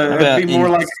deception. It'd be more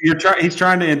like he's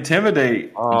trying to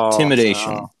intimidate.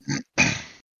 Intimidation. No.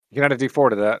 You can add a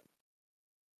D4 to that.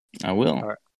 I will.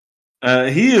 All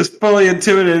right. He is fully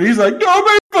intimidated. He's like, "Don't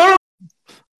make fun of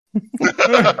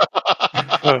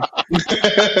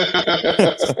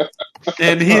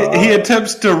and he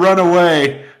attempts to run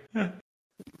away.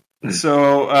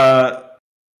 So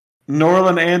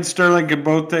Norland and Sterling can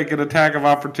both take an attack of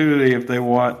opportunity if they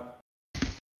want.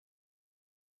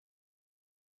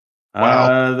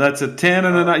 Wow. That's a 10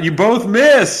 and a 9. You both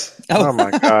miss. Oh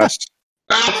my gosh.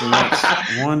 So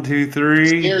that's 1, 2,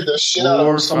 3, Scared the shit out of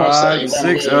 4, him so much that he 5,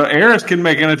 ran 6. away. Eris can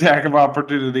make an attack of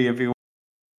opportunity if he wants.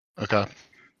 Okay.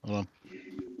 Hold on.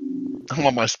 I'm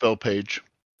on my spell page.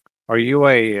 Are you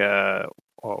a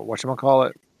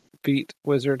whatchamacallit feat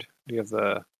wizard? Do you have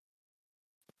the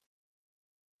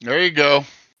There you go.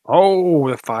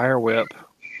 the fire whip?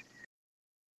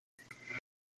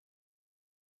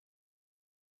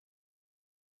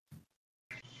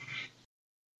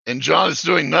 And John is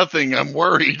doing nothing. I'm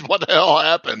worried. What the hell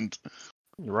happened?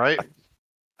 Right?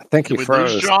 I think he Did we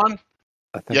froze. lose John?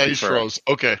 I think Yeah, he froze.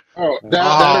 Okay. Oh,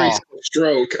 that or he's a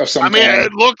stroke of some I mean, kind.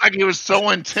 it looked like he was so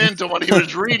intent on what he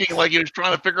was reading, like he was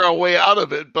trying to figure out a way out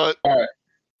of it, but All right.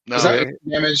 no. Is that the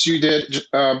damage you did,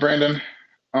 Brandon,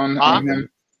 on him? Is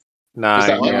 9.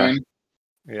 that Yeah. 9?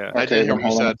 Yeah. I did hear then what you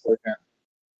hold on said. a second.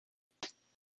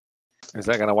 Is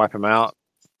that going to wipe him out?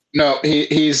 No,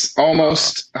 he's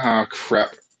almost. Oh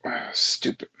crap!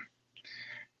 Stupid.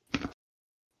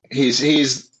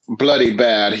 He's bloody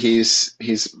bad. He's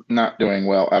not doing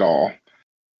well at all.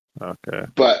 Okay.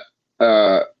 But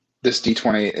this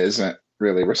D20 isn't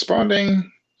really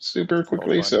responding super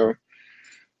quickly. So,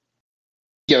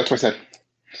 yeah, that's what I said.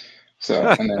 So,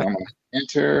 and then I'm going to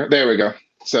enter. There we go.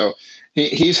 So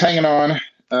he's hanging on.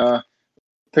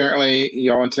 Apparently,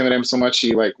 y'all intimidated him so much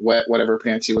he like wet whatever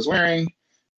pants he was wearing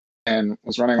and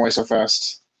was running away so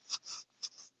fast.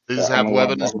 Does he have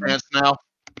web in his pants now?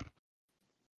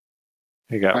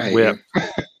 He got whipped.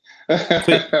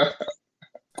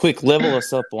 Quick, level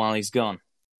us up while he's gone.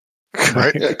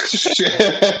 Right.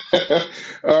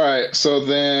 All right. So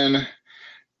then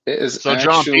it is. So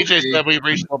John, PJ said we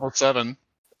reached level 7.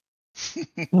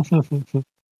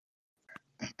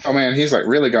 Oh man, he's like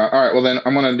really gone. All right. Well then,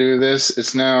 I'm gonna do this.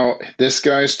 It's now this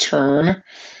guy's turn.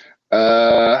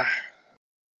 I'm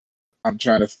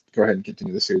trying to go ahead and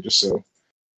continue this here, just so.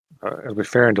 It'll be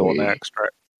Farandul next,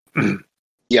 right?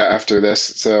 Yeah, after this.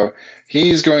 So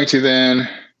he's going to then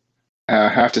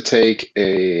have to take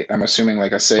I'm assuming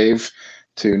like a save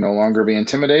to no longer be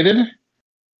intimidated.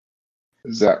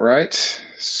 Is that right?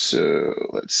 So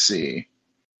let's see.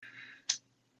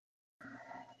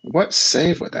 What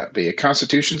save would that be? A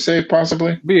Constitution save,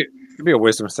 possibly? It'd be a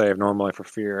Wisdom save normally for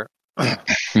fear.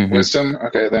 Wisdom?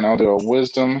 Okay, then I'll do a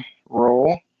Wisdom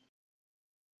roll,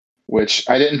 which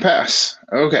I didn't pass.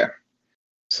 Okay.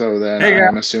 So then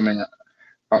I'm assuming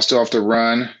I'll still have to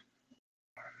run.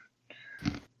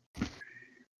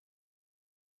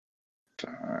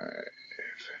 5.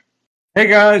 Hey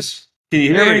guys, can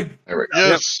you hear me? There we go.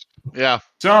 Yes. Yep. Yeah.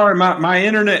 Sorry, my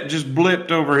internet just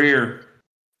blipped over here.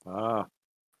 Ah.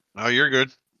 Oh, you're good.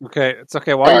 Okay, it's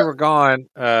okay. While you were gone,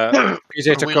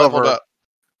 PJ took over. Up.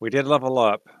 We did level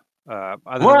up. Other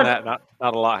than that,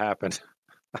 not a lot happened.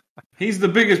 He's the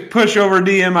biggest pushover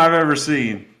DM I've ever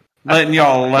seen. Letting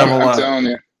y'all level I'm up. telling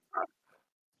you.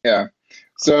 Yeah.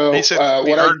 So he said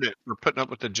we earned it for putting up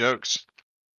with the jokes.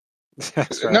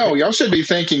 Right. No, y'all should be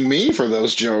thanking me for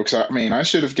those jokes. I mean, I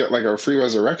should have got like a free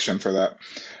resurrection for that.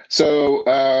 So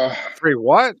free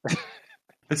what?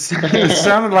 It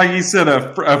sounded like you said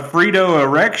a Frito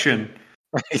erection.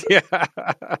 Yeah.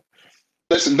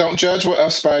 Listen, don't judge what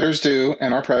us spiders do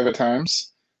in our private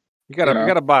times. You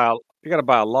gotta buy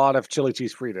a lot of chili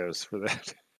cheese Fritos for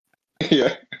that.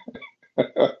 Yeah.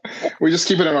 We just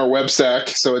keep it in our web stack,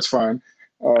 so it's fine.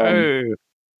 No.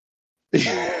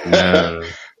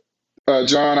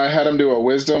 John, I had him do a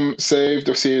wisdom save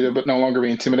to see it, but no longer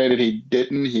be intimidated. He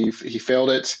didn't. He failed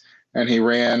it, and he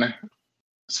ran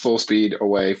full speed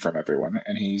away from everyone,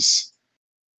 and he's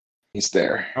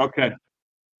there. Okay.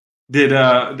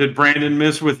 Did Brandon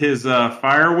miss with his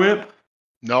fire whip?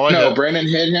 No, Brandon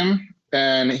hit him,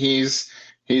 and he's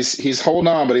holding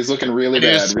on, but he's looking really bad.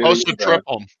 He was supposed to trip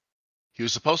him. He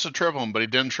was supposed to trip him, but he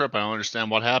didn't trip. I don't understand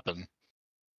what happened.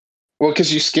 Well,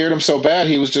 because you scared him so bad,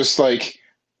 he was just like,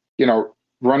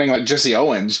 running like Jesse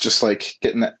Owens, just like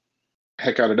getting the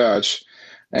heck out of Dodge.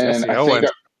 And Jesse Owens.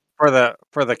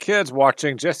 For the kids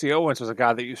watching, Jesse Owens was a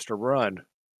guy that used to run.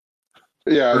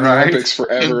 Yeah, in the Olympics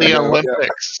forever. In the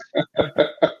Olympics.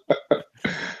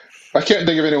 I can't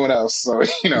think of anyone else, so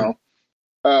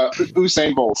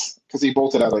Usain Bolt, because he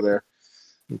bolted out of there.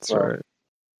 That's right.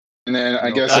 And then I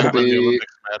guess it'll be.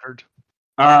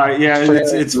 All right, yeah,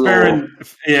 it's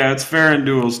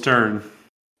Farandul's turn.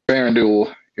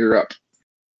 Farandul, you're up.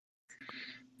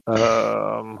 I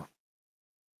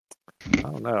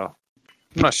don't know.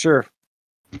 I'm not sure.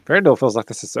 Farandul feels like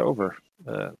this is over.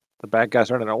 The bad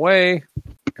guy's running away.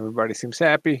 Everybody seems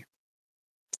happy.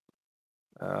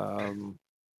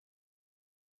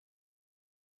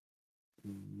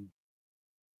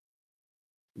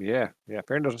 Yeah.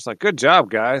 Farandul's just like, good job,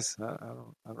 guys. I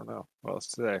don't know what else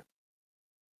to say.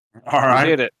 All right,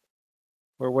 we did it.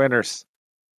 We're winners.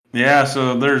 Yeah,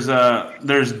 so there's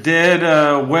dead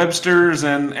Websters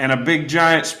and a big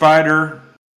giant spider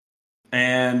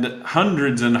and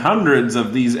hundreds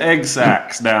of these egg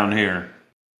sacs down here.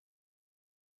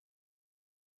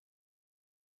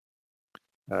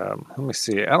 Let me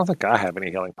see. I don't think I have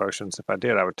any healing potions. If I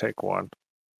did, I would take one.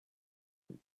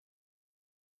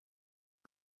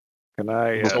 Can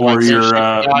I before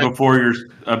your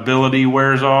ability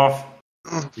wears off?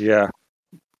 Yeah.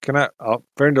 Can I?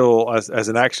 Farandul, as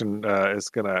an action, is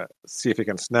gonna see if he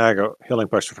can snag a healing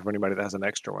potion from anybody that has an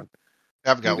extra one.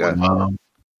 I've got one.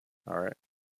 All right.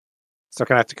 So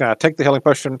can I take the healing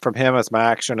potion from him as my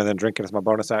action and then drink it as my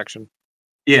bonus action?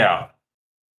 Yeah.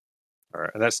 All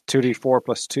right, and that's 2d4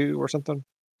 plus 2 or something?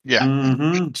 Yeah.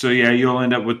 Mm-hmm. So, yeah, you'll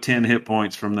end up with 10 hit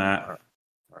points from that. All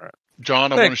right.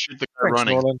 John, I want to shoot the guy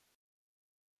running. Nolan.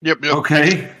 Yep.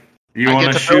 Okay. You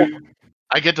want to shoot?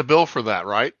 I get to bill for that,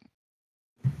 right?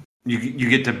 You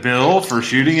get to bill for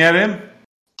shooting at him?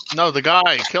 No, the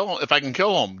guy. Kill him. If I can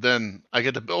kill him, then I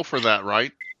get the bill for that,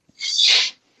 right?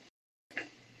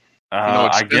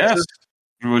 I guess.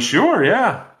 Well, sure,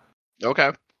 yeah.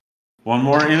 Okay. One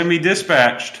more enemy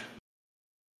dispatched.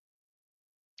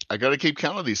 I got to keep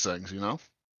count of these things, All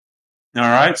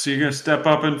right, so you're going to step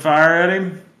up and fire at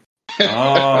him?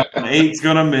 Oh, 8's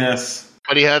going to miss.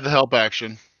 But he had the help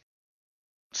action.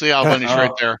 See, Alvin, he's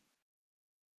right there.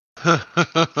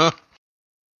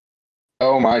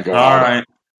 Oh my god! All right.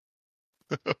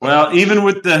 Well, even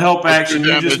with the help action,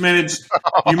 you just managed.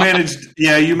 You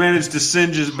managed to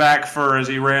singe his back fur as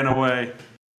he ran away.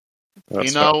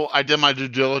 That's fun. I did my due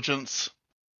diligence.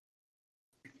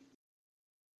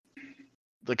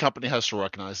 The company has to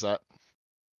recognize that.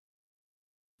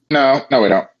 No, we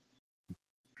don't.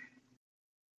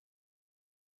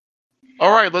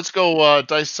 All right, let's go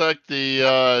dissect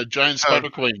the giant spider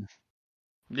queen.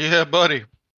 Yeah, buddy.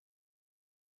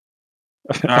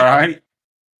 All right.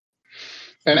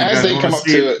 And as they come up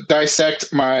to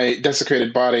dissect my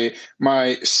desecrated body,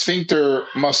 my sphincter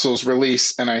muscles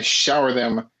release, and I shower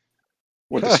them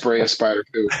with a spray of spider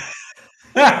poop.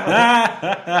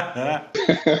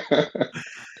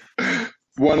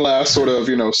 One last sort of,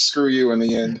 screw you in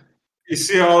the end. You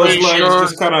see all his legs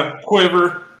just kind of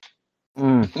quiver.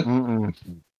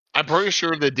 I'm pretty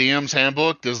sure the DM's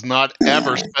handbook does not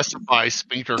ever specify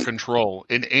sphincter control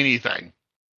in anything.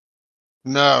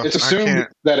 No, it's assumed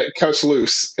that it cuts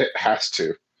loose. It has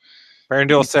to.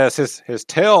 Farandul says his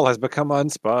tail has become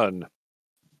unspun.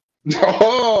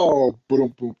 Oh,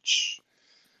 boom.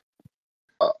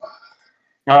 All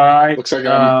right. Looks like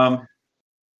I'm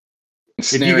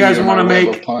if you guys want to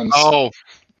make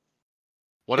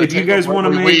if you guys want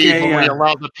to make we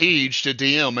allow the page to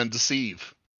DM and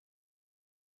deceive.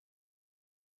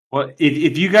 Well,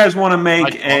 if you guys want to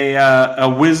make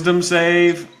a wisdom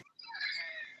save,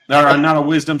 or not a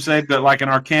wisdom save, but like an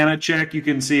Arcana check, you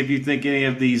can see if you think any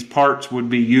of these parts would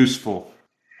be useful.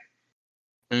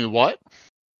 And what?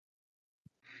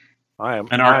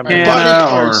 An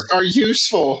Arcana are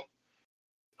useful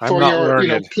for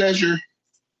your pleasure.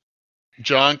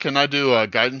 John, can I do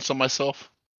guidance on myself?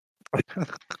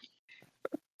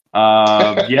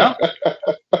 Yeah.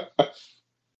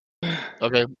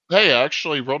 Okay. Hey, I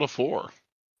actually rolled a 4.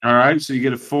 All right, so you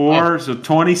get a 4, so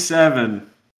 27.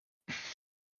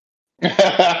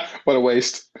 What a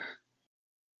waste.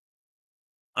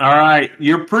 All right,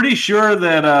 you're pretty sure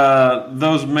that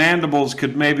those mandibles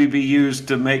could maybe be used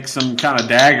to make some kind of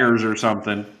daggers or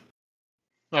something.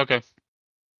 Okay.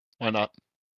 Why not?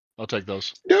 I'll take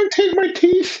those. Don't take my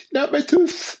teeth, not my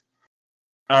tooth.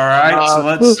 All right, so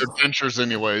let's... They're dentures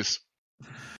anyways.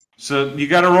 So you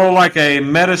got to roll like a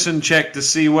medicine check to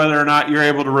see whether or not you're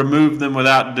able to remove them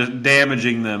without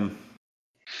damaging them.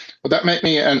 Would that make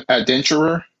me a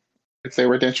denturer if they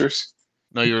were dentures?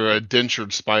 No, you're a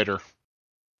dentured spider.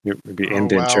 You'd be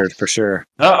indentured for sure.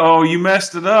 Uh-oh, you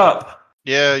messed it up.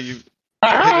 Yeah, you...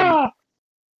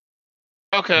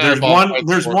 Okay.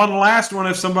 There's one last one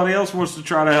if somebody else wants to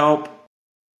try to help.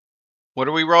 What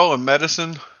are we rolling?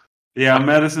 Medicine? Yeah, a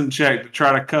medicine check to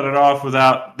try to cut it off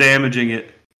without damaging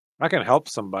it. I can help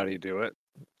somebody do it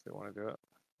if they want to do it.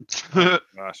 Oh,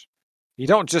 gosh. You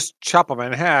don't just chop them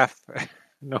in half.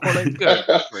 No, that's good.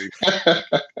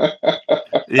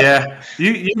 Yeah.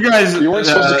 You guys... You weren't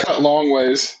supposed to cut long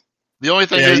ways. The only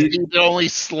thing is, you did only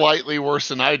slightly worse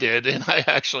than I did, and I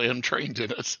actually am trained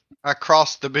in it. I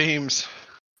crossed the beams.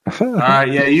 All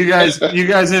right, yeah, you guys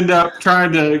end up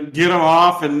trying to get them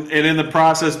off, and in the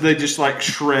process, they just like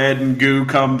shred and goo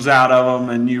comes out of them,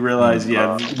 and you realize,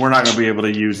 we're not going to be able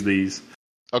to use these.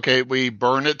 Okay, we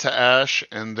burn it to ash,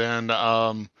 and then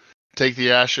take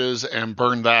the ashes and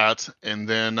burn that, and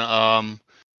then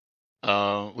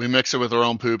we mix it with our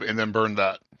own poop, and then burn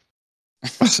that.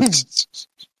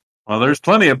 Well, there's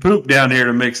plenty of poop down here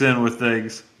to mix in with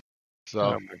things. So,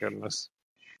 oh my goodness,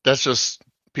 that's just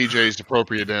PJ's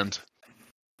appropriate end.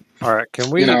 All right, can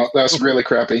we? That's really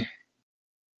crappy.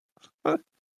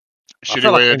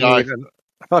 Shitty way to die. I feel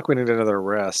like we need another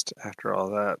rest after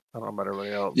all that. I don't know about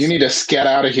everybody else. You need to scat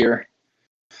out of here.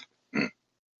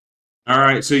 All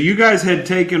right, so you guys had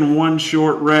taken one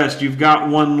short rest. You've got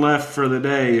one left for the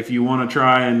day if you want to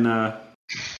try and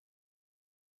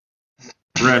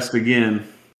rest again.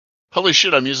 Holy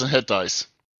shit, I'm using hit dice.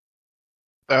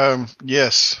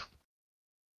 Yes.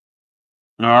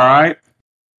 All right.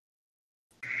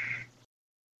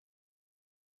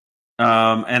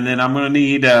 And then I'm going to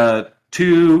need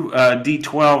 2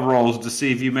 D12 rolls to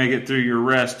see if you make it through your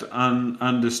rest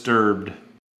undisturbed.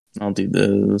 I'll do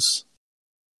those.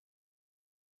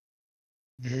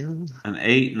 An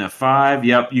 8 and a 5.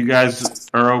 Yep, you guys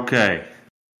are okay.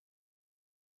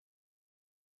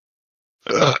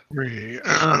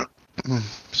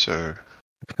 So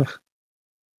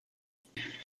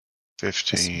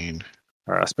 15.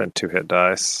 All right, I spent 2 hit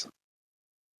dice.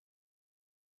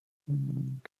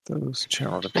 Those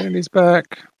channel divinities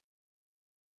back.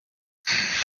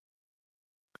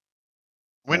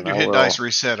 When And do I hit will- dice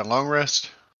reset? A long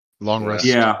rest? Long rest.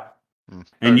 Yeah. Hmm.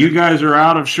 And you guys are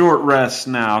out of short rests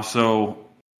now, so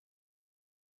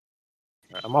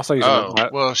I'm also using Oh, my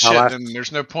well, shit, last- then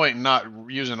there's no point in not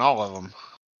using all of them.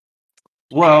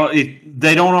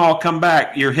 they don't all come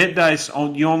back. Your hit dice,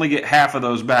 you only get half of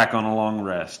those back on a long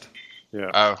rest.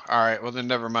 yeah. Oh, all right. Well, then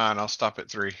never mind. I'll stop at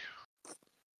 3.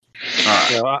 All right.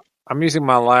 So I'm using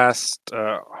my last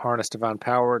Harness Divine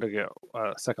Power to get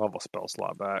a second level spell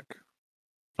slot back.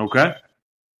 Okay.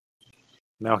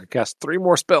 Now I can cast 3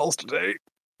 more spells today.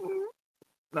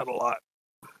 Not a lot.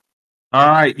 All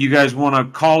right. You guys want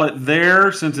to call it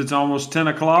there since it's almost 10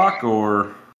 o'clock,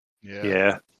 or?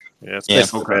 Yeah. It's Yeah.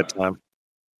 basically Okay. bedtime.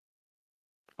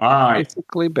 All right.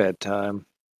 Basically bedtime.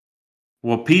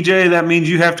 Well, PJ, that means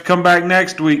you have to come back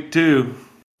next week too.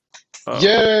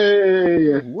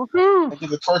 Yay! Woohoo! I get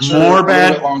to torture More a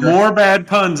little bit longer. more bad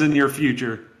puns in your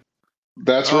future.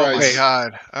 That's Oh, right. my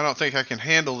God. I don't think I can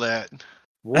handle that.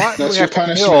 What do That's we your have to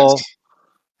punishment. kill?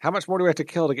 How much more do we have to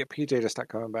kill to get PJ to start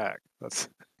coming back? That's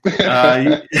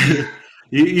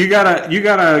You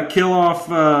gotta kill off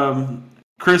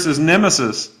Chris's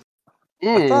nemesis.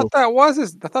 I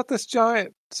thought this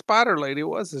giant spider lady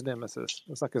was his nemesis.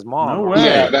 It's like his mom. No or- way.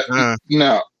 Yeah,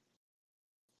 no.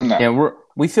 Yeah,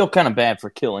 we feel kind of bad for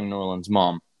killing Norland's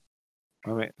mom. I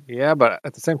mean, yeah, but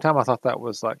at the same time, I thought that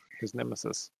was like his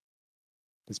nemesis.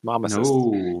 His mom assist.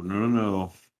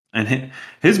 No. And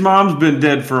his mom's been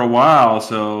dead for a while,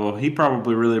 so he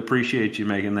probably really appreciates you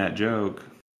making that joke.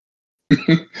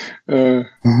 Uh,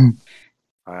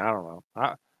 I don't know.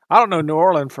 I don't know New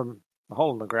Orleans from the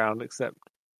hole in the ground, except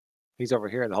he's over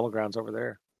here and the hole in the ground's over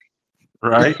there.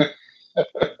 Right?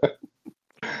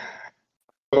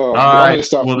 oh, right, I need to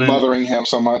stop well then- mothering him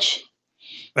so much.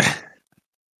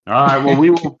 All right. Well, we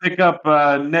will pick up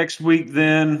next week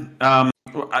then.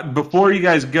 Before you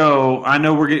guys go, I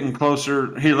know we're getting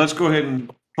closer. Here, let's go ahead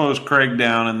and close Craig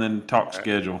down and then talk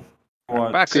schedule.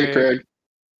 What? Back See you, in. Craig.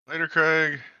 Later,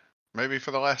 Craig. Maybe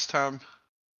for the last time.